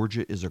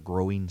 Georgia is a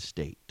growing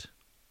state.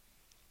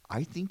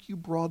 I think you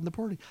broaden the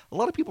party. A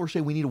lot of people are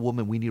saying we need a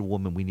woman, we need a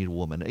woman, we need a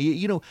woman.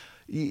 You know,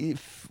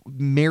 if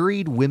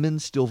married women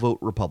still vote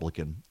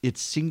Republican.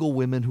 It's single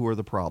women who are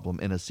the problem.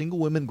 And as single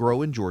women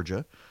grow in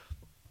Georgia,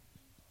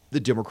 the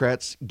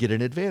Democrats get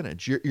an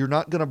advantage. You're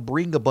not going to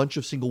bring a bunch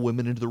of single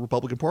women into the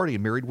Republican Party,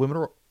 and married women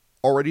are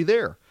already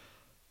there.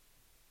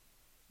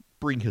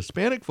 Bring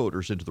Hispanic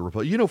voters into the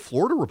Republican. You know,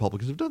 Florida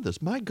Republicans have done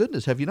this. My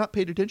goodness, have you not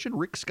paid attention?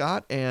 Rick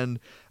Scott and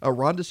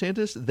Ron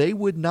DeSantis, they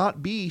would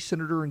not be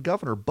senator and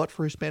governor but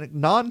for Hispanic,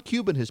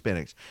 non-Cuban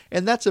Hispanics.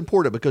 And that's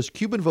important because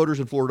Cuban voters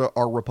in Florida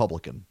are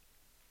Republican.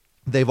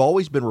 They've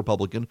always been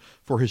Republican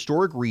for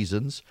historic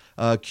reasons.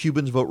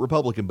 Cubans vote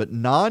Republican, but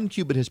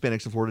non-Cuban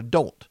Hispanics in Florida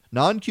don't.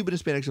 Non-Cuban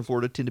Hispanics in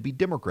Florida tend to be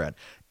Democrat.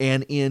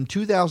 And in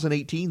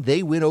 2018,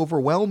 they went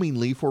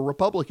overwhelmingly for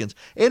Republicans.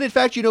 And in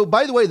fact, you know,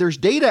 by the way, there's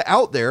data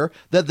out there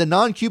that the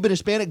non-Cuban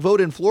Hispanic vote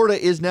in Florida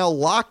is now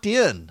locked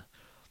in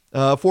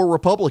for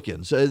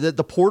Republicans. That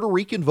the Puerto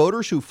Rican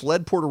voters who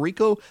fled Puerto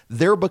Rico,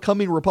 they're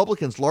becoming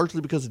Republicans largely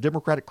because of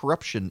Democratic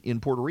corruption in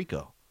Puerto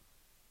Rico.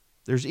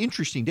 There's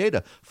interesting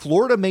data.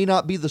 Florida may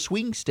not be the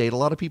swing state a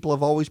lot of people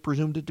have always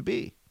presumed it to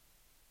be.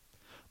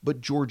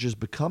 But Georgia's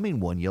becoming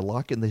one. You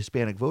lock in the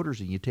Hispanic voters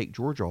and you take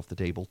Georgia off the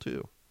table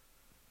too.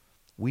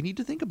 We need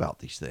to think about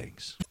these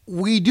things.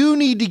 We do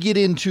need to get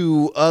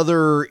into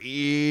other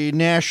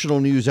national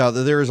news out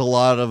there. There is a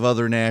lot of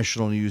other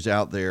national news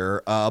out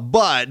there.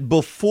 But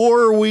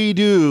before we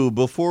do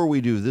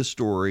this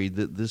story,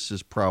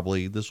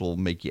 this will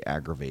make you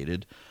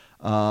aggravated.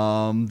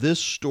 This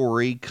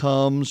story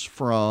comes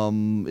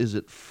from, is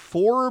it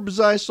Forbes?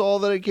 I saw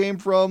that it came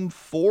from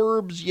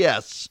Forbes.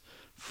 Yes.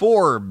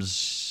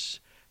 Forbes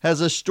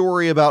has a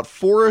story about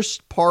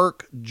Forest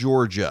Park,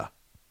 Georgia.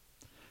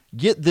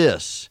 Get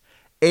this.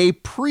 A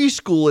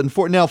preschool in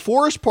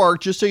Forest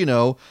Park, just so you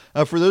know,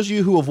 for those of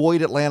you who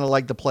avoid Atlanta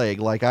like the plague,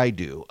 like I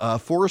do,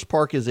 Forest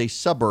Park is a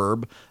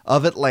suburb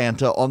of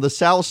Atlanta on the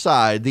south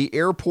side, the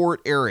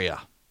airport area.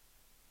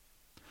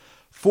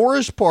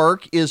 Forest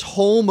Park is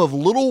home of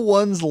Little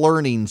Ones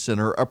Learning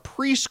Center, a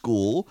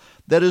preschool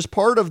that is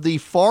part of the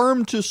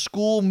Farm to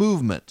School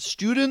movement.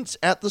 Students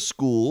at the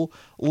school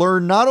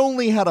learn not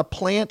only how to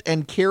plant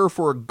and care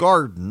for a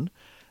garden,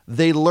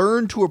 they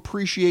learn to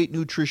appreciate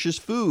nutritious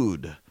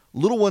food.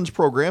 Little Ones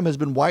program has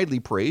been widely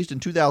praised. In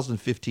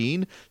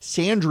 2015,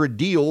 Sandra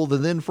Deal, the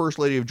then First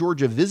Lady of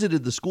Georgia,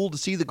 visited the school to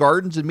see the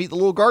gardens and meet the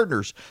little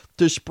gardeners.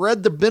 To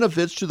spread the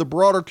benefits to the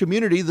broader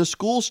community, the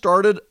school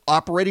started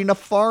operating a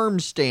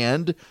farm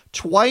stand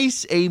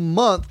twice a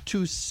month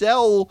to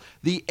sell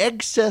the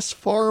excess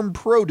farm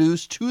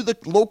produce to the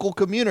local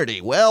community.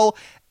 Well,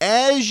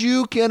 as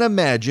you can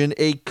imagine,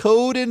 a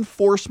code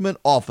enforcement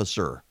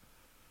officer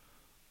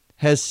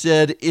has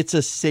said it's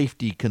a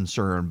safety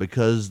concern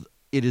because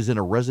it is in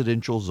a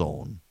residential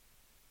zone.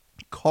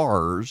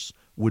 Cars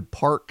would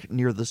park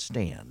near the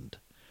stand.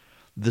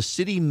 The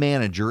city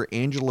manager,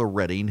 Angela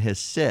Redding, has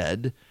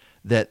said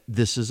that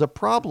this is a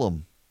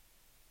problem.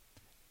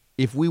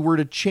 If we were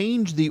to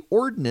change the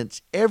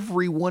ordinance,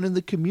 everyone in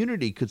the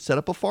community could set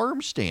up a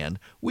farm stand.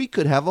 We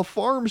could have a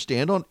farm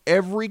stand on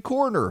every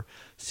corner.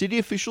 City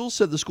officials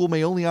said the school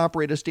may only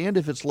operate a stand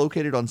if it's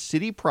located on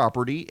city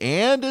property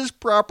and is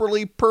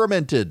properly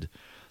permitted.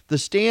 The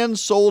stand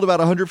sold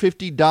about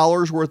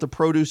 $150 worth of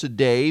produce a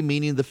day,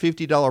 meaning the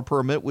 $50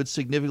 permit would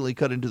significantly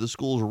cut into the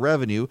school's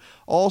revenue.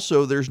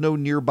 Also, there's no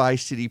nearby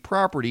city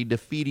property,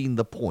 defeating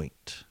the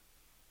point.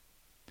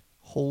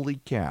 Holy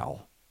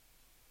cow.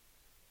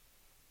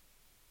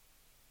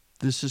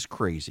 This is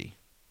crazy.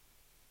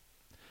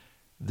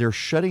 They're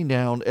shutting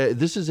down.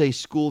 This is a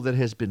school that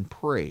has been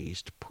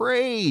praised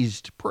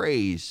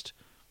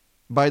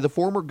by the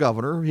former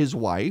governor, his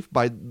wife,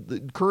 by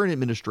the current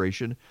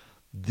administration.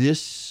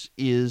 This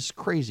is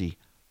crazy.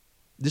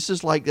 This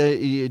is like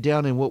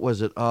down in, what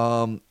was it?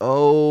 McIntosh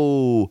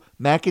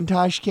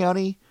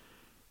County.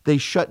 They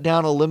shut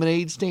down a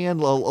lemonade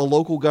stand. A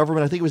local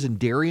government, I think it was in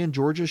Darien,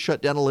 Georgia,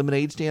 shut down a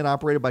lemonade stand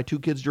operated by 2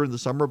 kids during the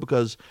summer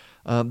because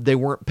they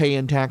weren't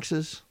paying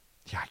taxes.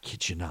 Yeah, I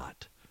kid you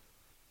not.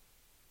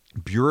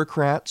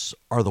 Bureaucrats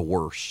are the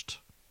worst.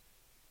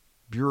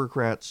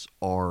 Bureaucrats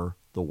are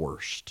the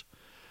worst.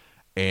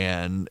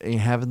 And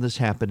having this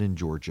happen in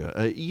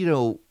Georgia,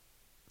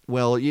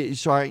 Well,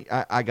 so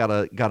I got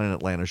an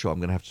Atlanta show. I'm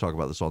going to have to talk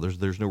about this all.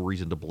 There's no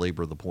reason to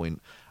belabor the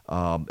point.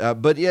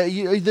 But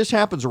yeah, this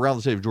happens around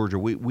the state of Georgia.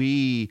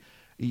 We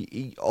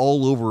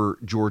all over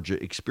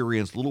Georgia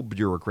experience little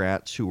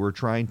bureaucrats who are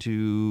trying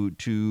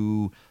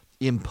to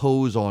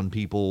impose on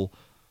people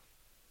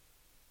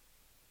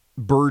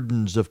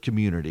burdens of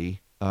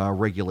community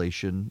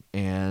regulation.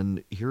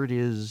 And here it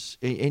is.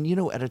 And,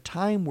 at a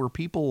time where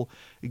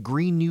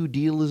Green New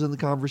Deal is in the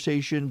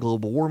conversation,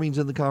 global warming's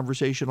in the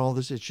conversation, all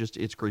this,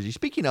 it's crazy.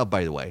 Speaking of,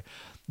 by the way,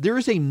 there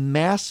is a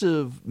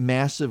massive,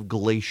 massive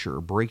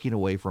glacier breaking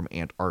away from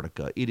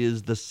Antarctica. It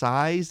is the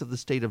size of the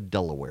state of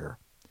Delaware.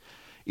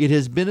 It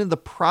has been in the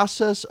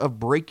process of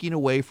breaking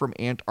away from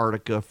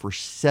Antarctica for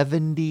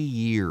 70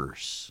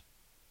 years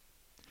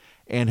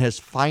and has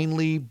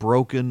finally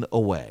broken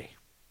away.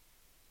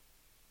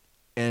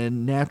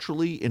 And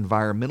naturally,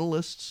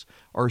 environmentalists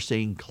are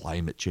saying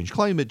climate change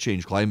caused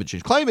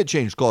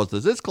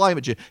this. It's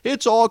climate change.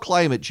 It's all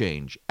climate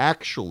change.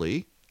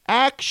 Actually,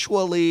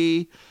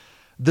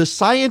 the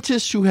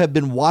scientists who have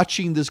been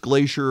watching this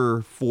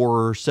glacier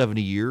for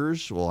 70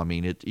 years,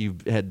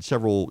 you've had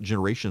several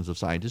generations of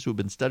scientists who have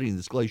been studying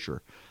this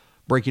glacier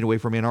breaking away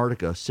from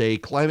Antarctica, say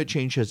climate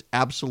change has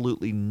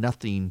absolutely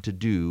nothing to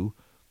do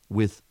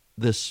with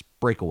this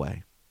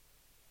breakaway.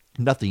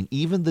 Nothing.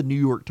 Even the New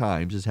York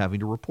Times is having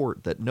to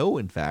report that no,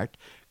 in fact,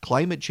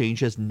 climate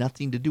change has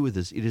nothing to do with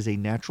this. It is a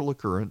natural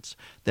occurrence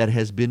that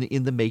has been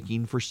in the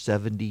making for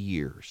 70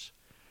 years.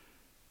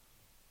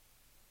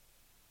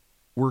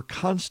 We're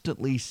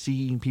constantly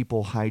seeing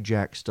people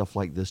hijack stuff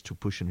like this to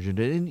push an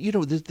agenda. And,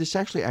 this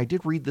actually, I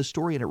did read this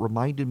story and it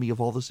reminded me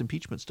of all this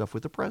impeachment stuff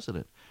with the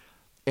president.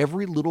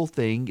 Every little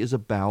thing is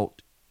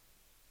about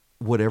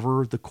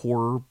whatever the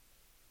core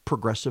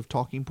progressive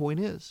talking point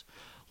is.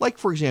 Like,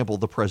 for example,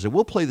 the president.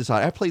 We'll play this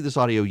audio. I played this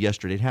audio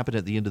yesterday. It happened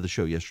at the end of the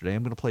show yesterday.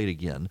 I'm going to play it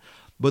again.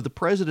 But the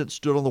president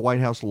stood on the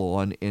White House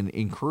lawn and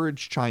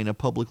encouraged China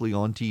publicly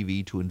on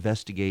TV to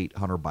investigate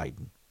Hunter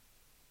Biden.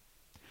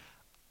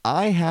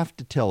 I have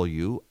to tell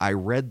you, I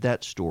read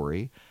that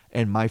story,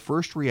 and my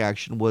first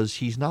reaction was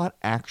he's not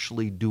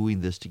actually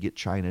doing this to get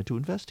China to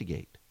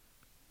investigate.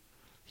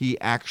 He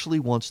actually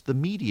wants the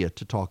media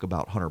to talk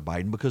about Hunter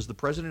Biden because the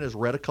president has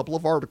read a couple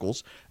of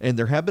articles, and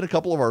there have been a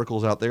couple of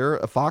articles out there.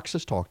 Fox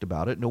has talked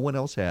about it. No one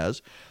else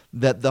has.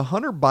 That the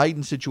Hunter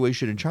Biden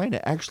situation in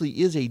China actually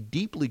is a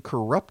deeply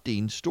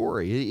corrupting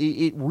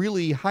story. It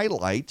really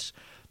highlights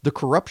the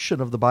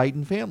corruption of the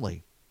Biden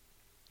family,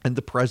 and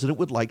the president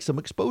would like some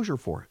exposure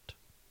for it.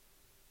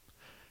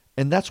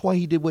 And that's why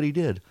he did what he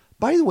did.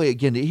 By the way,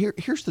 again,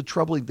 here's the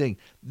troubling thing.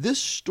 This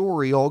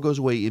story all goes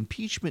away.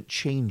 Impeachment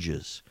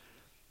changes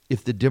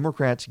if the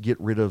Democrats get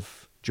rid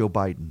of Joe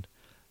Biden.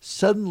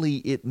 Suddenly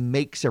it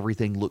makes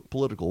everything look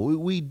political.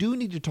 We do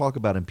need to talk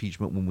about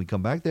impeachment when we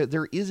come back.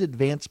 There is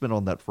advancement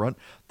on that front.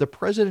 The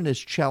president is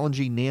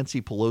challenging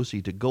Nancy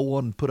Pelosi to go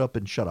on and put up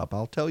and shut up.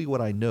 I'll tell you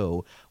what I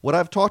know, what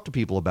I've talked to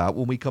people about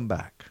when we come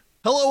back.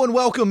 Hello and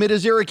welcome. It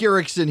is Eric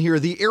Erickson here,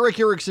 the Eric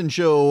Erickson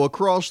Show,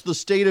 across the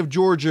state of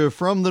Georgia,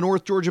 from the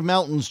North Georgia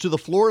mountains to the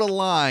Florida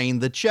line,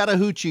 the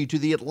Chattahoochee to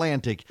the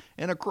Atlantic,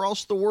 and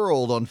across the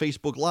world on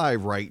Facebook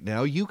Live right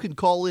now. You can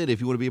call in if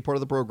you want to be a part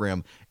of the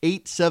program,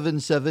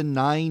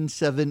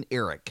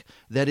 877-97-ERIC.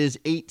 That is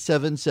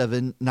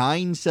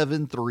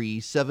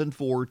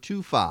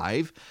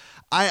 877-973-7425.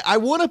 I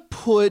want to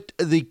put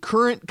the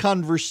current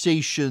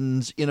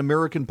conversations in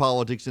American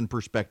politics in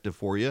perspective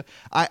for you.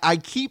 I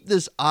keep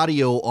this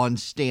audio on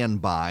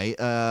standby,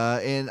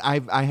 and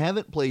I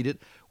haven't played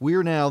it.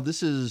 We're now,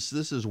 this is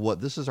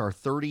our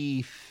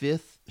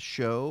 35th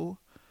show,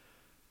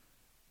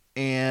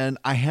 and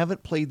I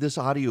haven't played this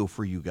audio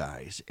for you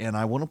guys, and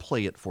I want to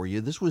play it for you.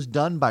 This was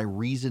done by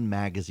Reason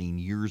Magazine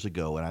years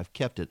ago, and I've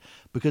kept it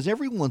because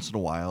every once in a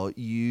while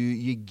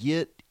you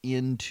get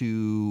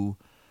into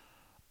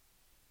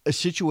a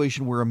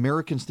situation where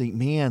Americans think,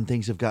 man,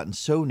 things have gotten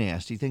so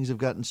nasty. We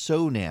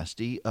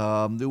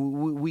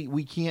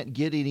can't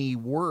get any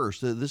worse.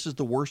 This is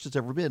the worst it's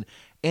ever been.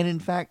 And in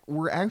fact,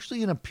 we're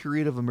actually in a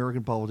period of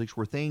American politics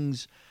where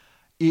things,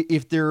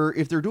 if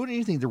they're doing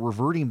anything, they're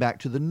reverting back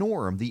to the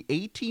norm. The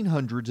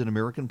 1800s in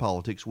American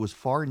politics was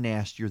far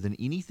nastier than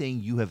anything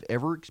you have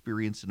ever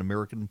experienced in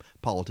American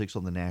politics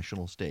on the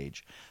national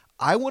stage.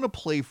 I want to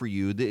play for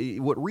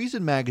you what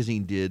Reason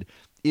Magazine did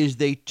is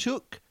they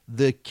took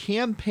the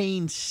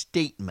campaign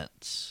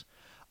statements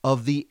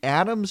of the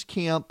Adams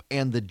camp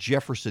and the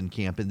Jefferson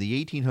camp in the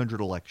 1800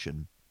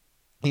 election,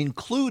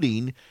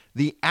 including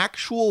the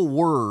actual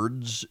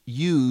words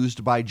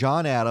used by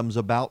John Adams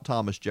about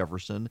Thomas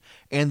Jefferson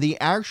and the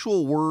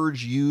actual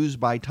words used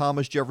by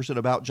Thomas Jefferson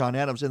about John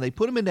Adams, and they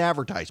put them into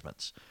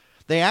advertisements.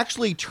 They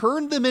actually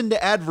turned them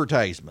into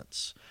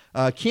advertisements,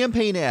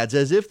 campaign ads,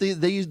 as if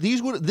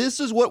this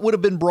is what would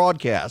have been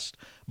broadcast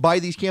by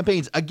these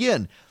campaigns.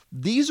 Again,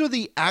 these are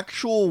the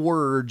actual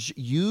words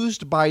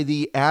used by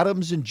the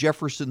Adams and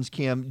Jefferson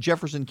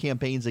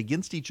campaigns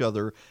against each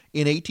other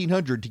in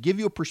 1800 to give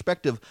you a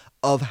perspective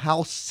of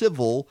how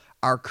civil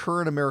our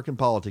current American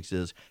politics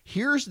is.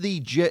 Here's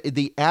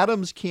the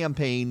Adams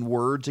campaign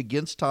words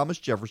against Thomas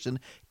Jefferson,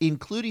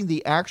 including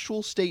the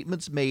actual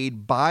statements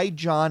made by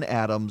John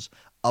Adams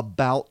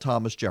about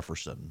Thomas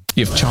Jefferson.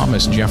 If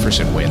Thomas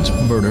Jefferson wins,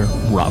 murder,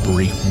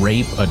 robbery,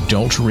 rape,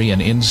 adultery, and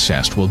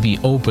incest will be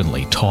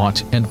openly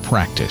taught and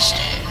practiced.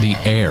 The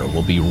air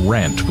will be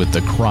rent with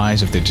the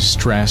cries of the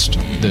distressed.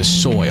 The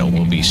soil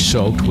will be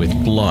soaked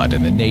with blood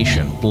and the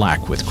nation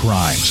black with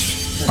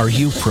crimes. Are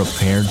you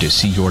prepared to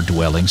see your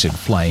dwellings in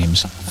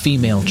flames,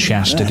 female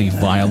chastity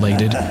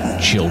violated,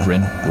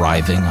 children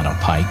writhing on a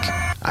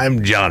pike?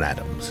 I'm John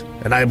Adams,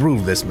 and I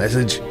approve this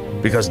message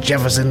because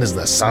Jefferson is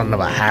the son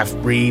of a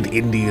half-breed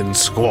Indian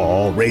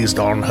squaw raised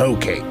on hoe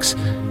cakes,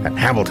 and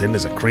Hamilton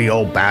is a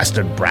Creole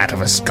bastard brat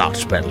of a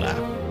Scotch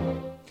peddler.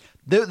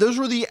 Those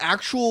were the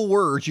actual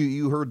words.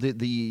 You heard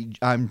the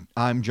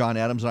I'm John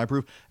Adams and I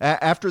approve.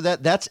 After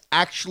that, that's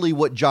actually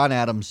what John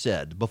Adams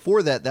said.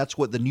 Before that, that's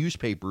what the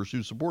newspapers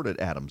who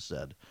supported Adams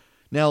said.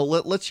 Now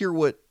let's hear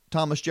what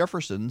Thomas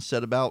Jefferson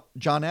said about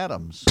John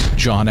Adams.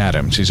 John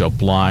Adams is a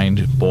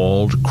blind,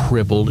 bald,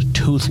 crippled,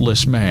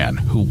 toothless man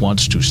who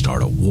wants to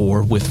start a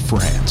war with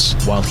France.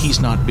 While he's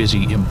not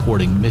busy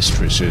importing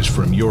mistresses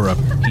from Europe,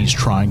 he's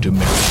trying to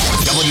marry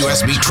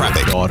WSB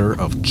Traffic, daughter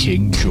of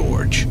King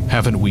George.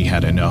 Haven't we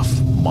had enough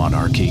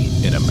monarchy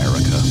in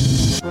America?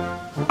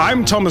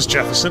 I'm Thomas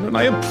Jefferson, and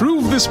I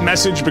approve this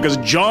message because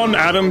John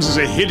Adams is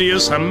a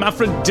hideous,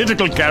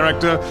 hermaphroditical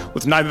character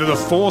with neither the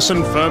force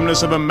and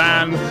firmness of a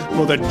man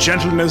nor the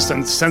gentleness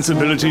and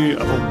sensibility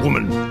of a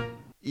woman.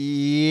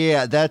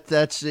 Yeah, that's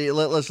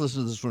let's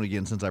listen to this one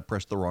again since I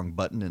pressed the wrong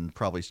button and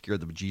probably scared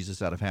the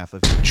bejesus out of half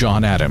of you.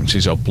 John Adams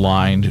is a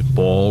blind,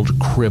 bald,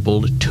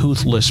 crippled,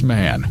 toothless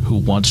man who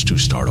wants to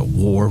start a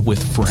war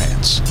with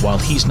France. While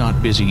he's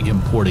not busy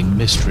importing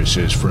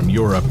mistresses from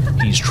Europe,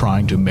 he's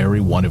trying to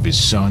marry one of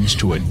his sons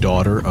to a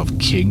daughter of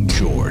King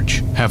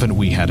George. Haven't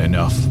we had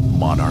enough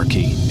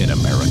monarchy in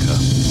America?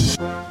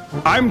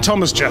 I'm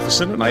Thomas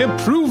Jefferson, and I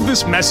approve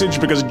this message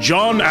because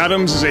John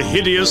Adams is a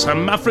hideous,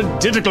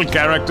 hermaphroditical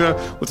character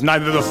with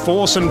neither the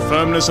force and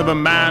firmness of a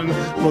man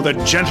nor the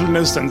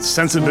gentleness and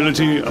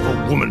sensibility of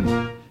a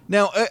woman.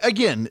 Now,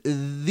 again,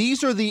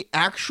 these are the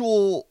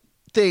actual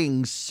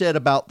things said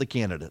about the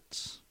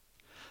candidates.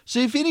 So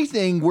if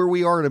anything, where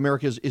we are in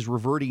America is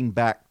reverting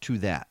back to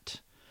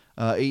that.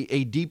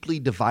 A deeply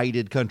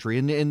divided country,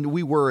 and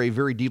we were a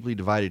very deeply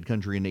divided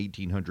country in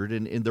 1800,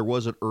 and there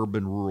was an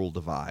urban-rural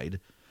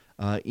divide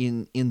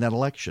in that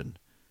election.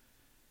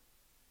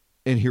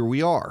 And here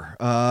we are,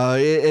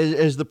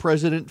 as the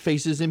president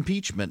faces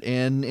impeachment,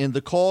 and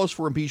the calls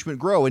for impeachment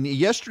grow. And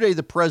yesterday,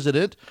 the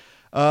president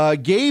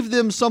gave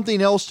them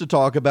something else to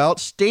talk about.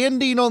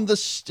 Standing on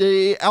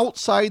the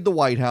outside the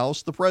White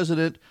House, the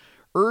president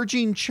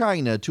urging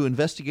China to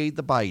investigate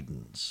the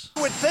Bidens.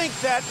 I would think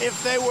that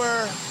if they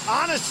were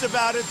honest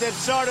about it, they'd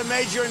start a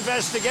major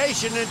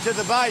investigation into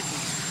the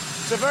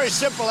Bidens. It's a very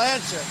simple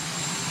answer.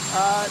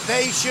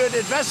 They should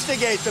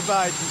investigate the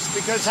Bidens,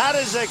 because how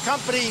does a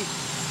company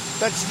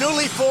that's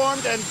newly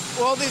formed, and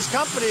all these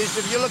companies,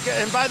 if you look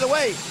at, and by the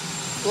way,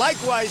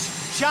 likewise,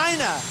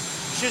 China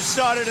should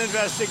start an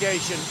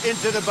investigation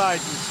into the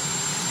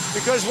Bidens,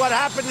 because what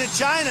happened in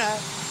China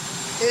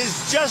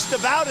is just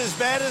about as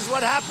bad as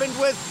what happened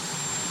with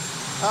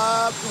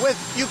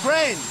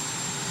Ukraine.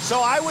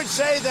 So I would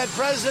say that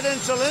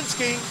President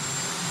Zelensky,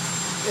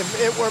 if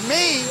it were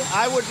me,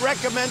 I would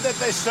recommend that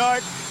they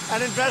start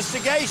an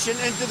investigation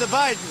into the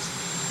Bidens,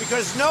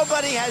 because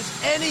nobody has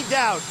any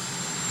doubt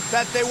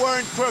that they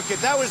weren't crooked.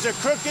 That was a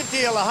crooked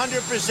deal,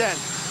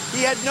 100%.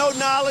 He had no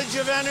knowledge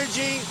of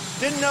energy,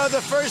 didn't know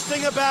the first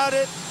thing about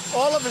it.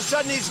 All of a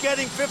sudden, he's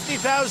getting $50,000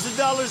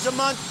 a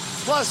month,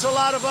 plus a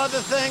lot of other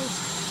things.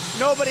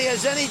 Nobody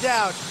has any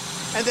doubt.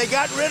 And they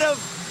got rid of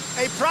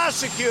a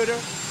prosecutor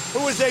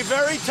who was a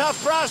very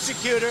tough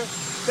prosecutor.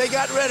 They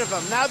got rid of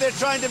him. Now they're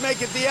trying to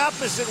make it the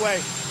opposite way,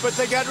 but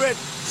they got rid.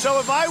 So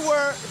if I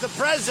were the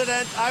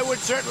president, I would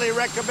certainly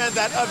recommend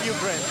that of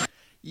Ukraine.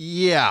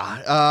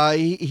 Yeah,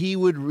 he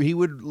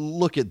would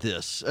look at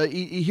this.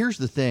 Here's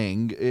the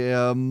thing.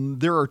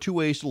 There are two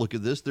ways to look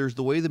at this. There's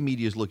the way the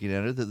media is looking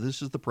at it, that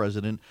this is the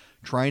president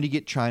trying to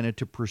get China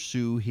to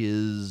pursue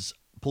his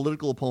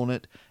political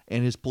opponent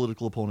and his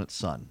political opponent's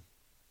son.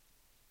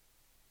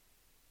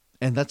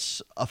 And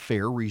that's a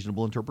fair,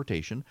 reasonable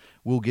interpretation.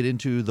 We'll get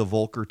into the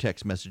Volcker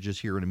text messages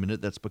here in a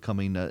minute. That's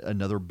becoming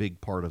another big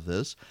part of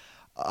this.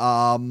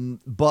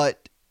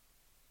 But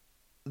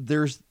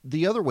there's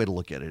the other way to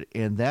look at it,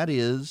 and that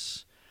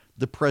is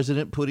the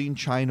president putting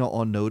China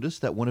on notice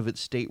that one of its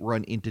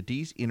state-run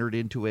entities entered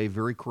into a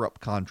very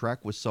corrupt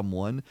contract with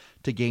someone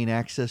to gain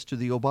access to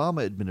the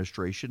Obama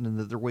administration, and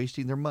that they're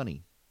wasting their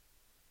money.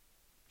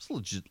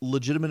 It's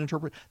legitimate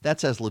interpretation.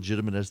 That's as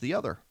legitimate as the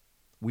other.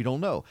 We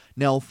don't know.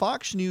 Now,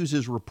 Fox News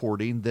is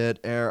reporting that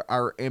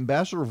our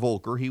Ambassador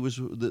Volcker, he was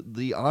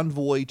the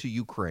envoy to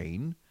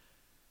Ukraine,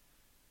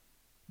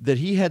 that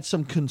he had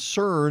some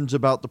concerns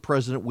about the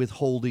president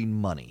withholding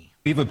money.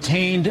 We've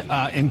obtained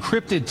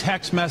encrypted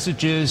text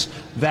messages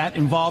that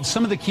involve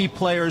some of the key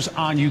players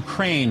on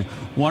Ukraine,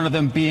 one of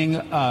them being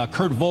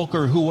Kurt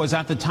Volker, who was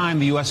at the time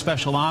the U.S.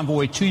 Special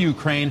Envoy to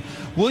Ukraine,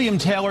 William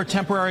Taylor,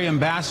 temporary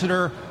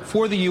ambassador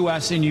for the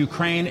U.S. in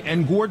Ukraine,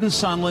 and Gordon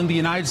Sondland, the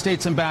United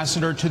States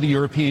ambassador to the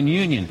European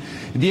Union.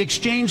 The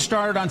exchange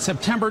started on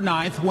September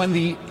 9th when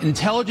the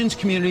Intelligence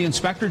Community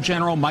Inspector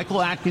General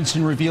Michael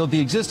Atkinson revealed the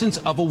existence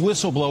of a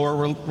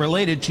whistleblower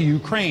related to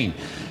Ukraine.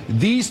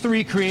 These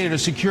three created a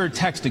secure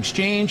text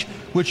exchange,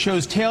 which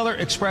shows Taylor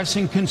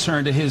expressing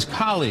concern to his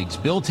colleagues.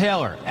 Bill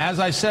Taylor, as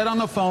I said on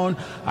the phone,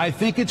 I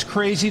think it's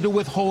crazy to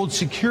withhold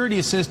security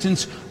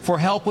assistance for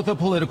help with a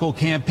political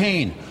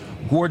campaign.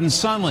 Gordon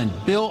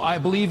Sondland, Bill, I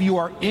believe you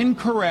are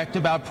incorrect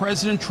about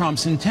President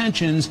Trump's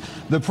intentions.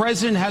 The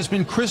president has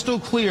been crystal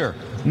clear.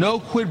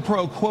 No quid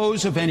pro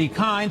quos of any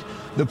kind.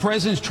 The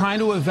president's trying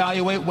to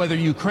evaluate whether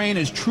Ukraine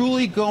is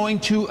truly going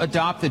to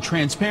adopt the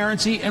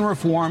transparency and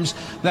reforms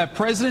that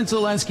President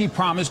Zelensky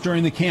promised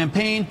during the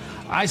campaign.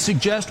 I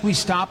suggest we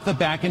stop the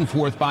back and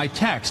forth by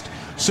text.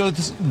 So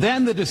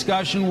then the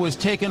discussion was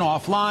taken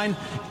offline,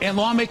 and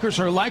lawmakers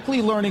are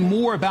likely learning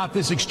more about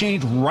this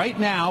exchange right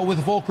now with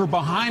Volker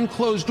behind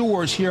closed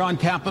doors here on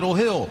Capitol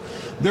Hill.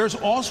 There's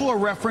also a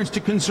reference to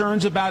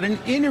concerns about an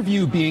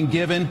interview being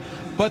given,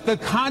 but the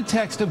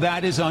context of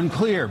that is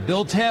unclear.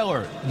 Bill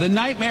Taylor, the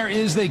nightmare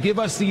is they give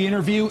us the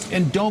interview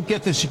and don't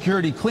get the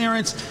security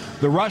clearance.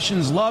 The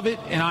Russians love it,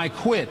 and I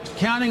quit.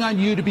 Counting on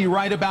you to be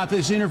right about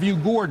this interview,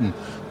 Gordon.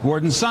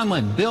 Gordon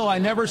Sondland, Bill, I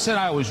never said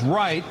I was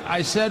right.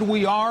 I said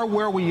we are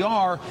where we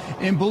are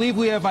and believe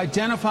we have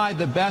identified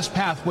the best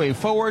pathway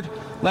forward.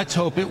 Let's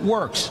hope it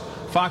works.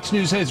 Fox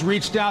News has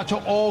reached out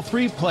to all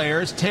three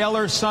players,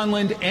 Taylor,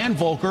 Sondland, and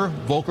Volker.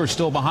 Volker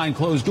still behind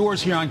closed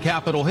doors here on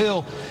Capitol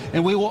Hill,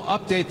 and we will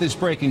update this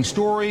breaking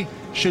story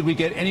should we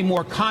get any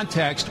more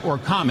context or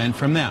comment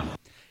from them.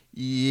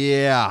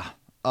 Yeah.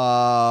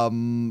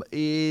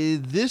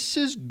 This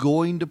is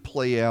going to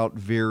play out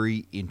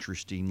very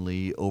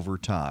interestingly over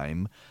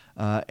time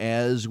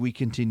as we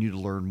continue to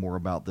learn more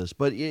about this.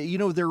 But, you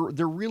know, there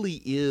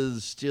really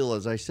is still,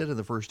 as I said in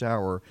the first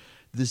hour,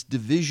 this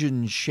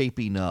division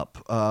shaping up.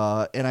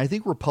 And I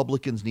think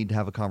Republicans need to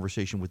have a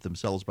conversation with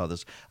themselves about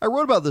this. I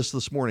wrote about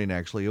this morning,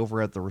 actually,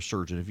 over at The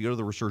Resurgent. If you go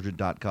to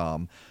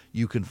theresurgent.com,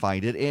 you can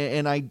find it.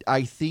 And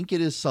I think it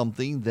is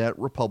something that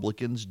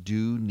Republicans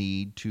do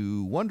need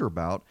to wonder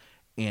about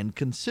and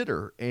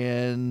consider.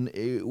 And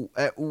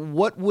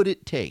what would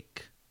it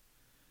take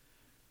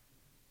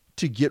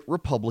to get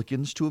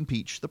Republicans to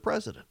impeach the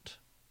president?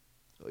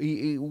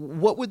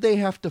 What would they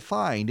have to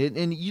find?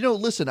 And you know,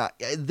 listen,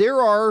 there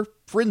are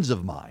friends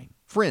of mine,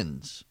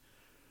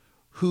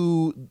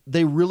 who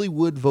they really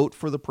would vote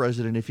for the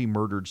president if he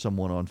murdered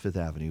someone on Fifth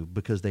Avenue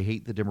because they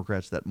hate the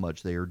Democrats that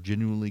much. They are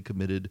genuinely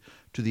committed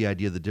to the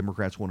idea that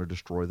Democrats want to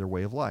destroy their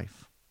way of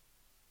life.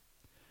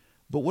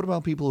 But what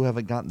about people who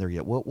haven't gotten there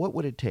yet? What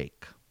would it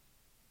take?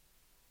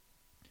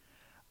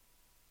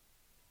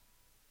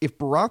 If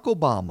Barack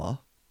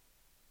Obama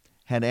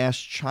had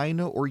asked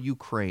China or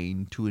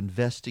Ukraine to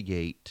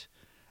investigate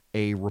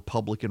a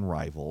Republican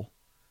rival,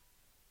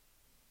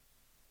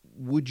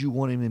 would you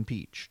want him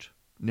impeached?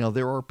 Now,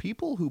 there are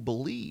people who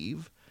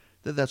believe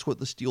that that's what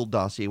the Steele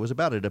dossier was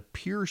about. It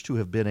appears to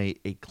have been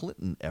a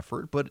Clinton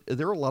effort, but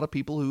there are a lot of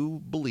people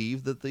who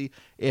believe that the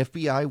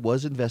FBI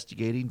was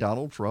investigating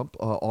Donald Trump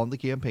on the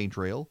campaign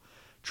trail,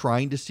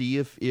 trying to see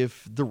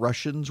if the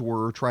Russians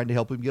were trying to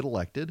help him get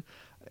elected.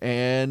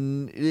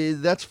 And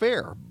that's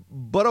fair.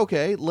 But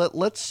okay,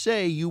 let's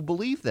say you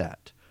believe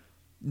that.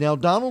 Now,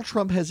 Donald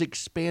Trump has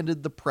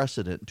expanded the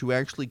precedent to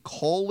actually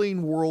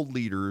calling world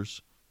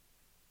leaders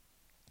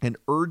and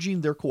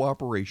urging their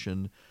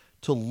cooperation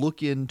to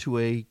look into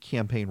a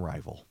campaign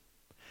rival.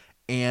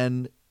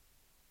 And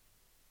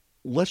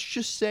let's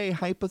just say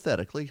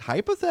hypothetically,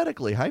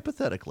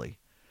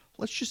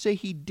 let's just say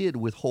he did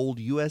withhold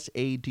U.S.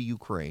 aid to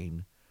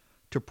Ukraine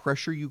to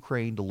pressure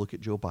Ukraine to look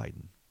at Joe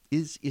Biden.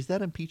 Is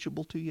that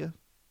impeachable to you?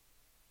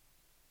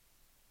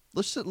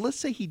 Let's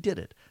say he did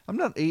it.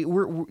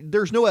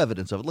 There's no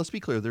evidence of it. Let's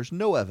be clear. There's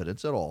no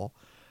evidence at all.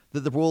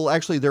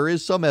 Actually, there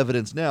is some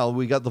evidence now.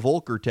 We got the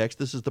Volker text.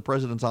 This is the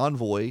president's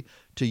envoy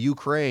to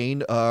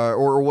Ukraine,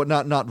 or what?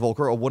 Not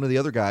Volker, or one of the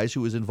other guys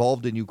who was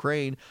involved in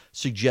Ukraine,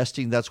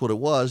 suggesting that's what it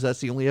was. That's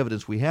the only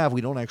evidence we have.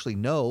 We don't actually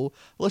know.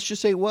 Let's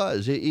just say it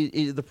was.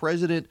 The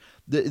president,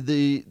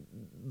 the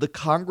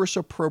Congress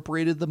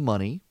appropriated the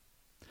money.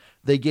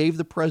 They gave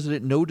the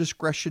president no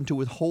discretion to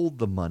withhold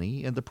the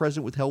money, and the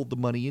president withheld the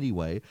money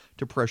anyway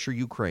to pressure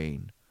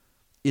Ukraine.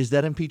 Is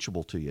that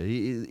impeachable to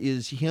you?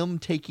 Is him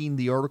taking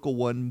the Article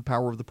 1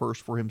 power of the purse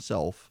for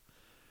himself,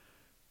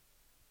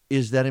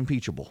 is that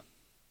impeachable?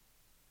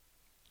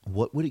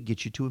 What would it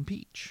get you to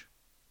impeach?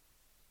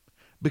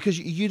 Because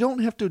you don't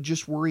have to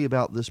just worry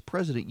about this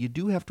president. You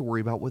do have to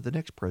worry about what the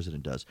next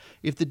president does.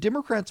 If the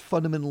Democrats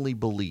fundamentally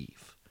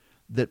believe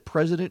that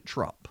President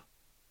Trump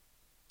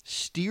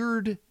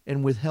steered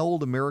and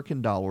withheld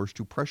American dollars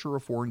to pressure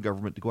a foreign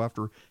government to go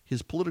after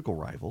his political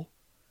rival,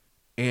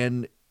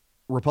 and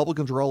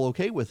Republicans are all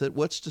okay with it,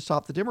 what's to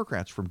stop the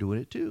Democrats from doing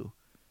it too?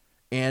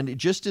 And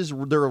just as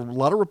there are a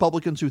lot of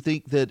Republicans who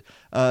think that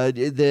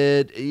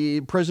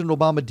President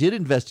Obama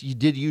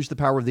did use the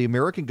power of the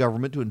American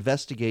government to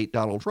investigate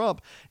Donald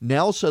Trump,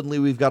 now suddenly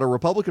we've got a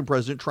Republican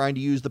president trying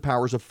to use the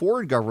powers of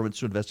foreign governments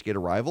to investigate a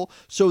rival.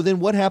 So then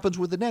what happens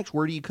with the next?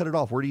 Where do you cut it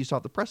off? Where do you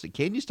stop the president?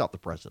 Can you stop the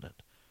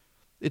president?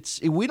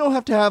 We don't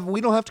have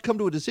to come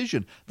to a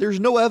decision. There's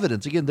no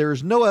evidence. Again,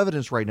 there's no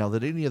evidence right now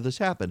that any of this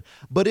happened.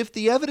 But if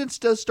the evidence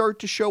does start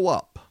to show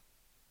up,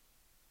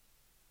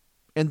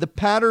 and the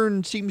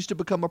pattern seems to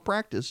become a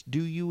practice,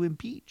 do you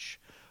impeach?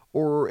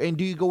 And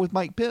do you go with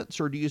Mike Pence?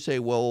 Or do you say,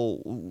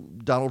 well,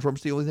 Donald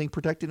Trump's the only thing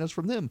protecting us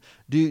from them?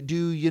 Do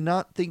you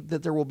not think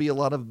that there will be a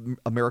lot of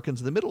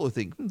Americans in the middle who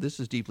think, this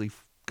is deeply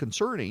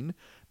concerning,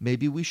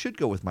 maybe we should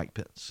go with Mike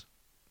Pence?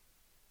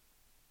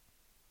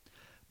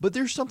 But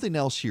there's something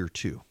else here,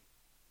 too.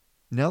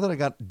 Now that I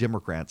got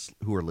Democrats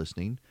who are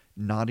listening,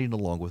 nodding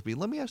along with me,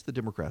 let me ask the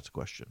Democrats a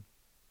question.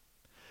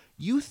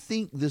 You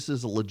think this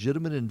is a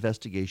legitimate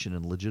investigation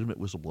and legitimate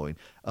whistleblowing,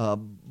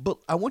 but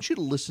I want you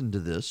to listen to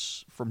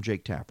this from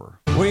Jake Tapper.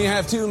 We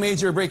have two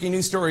major breaking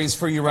news stories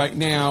for you right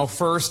now.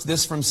 First,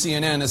 this from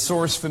CNN. A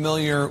source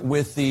familiar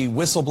with the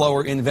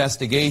whistleblower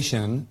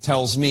investigation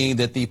tells me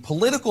that the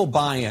political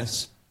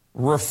bias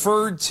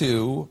referred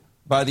to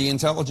by the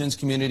intelligence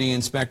community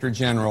inspector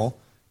general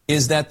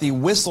is that the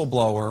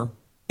whistleblower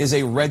is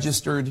a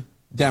registered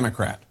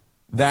Democrat.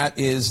 That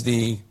is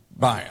the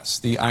bias.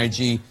 The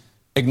IG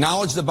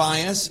acknowledged the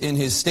bias in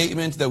his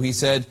statement, though he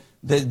said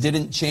that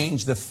didn't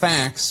change the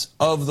facts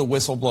of the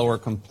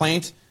whistleblower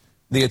complaint.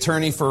 The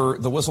attorney for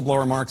the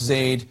whistleblower, Mark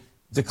Zaid,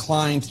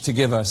 declined to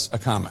give us a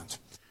comment.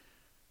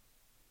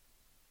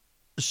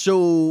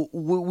 So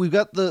we've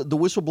got the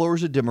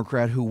whistleblower's a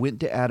Democrat who went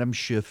to Adam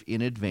Schiff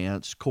in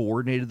advance,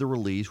 coordinated the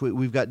release.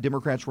 We've got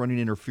Democrats running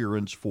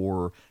interference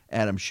for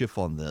Adam Schiff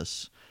on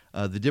this.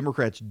 The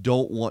Democrats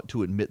don't want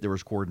to admit there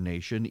was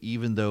coordination,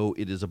 even though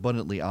it is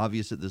abundantly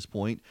obvious at this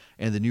point,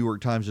 and the New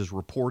York Times is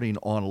reporting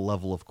on a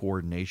level of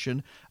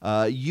coordination.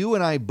 You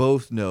and I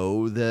both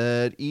know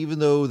that even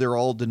though they're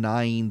all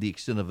denying the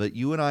extent of it,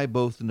 you and I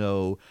both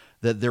know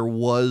that there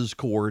was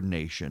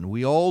coordination.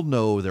 We all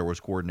know there was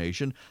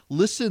coordination.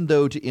 Listen,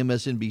 though, to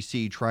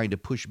MSNBC trying to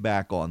push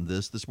back on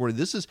this morning.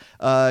 This is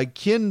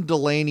Ken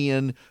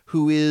Delanian,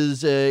 who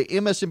is a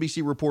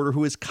MSNBC reporter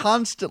who is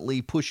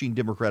constantly pushing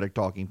Democratic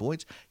talking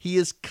points. He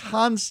is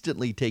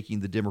constantly taking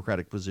the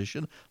Democratic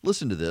position.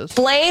 Listen to this.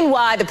 Explain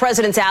why the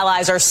president's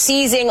allies are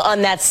seizing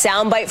on that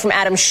soundbite from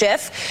Adam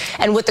Schiff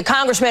and what the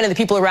congressman and the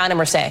people around him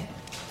are saying.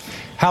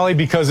 Hallie,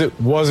 because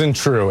it wasn't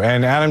true.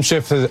 And Adam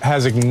Schiff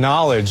has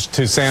acknowledged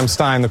to Sam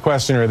Stein, the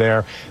questioner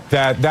there,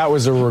 that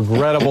was a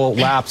regrettable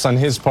lapse on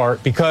his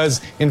part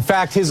because, in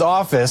fact, his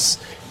office,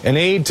 an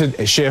aide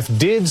to Schiff,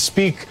 did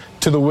speak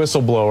to the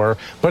whistleblower.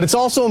 But it's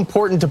also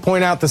important to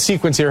point out the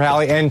sequence here,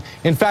 Hallie. And,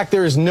 in fact,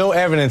 there is no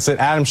evidence that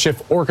Adam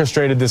Schiff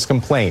orchestrated this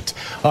complaint.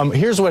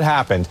 Here's what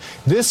happened.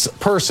 This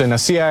person, a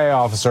CIA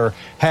officer,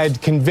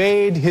 had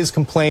conveyed his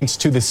complaints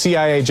to the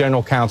CIA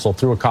General Counsel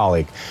through a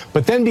colleague,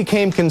 but then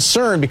became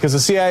concerned because the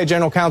CIA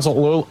General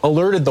Counsel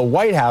alerted the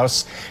White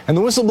House, and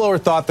the whistleblower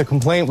thought the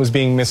complaint was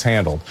being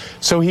mishandled.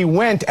 So he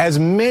went, as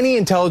many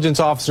intelligence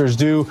officers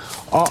do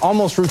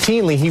almost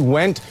routinely, he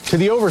went to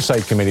the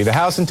Oversight Committee, the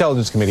House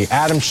Intelligence Committee,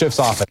 Adam Schiff's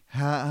office.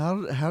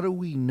 How do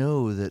we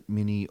know that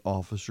many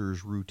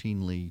officers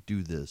routinely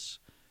do this?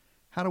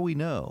 How do we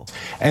know?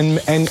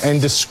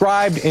 And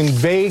described in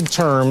vague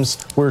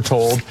terms, we're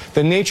told,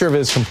 the nature of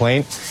his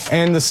complaint.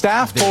 And the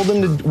staff told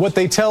him what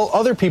they tell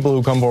other people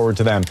who come forward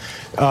to them.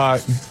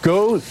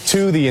 Go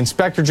to the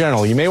Inspector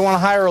General. You may want to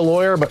hire a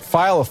lawyer, but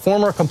file a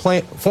formal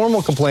complaint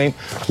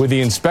with the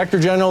Inspector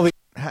General.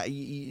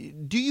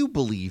 Do you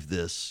believe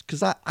this?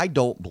 Because I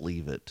don't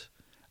believe it.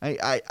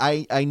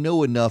 I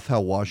know enough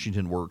how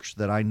Washington works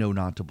that I know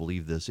not to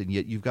believe this, and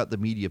yet you've got the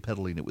media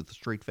peddling it with a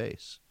straight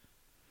face.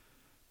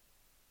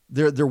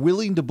 They're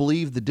willing to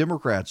believe the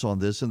Democrats on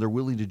this, and they're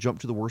willing to jump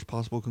to the worst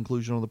possible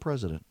conclusion on the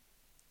president.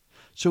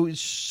 So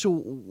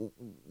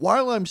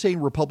while I'm saying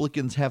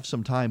Republicans have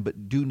some time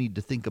but do need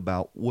to think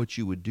about what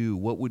you would do,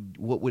 what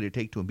would it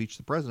take to impeach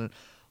the president,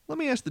 let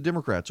me ask the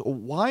Democrats,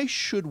 why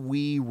should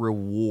we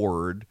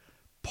reward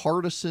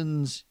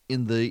partisans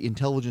in the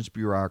intelligence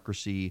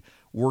bureaucracy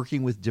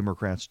working with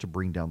Democrats to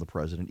bring down the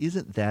president?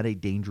 Isn't that a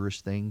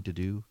dangerous thing to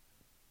do?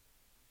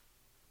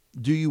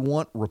 Do you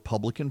want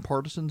Republican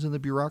partisans in the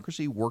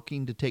bureaucracy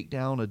working to take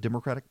down a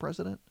Democratic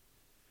president?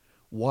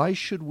 Why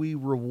should we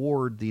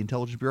reward the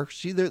intelligence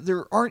bureaucracy?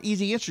 There aren't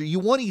easy answers. You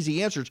want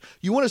easy answers.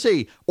 You want to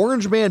say,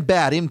 Orange Man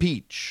bad,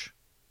 impeach.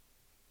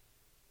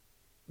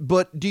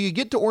 But do you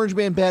get to Orange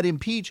Man bad,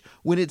 impeach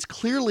when it's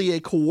clearly a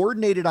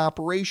coordinated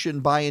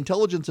operation by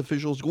intelligence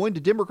officials going to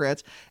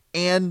Democrats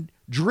and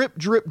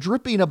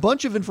dripping a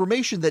bunch of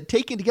information that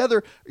taken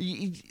together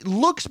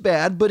looks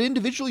bad, but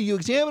individually you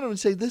examine them and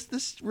say,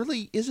 this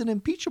really isn't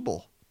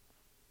impeachable.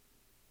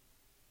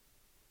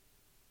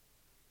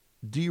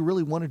 Do you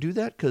really want to do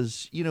that?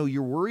 Because,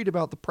 you're worried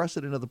about the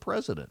precedent of the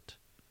president.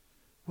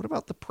 What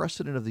about the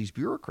precedent of these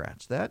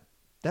bureaucrats? That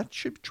That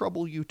should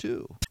trouble you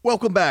too.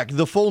 Welcome back.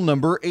 The phone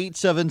number,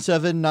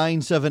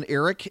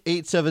 877-97-ERIC,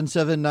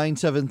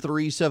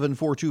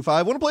 877-973-7425.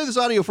 I want to play this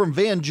audio from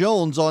Van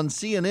Jones on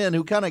CNN,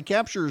 who kind of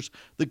captures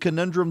the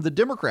conundrum the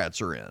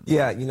Democrats are in.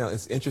 Yeah,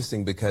 it's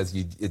interesting because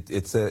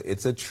it's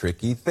a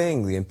tricky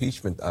thing, the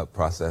impeachment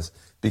process,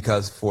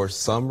 because for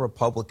some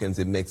Republicans,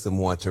 it makes them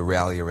want to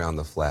rally around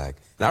the flag.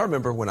 And I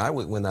remember when I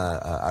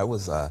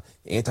was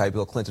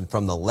anti-Bill Clinton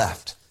from the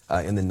left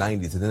in the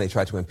 90s, and then they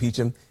tried to impeach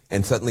him,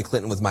 and suddenly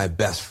Clinton was my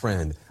best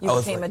friend. You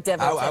became a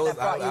devil.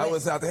 I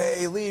was out there,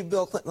 hey, leave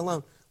Bill Clinton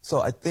alone.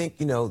 So I think,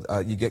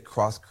 you get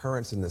cross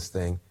currents in this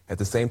thing. At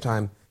the same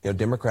time,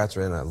 Democrats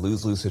are in a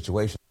lose-lose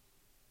situation.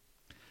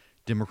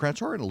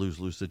 Democrats are in a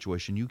lose-lose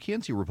situation. You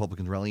can see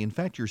Republicans rally. In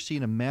fact, you're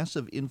seeing a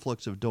massive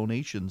influx of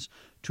donations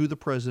to the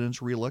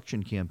president's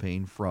reelection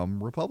campaign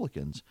from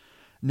Republicans.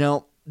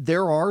 Now,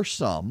 there are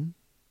some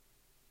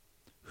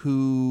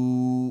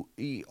who,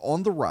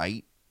 on the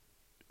right,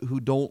 who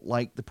don't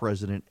like the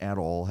president at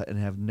all and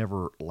have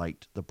never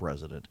liked the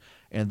president.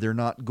 And they're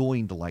not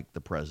going to like the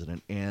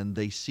president. And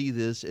they see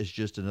this as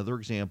just another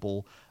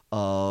example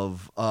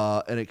of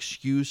an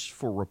excuse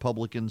for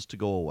Republicans to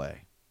go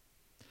away.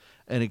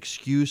 An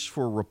excuse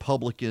for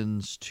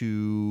Republicans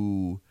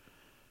to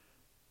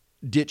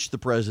ditch the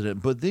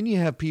president. But then you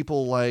have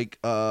people like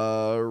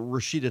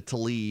Rashida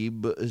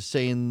Tlaib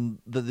saying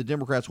that the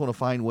Democrats want to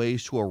find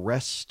ways to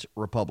arrest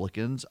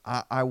Republicans.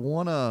 I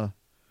want to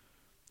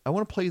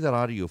play that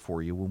audio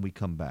for you when we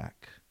come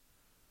back.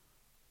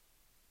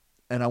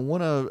 And I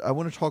want to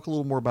talk a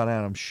little more about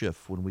Adam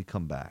Schiff when we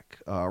come back.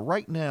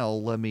 Right now,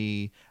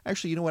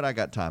 actually, you know what? I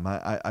got time.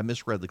 I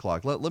misread the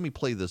clock. Let me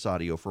play this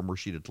audio from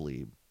Rashida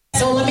Tlaib.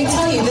 So let me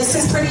tell you, this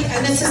is pretty,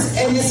 and this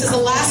is the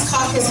last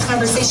caucus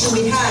conversation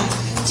we've had.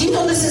 Do you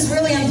know this is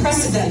really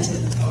unprecedented?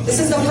 This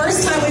is the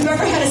first time we've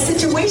ever had a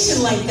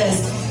situation like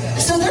this.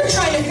 So they're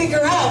trying to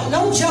figure out,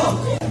 no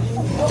joke,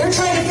 they're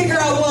trying to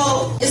figure out,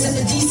 well, is it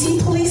the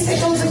DC police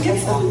that goes and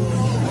gets them?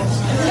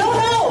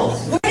 No.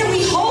 Where do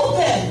we hold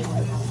them?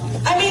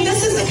 I mean,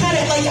 this is the kind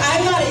of,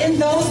 I'm not in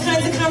those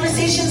kinds of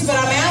conversations, but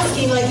I'm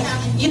asking, what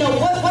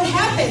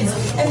happens?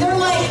 And they're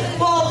like,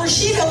 well,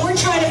 Rashida, we're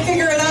trying to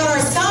figure it out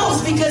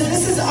ourselves because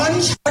this is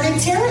uncharted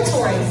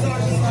territory.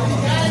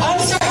 I'm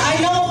sorry,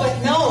 I know,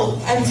 but no,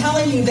 I'm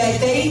telling you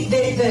that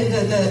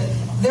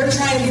they're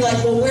trying to be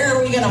like, well, where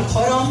are we going to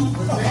put them?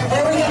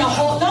 Where are we going to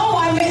hold? No,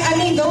 I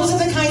mean, those are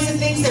the kinds of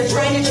things they're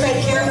trying to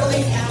tread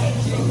carefully.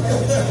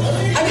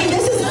 I mean,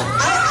 this is,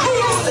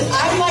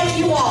 I'm like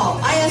you all.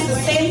 I ask the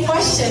same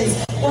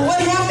questions. Well, what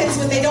happens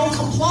when they don't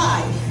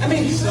comply? I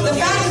mean, the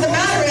fact of the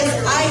matter is,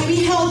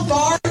 we held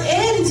Barr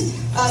and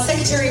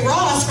Secretary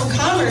Ross from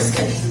Commerce,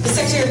 the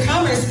Secretary of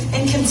Commerce,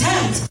 in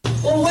contempt.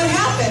 Well, what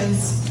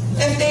happens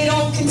if they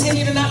don't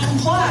continue to not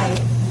comply?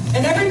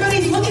 And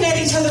everybody's looking at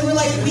each other. We're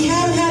like, we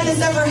haven't had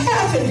this ever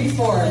happen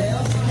before.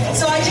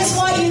 So I just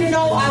want you to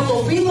know, I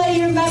will relay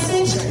your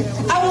message.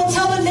 I will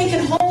tell them they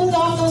can hold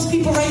off those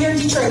people right here in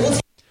Detroit.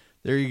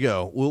 There you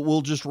go.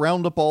 We'll just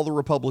round up all the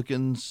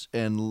Republicans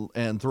and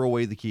throw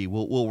away the key.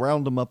 We'll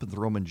round them up and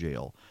throw them in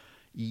jail.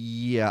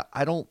 Yeah,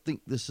 I don't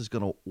think this is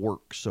going to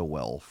work so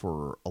well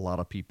for a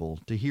lot of people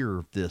to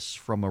hear this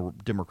from a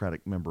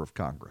Democratic member of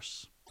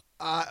Congress.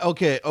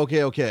 Okay.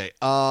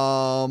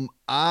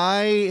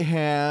 I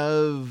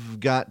have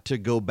got to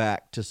go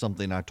back to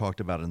something I talked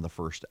about in the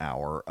first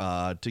hour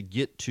to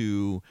get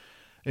to.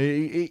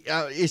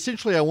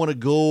 Essentially, I want to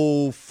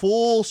go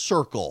full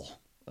circle.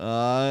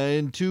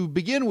 And to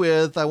begin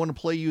with, I want to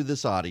play you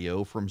this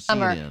audio from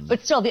CNN.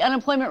 But still, the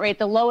unemployment rate,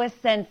 the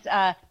lowest since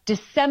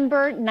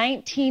December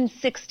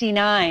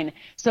 1969.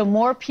 So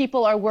more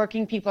people are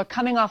working. People are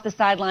coming off the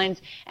sidelines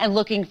and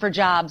looking for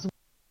jobs.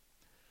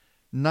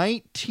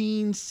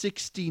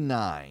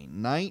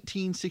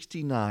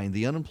 1969.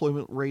 The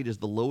unemployment rate is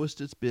the lowest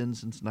it's been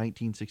since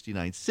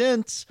 1969.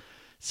 Since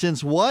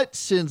what?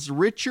 Since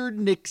Richard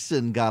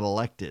Nixon got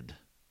elected.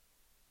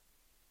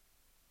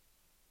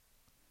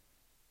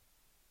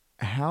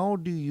 How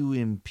do you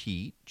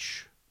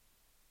impeach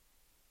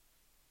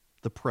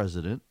the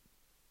president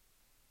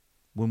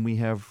when we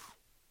have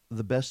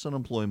the best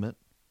unemployment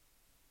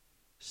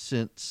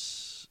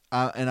since,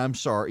 since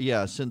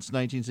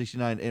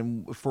 1969.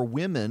 And for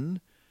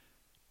women,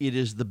 it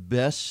is the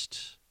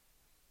best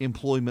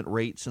employment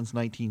rate since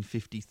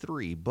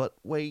 1953. But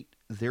wait,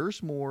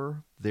 there's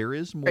more. There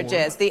is more.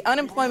 The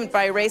unemployment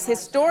by race,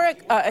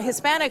 historic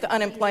Hispanic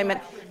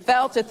unemployment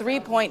fell to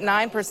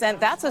 3.9%.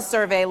 That's a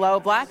survey low.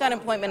 Black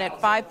unemployment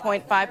at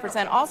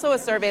 5.5%, also a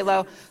survey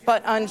low,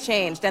 but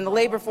unchanged. And the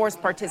labor force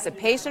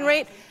participation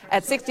rate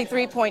at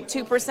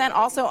 63.2%,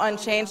 also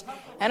unchanged.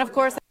 And of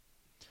course,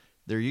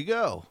 there you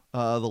go.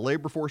 The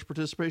labor force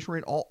participation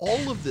rate,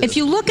 all of this. If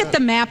you look at the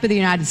map of the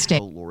United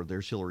States. Oh, Lord,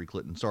 there's Hillary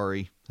Clinton.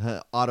 Sorry.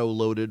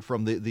 Auto-loaded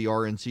from the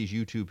RNC's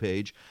YouTube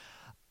page.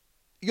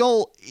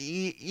 Y'all,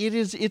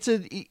 it's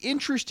an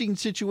interesting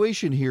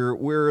situation here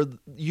where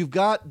you've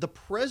got the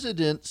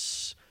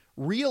president's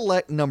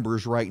Re-elect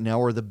numbers right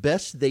now are the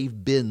best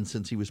they've been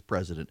since he was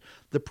president.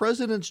 The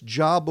president's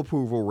job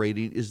approval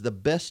rating is the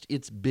best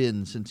it's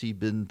been since he's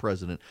been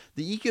president.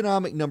 The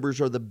economic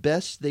numbers are the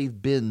best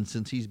they've been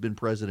since he's been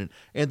president.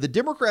 And the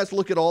Democrats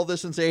look at all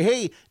this and say,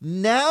 hey,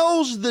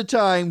 now's the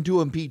time to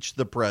impeach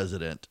the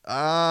president.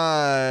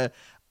 I'm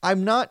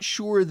not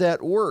sure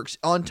that works.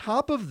 On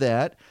top of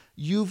that,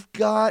 you've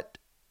got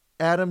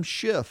Adam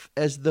Schiff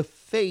as the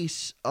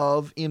face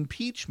of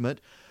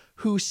impeachment,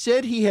 who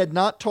said he had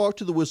not talked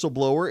to the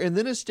whistleblower, and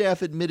then his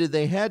staff admitted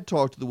they had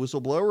talked to the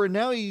whistleblower, and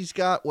now he's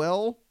got,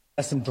 well...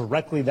 Ask him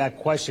directly that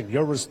question,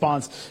 your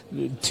response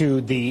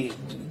to the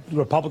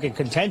Republican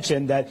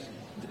contention that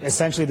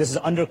essentially this is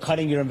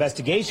undercutting your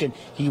investigation.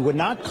 He would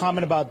not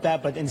comment about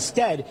that, but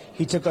instead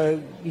he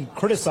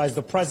criticized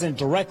the president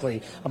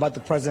directly about the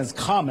president's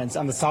comments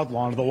on the South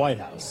Lawn of the White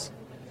House.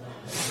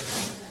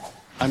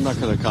 I'm not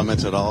going to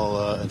comment at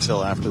all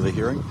until after the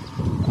hearing,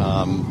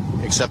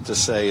 except to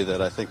say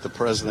that I think the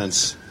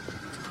president's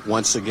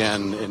once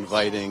again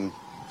inviting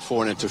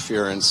foreign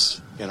interference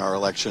in our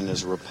election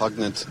is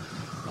repugnant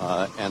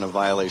and a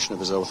violation of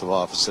his oath of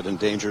office. It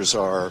endangers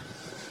our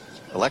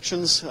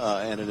elections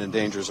and it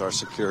endangers our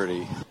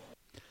security.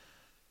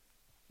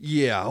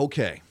 Yeah,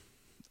 okay.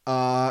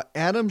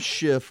 Adam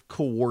Schiff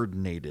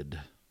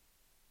coordinated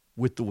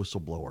with the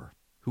whistleblower,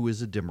 who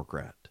is a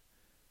Democrat.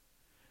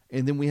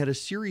 And then we had a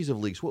series of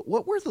leaks.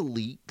 What were the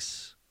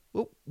leaks?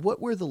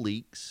 What were the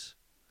leaks?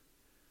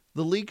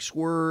 The leaks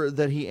were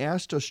that he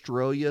asked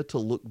Australia to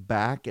look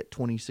back at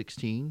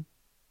 2016.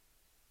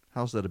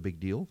 How's that a big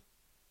deal?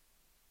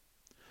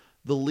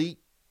 The leak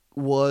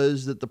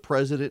was that the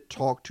president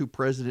talked to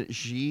President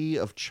Xi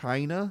of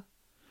China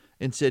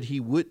and said he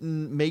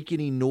wouldn't make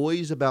any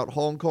noise about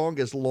Hong Kong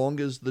as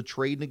long as the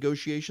trade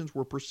negotiations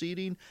were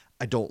proceeding.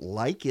 I don't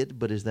like it,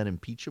 but is that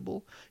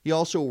impeachable? He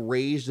also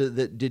raised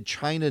that did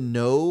China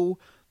know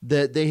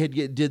that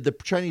did the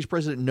Chinese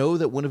president know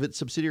that one of its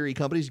subsidiary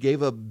companies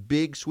gave a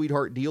big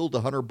sweetheart deal to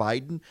Hunter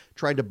Biden,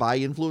 trying to buy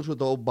influence with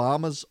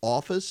Obama's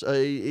office?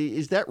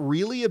 Is that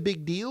really a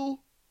big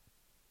deal?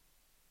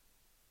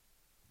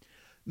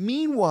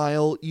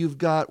 Meanwhile, you've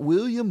got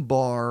William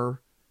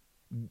Barr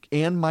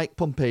and Mike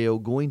Pompeo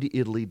going to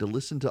Italy to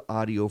listen to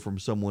audio from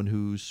someone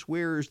who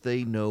swears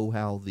they know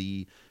how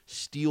the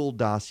Steele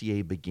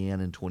dossier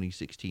began in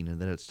 2016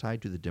 and that it's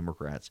tied to the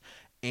Democrats.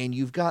 And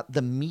you've got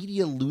the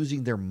media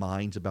losing their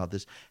minds about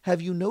this.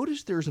 Have you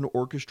noticed there's an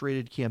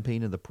orchestrated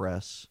campaign in the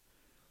press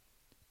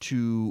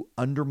to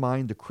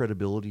undermine the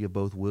credibility of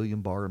both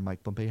William Barr and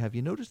Mike Pompeo? Have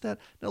you noticed that?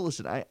 Now,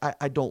 listen,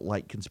 I don't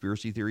like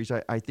conspiracy theories.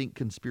 I think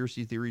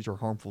conspiracy theories are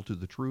harmful to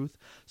the truth.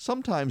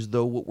 Sometimes,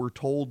 though, what we're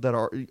told that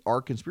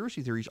our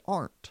conspiracy theories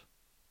aren't.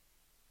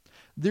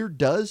 There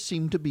does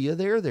seem to be a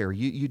there.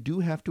 You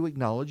do have to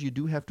acknowledge, you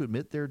do have to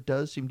admit there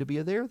does seem to be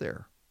a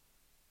there.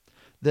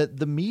 That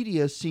the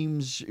media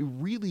seems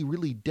really,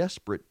 really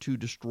desperate to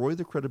destroy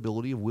the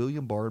credibility of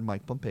William Barr and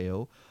Mike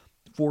Pompeo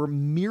for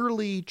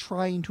merely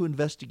trying to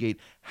investigate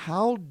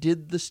how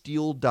did the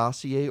Steele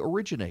dossier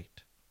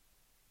originate.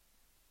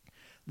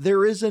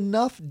 There is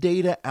enough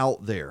data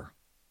out there.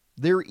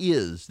 There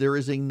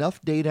is enough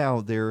data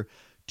out there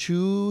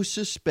to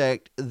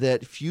suspect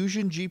that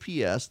Fusion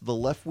GPS, the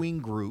left-wing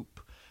group,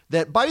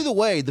 that, by the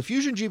way, the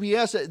Fusion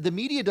GPS, the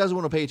media doesn't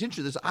want to pay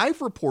attention to this.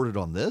 I've reported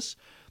on this.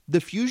 The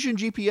Fusion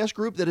GPS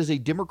group, that is a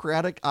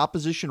Democratic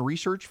opposition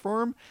research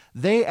firm,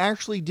 they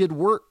actually did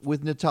work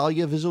with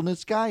Natalia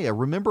Vizhelnitskaya.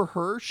 Remember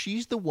her?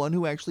 She's the one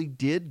who actually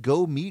did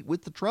go meet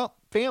with the Trump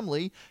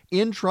family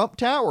in Trump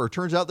Tower.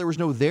 Turns out there was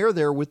no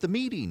there with the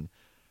meeting.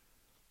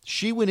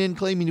 She went in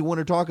claiming to want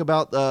to talk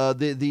about the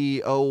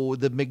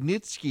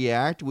Magnitsky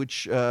Act,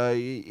 which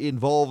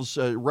involves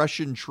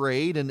Russian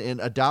trade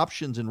and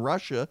adoptions in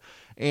Russia,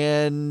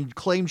 and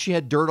claimed she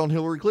had dirt on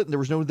Hillary Clinton. There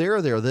was no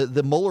there.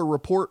 The Mueller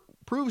report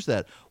proves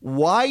that.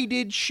 Why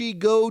did she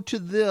go to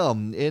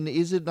them? And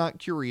is it not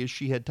curious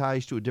she had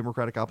ties to a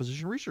Democratic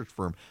opposition research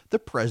firm? The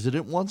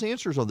president wants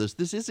answers on this.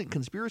 This isn't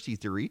conspiracy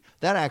theory.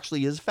 That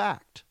actually is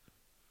fact.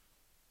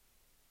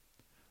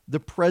 The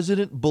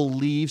president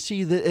believes,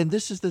 and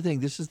this is the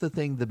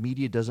thing the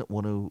media doesn't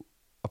want to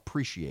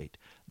appreciate.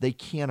 They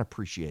can't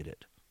appreciate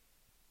it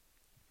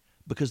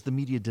because the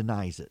media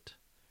denies it.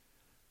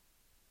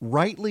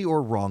 Rightly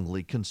or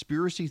wrongly,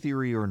 conspiracy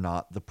theory or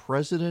not, the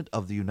president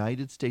of the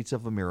United States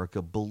of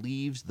America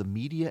believes the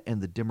media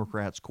and the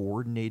Democrats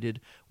coordinated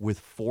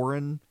with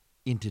foreign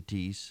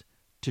entities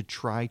to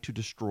try to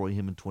destroy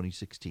him in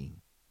 2016.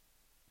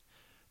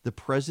 The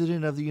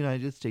president of the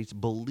United States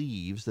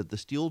believes that the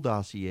Steele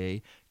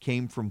dossier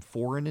came from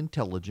foreign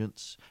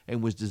intelligence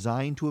and was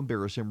designed to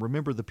embarrass him.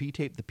 Remember, the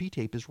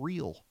P-tape is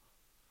real.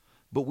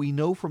 But we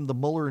know from the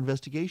Mueller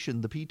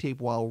investigation, the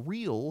P-tape, while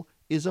real,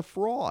 is a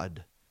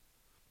fraud.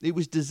 It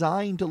was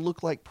designed to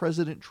look like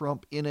President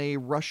Trump in a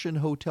Russian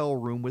hotel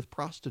room with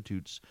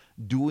prostitutes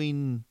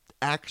doing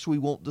acts we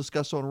won't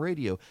discuss on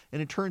radio. And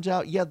it turns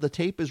out, yeah, the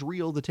tape is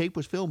real. The tape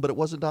was filmed, but it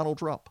wasn't Donald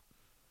Trump.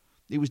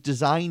 It was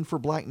designed for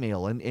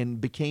blackmail and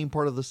became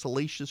part of the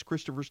salacious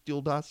Christopher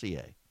Steele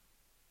dossier.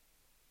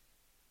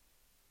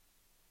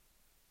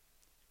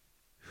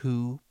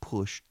 Who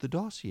pushed the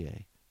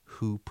dossier?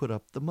 Who put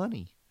up the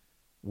money?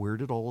 Where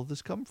did all of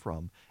this come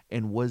from?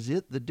 And was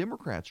it the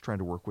Democrats trying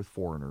to work with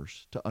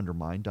foreigners to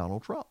undermine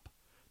Donald Trump?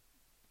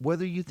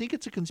 Whether you think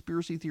it's a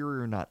conspiracy theory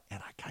or not,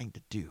 and I kind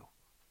of do,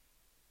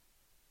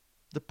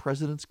 the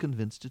president's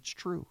convinced it's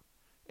true,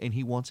 and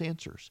he wants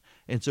answers.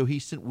 And so he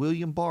sent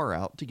William Barr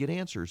out to get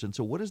answers. And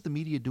so what is the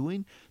media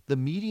doing? The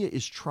media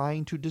is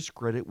trying to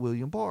discredit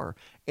William Barr.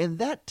 And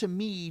that, to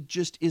me,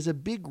 just is a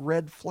big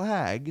red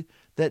flag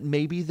that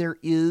maybe there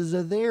is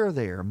a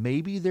there.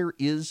 Maybe there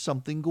is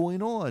something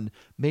going on.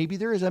 Maybe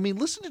there is. I mean,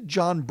 listen to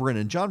John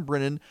Brennan. John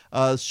Brennan,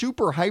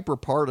 super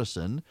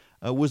hyper-partisan,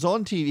 was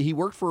on TV. He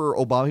worked for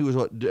Obama. He was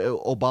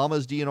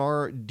Obama's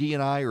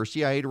DNI or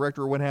CIA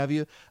director or what have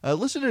you.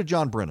 Listen to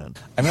John Brennan.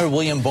 I remember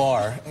William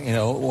Barr,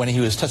 when he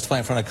was testifying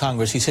in front of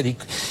Congress, he said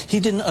he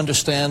didn't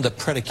understand the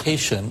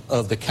predication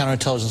of the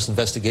counterintelligence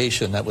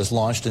investigation that was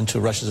launched into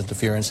Russia's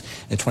interference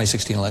in the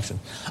 2016 election.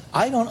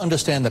 I don't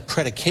understand the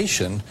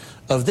predication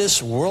of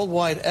this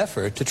worldwide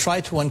effort to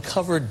try to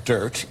uncover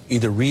dirt,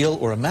 either real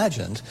or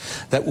imagined,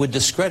 that would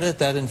discredit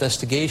that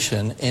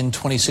investigation in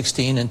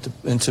 2016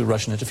 into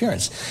Russian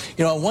interference.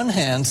 On one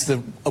hand, the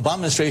Obama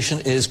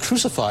administration is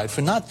crucified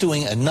for not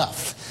doing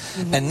enough.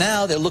 Mm-hmm. And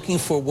now they're looking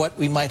for what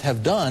we might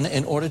have done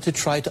in order to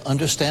try to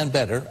understand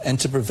better and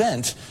to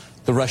prevent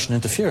the Russian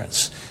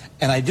interference.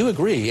 And I do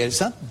agree,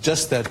 it's not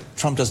just that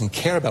Trump doesn't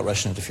care about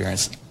Russian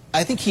interference.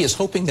 I think he is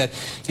hoping that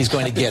he's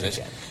going to get it,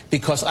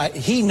 because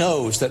he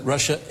knows that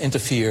Russia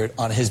interfered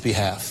on his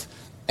behalf.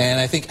 And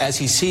I think as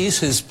he sees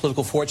his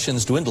political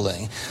fortunes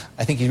dwindling,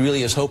 I think he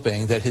really is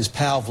hoping that his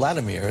pal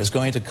Vladimir is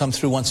going to come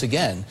through once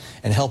again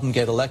and help him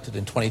get elected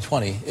in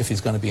 2020 if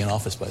he's going to be in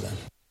office by then.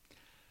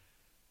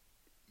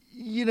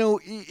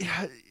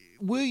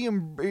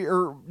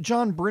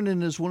 John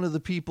Brennan is one of the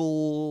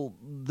people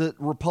that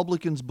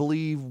Republicans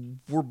believe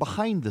were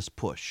behind this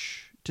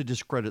push to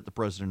discredit the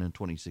president in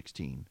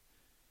 2016.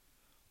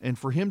 And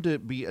for him to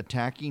be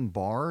attacking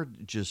Barr,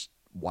 just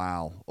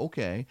wow.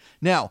 Okay.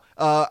 Now,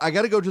 I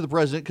got to go to the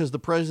president because the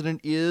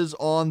president is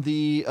on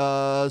the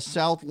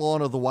south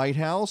lawn of the White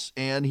House,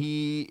 and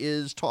he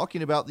is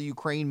talking about the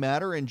Ukraine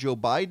matter and Joe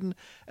Biden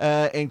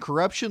and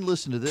corruption.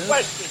 Listen to this.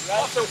 Question, right?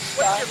 Also, what's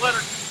your letter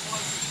to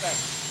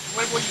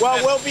Pelosi?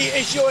 Well, we'll be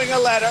issuing a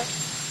letter.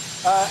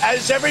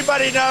 As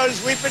everybody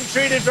knows, we've been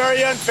treated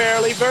very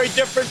unfairly, very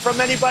different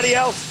from anybody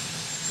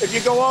else. If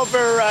you go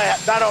over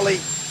not only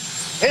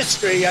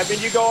history,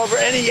 you go over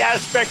any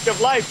aspect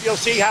of life, you'll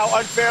see how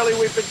unfairly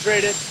we've been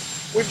treated.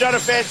 We've done a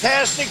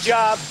fantastic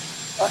job.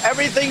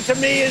 Everything to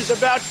me is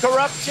about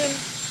corruption.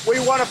 We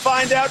want to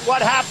find out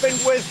what happened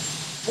with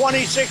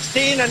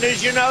 2016, and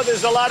as you know,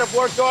 there's a lot of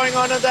work going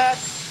on in that.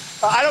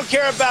 I don't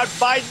care about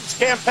Biden's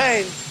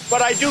campaign,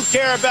 but I do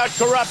care about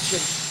corruption.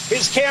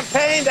 His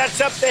campaign, that's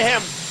up to him.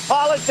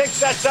 Politics,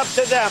 that's up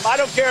to them. I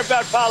don't care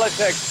about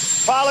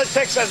politics.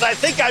 Politics, as I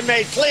think I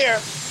made clear,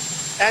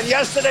 and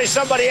yesterday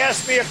somebody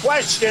asked me a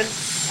question,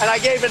 and I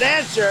gave an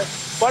answer,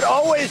 but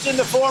always in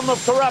the form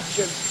of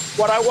corruption.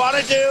 What I want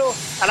to do,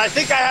 and I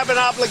think I have an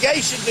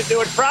obligation to do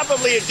it,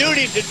 probably a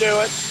duty to do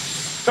it,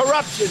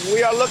 corruption.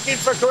 We are looking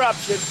for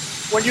corruption.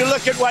 When you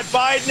look at what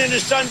Biden and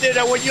his son did,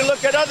 and when you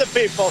look at other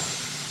people,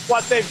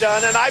 what they've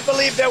done, and I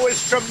believe there was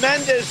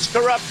tremendous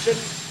corruption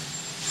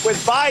with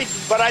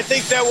Biden, but I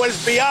think there was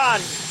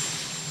beyond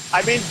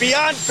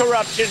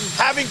corruption,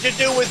 having to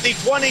do with the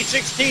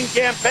 2016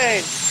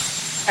 campaign.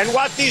 And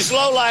what these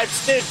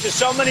lowlifes did to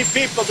so many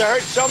people, to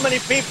hurt so many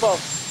people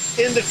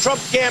in the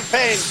Trump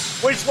campaign,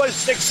 which was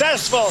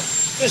successful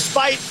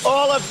despite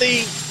all of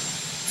the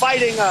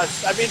fighting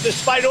us.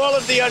 Despite all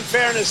of the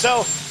unfairness.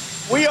 So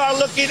we are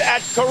looking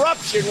at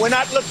corruption. We're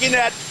not looking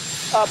at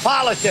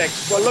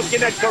politics. We're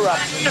looking at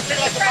corruption. What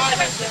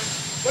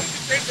did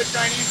you think the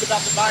Chinese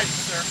about the Biden,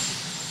 sir?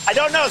 I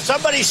don't know.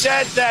 Somebody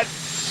said that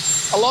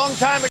a long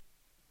time ago.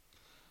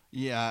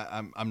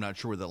 Yeah, I'm not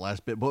sure that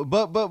last bit, but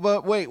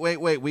wait,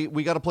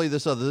 we got to play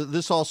this other.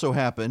 This also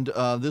happened.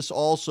 This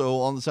also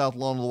on the south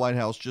lawn of the White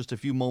House just a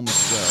few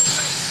moments ago.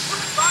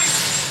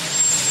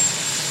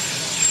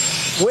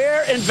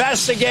 We're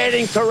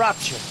investigating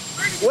corruption.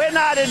 We're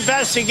not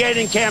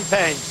investigating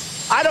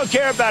campaigns. I don't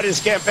care about his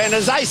campaign.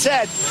 As I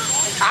said,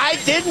 I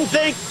didn't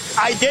think,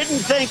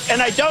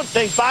 and I don't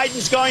think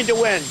Biden's going to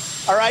win.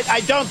 All right,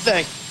 I don't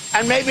think.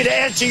 And maybe to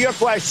answer your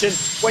question,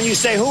 when you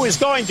say who is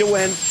going to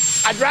win,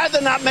 I'd rather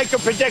not make a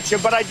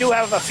prediction, but I do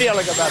have a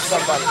feeling about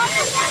somebody.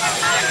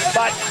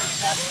 But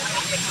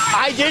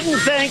I didn't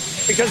think,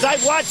 because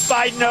I've watched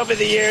Biden over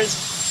the years,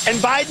 and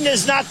Biden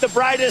is not the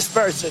brightest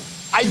person.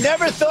 I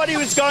never thought he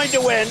was going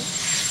to win.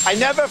 I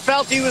never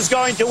felt he was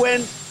going to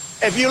win.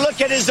 If you look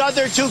at his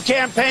other two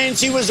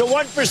campaigns, he was a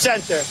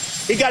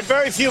 1%er. He got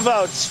very few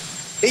votes.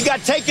 He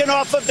got taken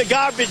off of the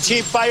garbage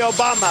heap by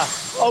Obama.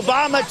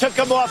 Obama took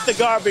him off the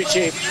garbage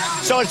heap.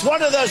 So it's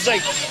one of those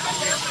things.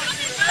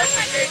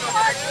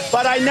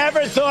 But I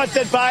never thought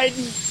that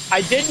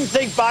I didn't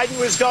think Biden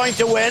was going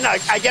to win.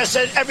 I guess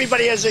that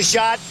everybody has a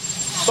shot.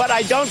 But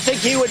I don't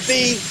think he would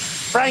be,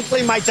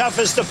 frankly, my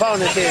toughest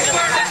opponent here.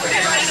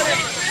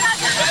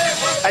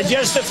 And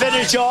just to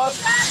finish off,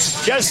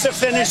 just to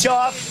finish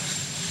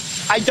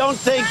off, I don't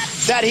think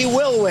that he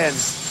will win.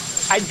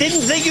 I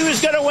didn't think he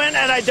was going to win,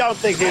 and I don't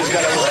think he was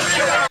going to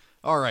win.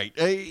 All right.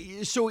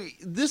 So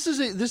this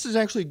is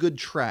actually a good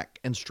track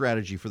and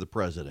strategy for the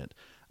president.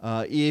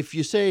 If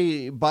you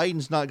say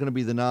Biden's not going to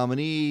be the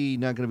nominee,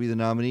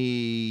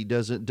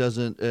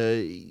 doesn't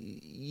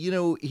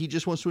he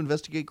just wants to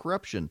investigate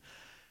corruption.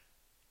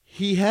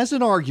 He has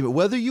an argument,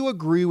 whether you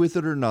agree with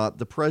it or not,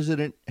 the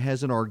president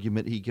has an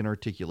argument he can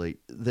articulate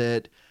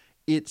that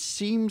it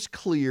seems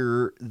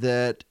clear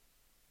that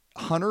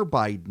Hunter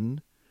Biden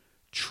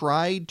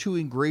tried to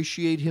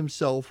ingratiate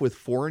himself with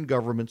foreign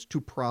governments to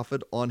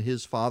profit on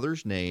his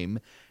father's name,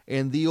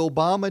 and the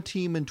Obama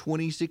team in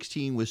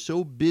 2016 was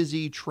so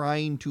busy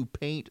trying to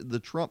paint the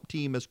Trump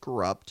team as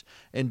corrupt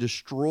and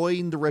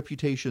destroying the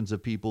reputations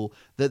of people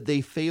that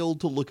they failed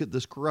to look at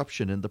this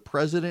corruption. And the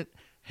president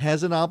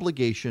has an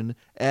obligation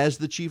as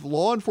the chief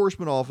law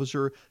enforcement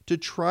officer to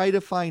try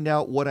to find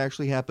out what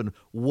actually happened.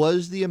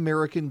 Was the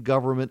American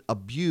government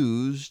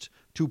abused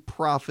to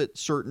profit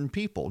certain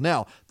people?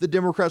 Now, the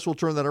Democrats will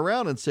turn that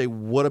around and say,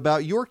 what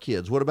about your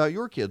kids? What about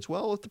your kids?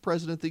 Well, if the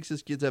president thinks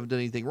his kids haven't done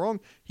anything wrong,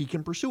 he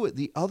can pursue it.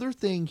 The other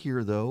thing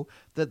here, though,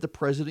 that the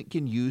president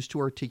can use to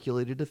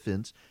articulate a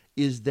defense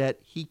is that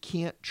he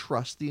can't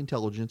trust the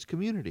intelligence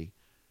community.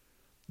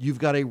 You've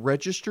got a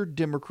registered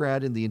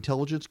Democrat in the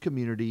intelligence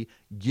community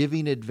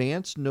giving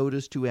advance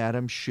notice to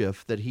Adam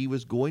Schiff that he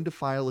was going to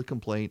file a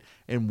complaint.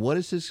 And what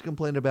is his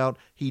complaint about?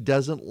 He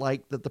doesn't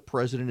like that the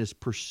president is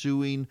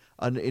pursuing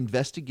an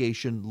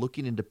investigation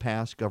looking into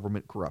past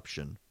government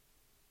corruption.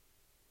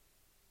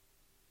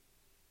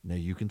 Now,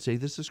 you can say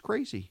this is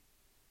crazy.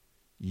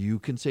 You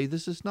can say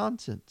this is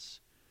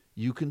nonsense.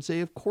 You can say,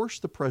 of course,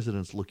 the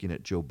president's looking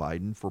at Joe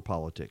Biden for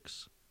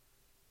politics.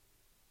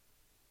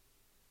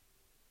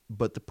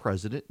 But the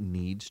president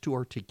needs to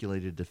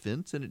articulate a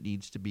defense, and it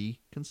needs to be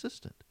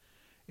consistent.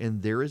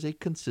 And there is a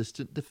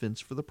consistent defense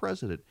for the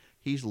president.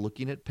 He's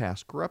looking at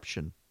past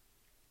corruption.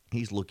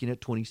 He's looking at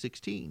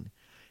 2016.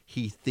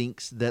 He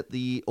thinks that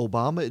the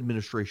Obama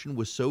administration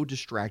was so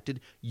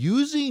distracted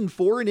using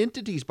foreign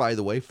entities, by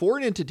the way,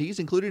 foreign entities,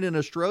 including an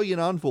Australian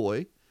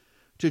envoy,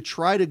 to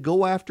try to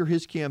go after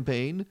his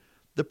campaign.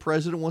 The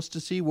president wants to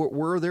see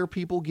where are there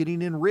people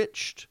getting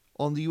enriched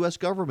on the U.S.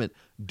 government.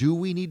 Do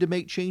we need to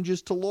make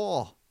changes to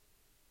law?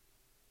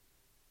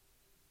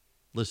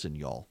 Listen,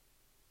 y'all.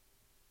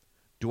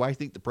 Do I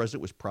think the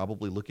president was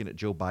probably looking at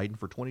Joe Biden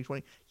for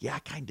 2020? Yeah, I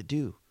kind of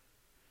do.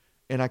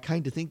 And I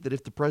kind of think that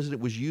if the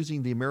president was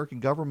using the American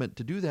government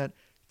to do that,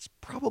 it's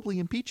probably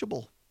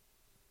impeachable.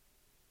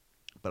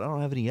 But I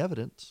don't have any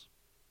evidence.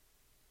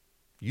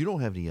 You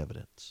don't have any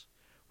evidence.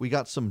 We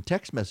got some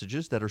text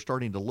messages that are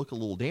starting to look a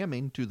little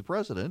damning to the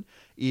president.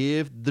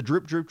 If the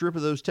drip, drip, drip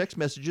of those text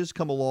messages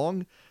come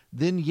along,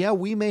 then yeah,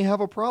 we may have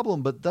a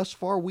problem. But thus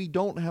far, we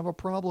don't have a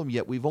problem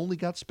yet. We've only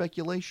got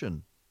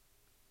speculation.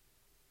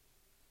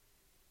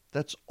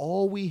 That's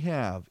all we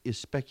have is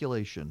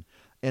speculation.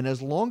 And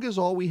as long as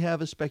all we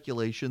have is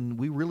speculation,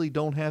 we really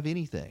don't have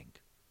anything.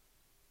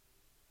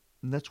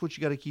 And that's what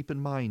you got to keep in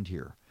mind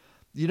here.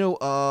 You know,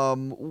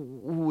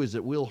 who is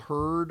it? Will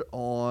Hurd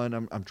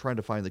on, I'm trying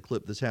to find the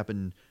clip. This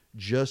happened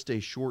just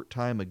a short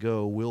time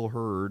ago. Will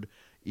Hurd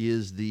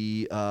is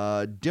the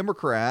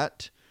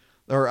Democrat,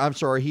 or I'm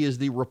sorry, he is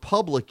the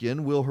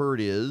Republican. Will Hurd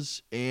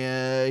is,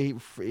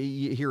 and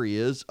here he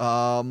is,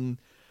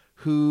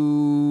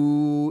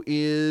 who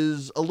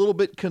is a little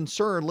bit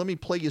concerned. Let me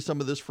play you some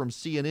of this from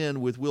CNN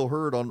with Will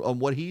Hurd on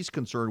what he's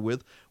concerned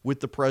with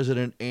the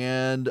president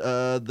and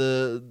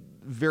the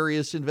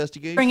various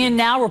investigations. Bring in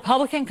now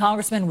Republican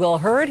Congressman Will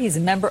Hurd. He's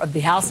a member of the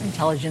House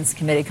Intelligence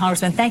Committee.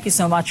 Congressman, thank you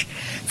so much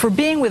for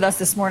being with us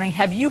this morning.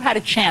 Have you had a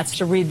chance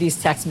to read these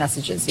text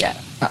messages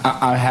yet?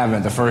 I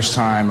haven't. The first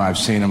time I've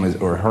seen them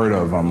or heard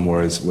of them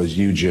was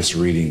you just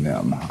reading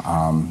them.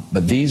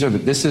 But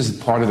this is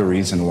part of the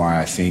reason why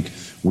I think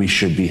we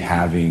should be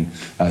having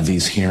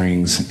these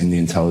hearings in the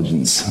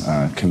Intelligence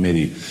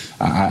Committee.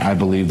 I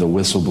believe the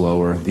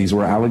whistleblower, these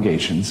were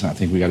allegations. I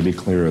think we got to be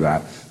clear of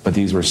that. But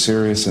these were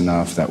serious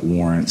enough that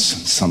warrants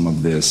some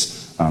of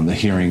this, the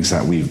hearings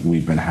that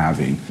we've been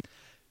having.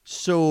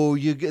 So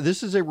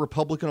this is a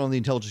Republican on the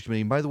Intelligence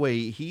Committee. And by the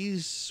way,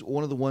 he's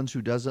one of the ones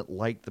who doesn't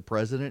like the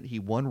president. He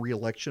won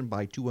re-election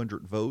by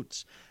 200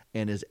 votes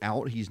and is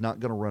out. He's not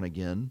going to run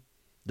again.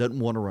 Doesn't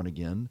want to run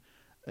again.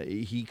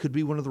 He could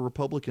be one of the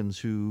Republicans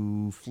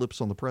who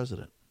flips on the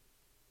president.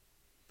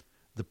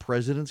 The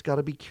president's got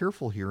to be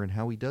careful here in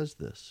how he does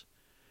this.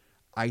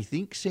 I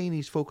think saying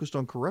he's focused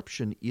on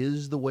corruption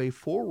is the way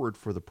forward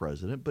for the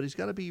president, but he's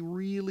got to be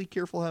really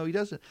careful how he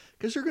does it,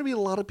 because there are going to be a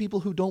lot of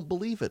people who don't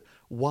believe it.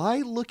 Why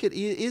look at it?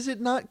 Is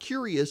it not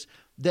curious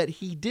that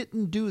he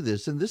didn't do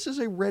this? And this is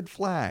a red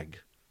flag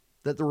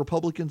that the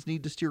Republicans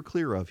need to steer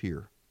clear of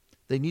here.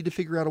 They need to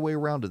figure out a way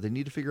around it. They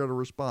need to figure out a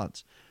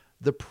response.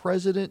 The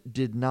president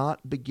did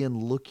not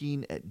begin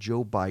looking at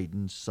Joe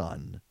Biden's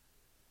son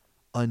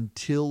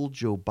until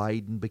Joe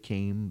Biden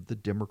became the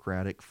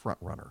Democratic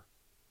frontrunner.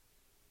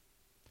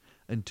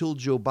 Until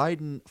Joe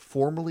Biden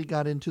formally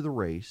got into the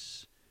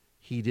race,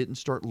 he didn't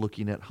start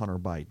looking at Hunter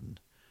Biden.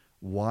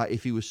 Why,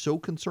 if he was so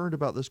concerned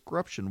about this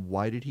corruption,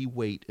 why did he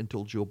wait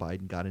until Joe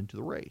Biden got into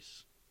the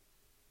race?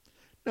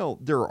 No,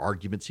 there are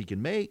arguments he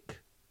can make.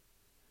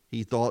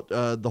 He thought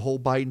the whole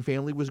Biden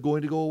family was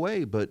going to go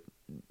away, but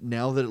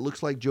now that it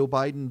looks like Joe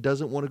Biden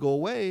doesn't want to go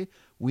away,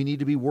 we need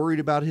to be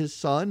worried about his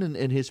son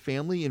and his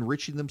family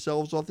enriching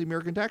themselves off the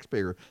American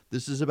taxpayer.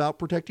 This is about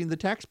protecting the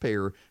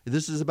taxpayer.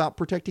 This is about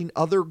protecting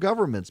other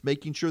governments,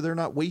 making sure they're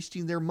not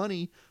wasting their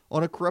money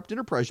on a corrupt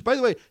enterprise. By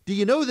the way, do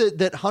you know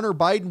that Hunter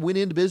Biden went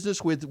into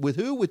business with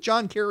who? With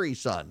John Kerry's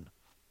son.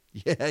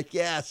 Yeah,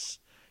 yes,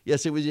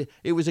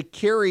 it was a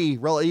Kerry,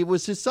 it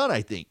was his son,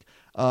 I think.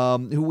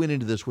 Who went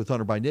into this with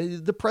Hunter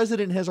Biden. The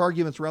president has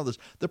arguments around this.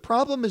 The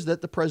problem is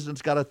that the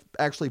president's got to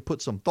actually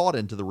put some thought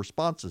into the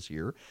responses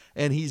here,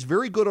 and he's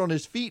very good on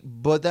his feet,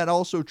 but that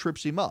also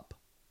trips him up.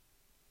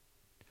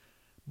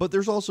 But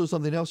there's also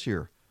something else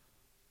here.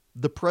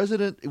 The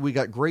president, we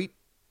got great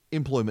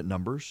employment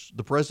numbers.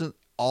 The president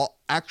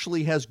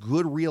actually has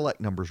good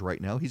reelect numbers right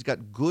now. He's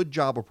got good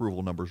job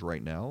approval numbers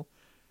right now.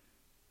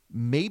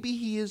 Maybe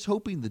he is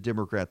hoping the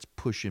Democrats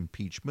push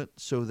impeachment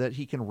so that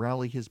he can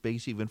rally his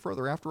base even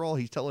further. After all,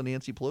 he's telling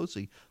Nancy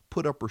Pelosi,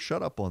 put up or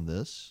shut up on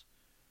this.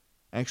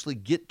 Actually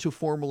get to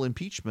formal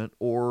impeachment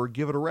or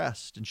give it a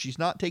rest. And she's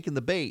not taking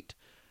the bait.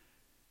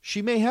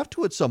 She may have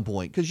to at some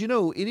point because,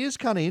 it is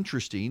kind of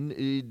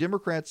interesting.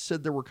 Democrats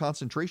said there were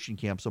concentration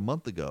camps a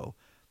month ago.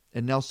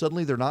 And now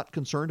suddenly they're not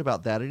concerned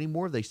about that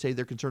anymore. They say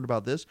they're concerned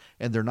about this,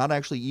 and they're not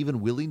actually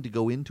even willing to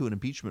go into an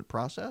impeachment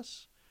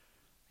process.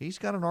 He's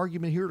got an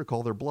argument here to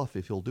call their bluff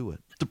if he'll do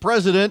it. The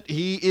president,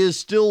 he is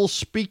still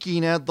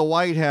speaking at the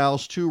White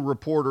House to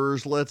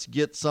reporters. Let's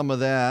get some of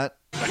that.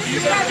 Do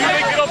you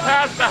think it'll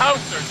pass the House,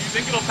 sir? Do you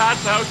think it'll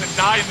pass the House and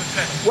die in the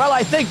Senate? Well,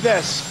 I think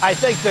this.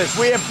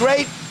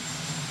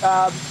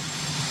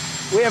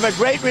 We have a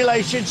great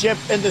relationship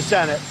in the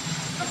Senate.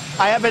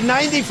 I have a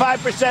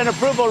 95%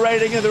 approval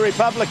rating in the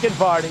Republican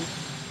Party.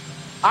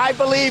 I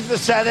believe the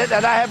Senate,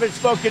 and I haven't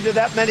spoken to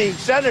that many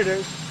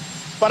senators,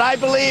 but I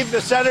believe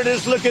the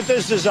senators look at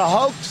this as a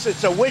hoax.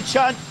 It's a witch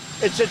hunt.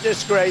 It's a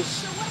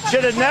disgrace.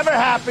 Should have never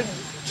happened.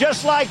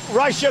 Just like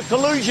Russia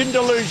collusion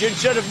delusion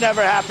should have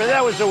never happened.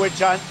 That was a witch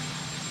hunt.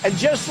 And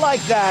just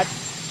like that,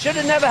 should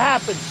have never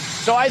happened.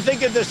 So I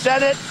think in the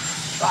Senate,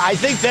 I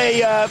think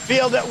they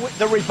feel that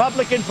the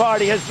Republican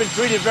Party has been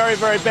treated very,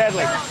 very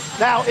badly.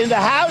 Now, in the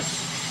House,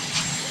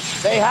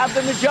 they have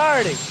the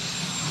majority.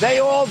 They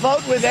all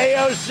vote with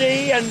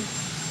AOC and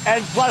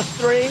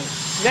 +3.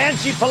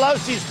 Nancy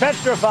Pelosi's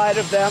petrified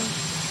of them.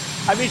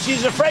 I mean,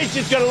 she's afraid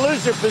she's going to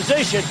lose her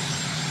position.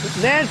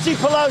 Nancy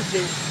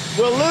Pelosi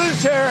will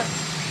lose her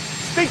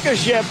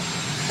speakership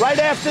right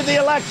after the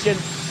election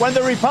when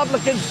the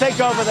Republicans take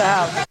over the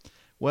House.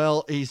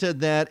 Well, he said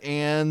that,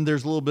 and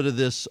there's a little bit of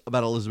this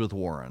about Elizabeth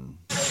Warren.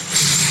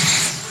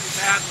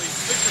 Badly.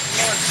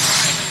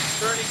 Elizabeth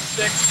Warren,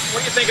 36.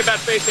 What do you think about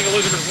facing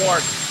Elizabeth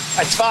Warren?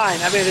 It's fine.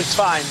 I mean, it's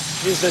fine.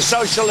 She's a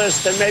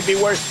socialist and maybe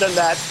worse than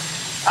that.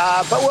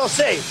 But we'll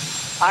see.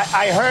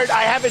 I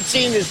haven't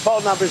seen his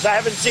poll numbers. I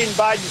haven't seen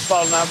Biden's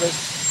poll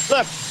numbers.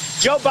 Look,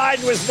 Joe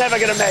Biden was never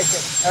going to make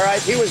it. All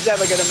right? He was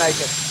never going to make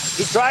it.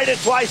 He tried it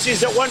twice.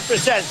 He's at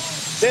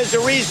 1%. There's a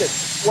reason.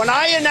 When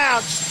I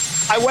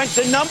announced, I went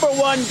to number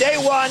one, day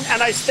one,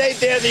 and I stayed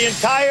there the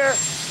entire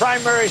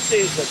primary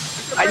season.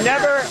 I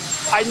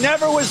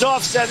never was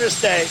off center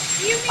stage.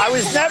 I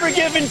was never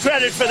given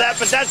credit for that,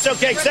 but that's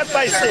okay, except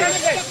by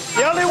Steve.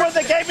 The only one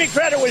that gave me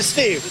credit was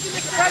Steve.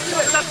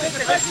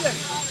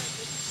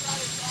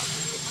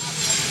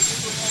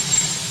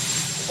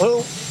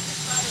 Who?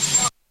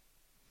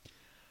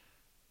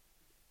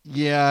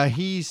 Yeah,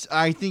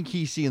 I think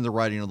he's seeing the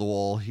writing on the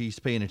wall. He's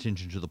paying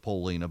attention to the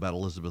polling about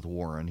Elizabeth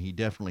Warren. He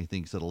definitely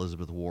thinks that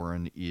Elizabeth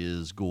Warren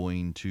is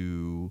going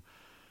to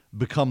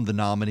become the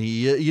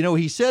nominee.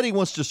 He said he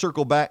wants to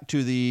circle back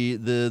to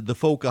the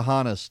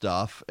Pocahontas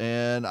stuff,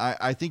 and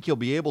I think he'll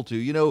be able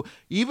to.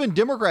 Even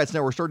Democrats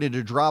now are starting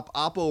to drop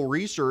Oppo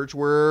research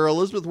where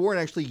Elizabeth Warren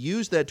actually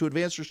used that to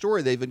advance her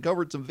story. They've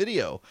uncovered some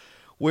video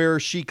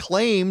where she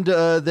claimed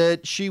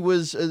that she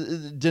was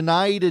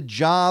denied a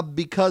job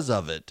because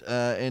of it.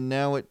 And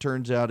now it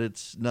turns out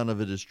none of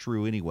it is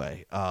true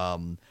anyway.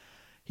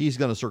 He's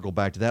going to circle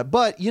back to that.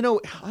 But,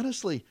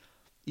 honestly,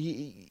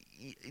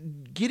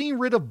 getting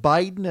rid of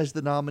Biden as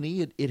the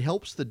nominee, it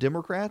helps the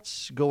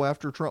Democrats go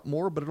after Trump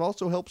more, but it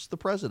also helps the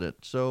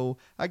president. So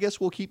I guess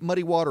we'll keep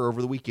muddy water over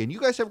the weekend.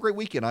 You guys have a great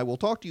weekend. I will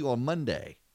talk to you on Monday.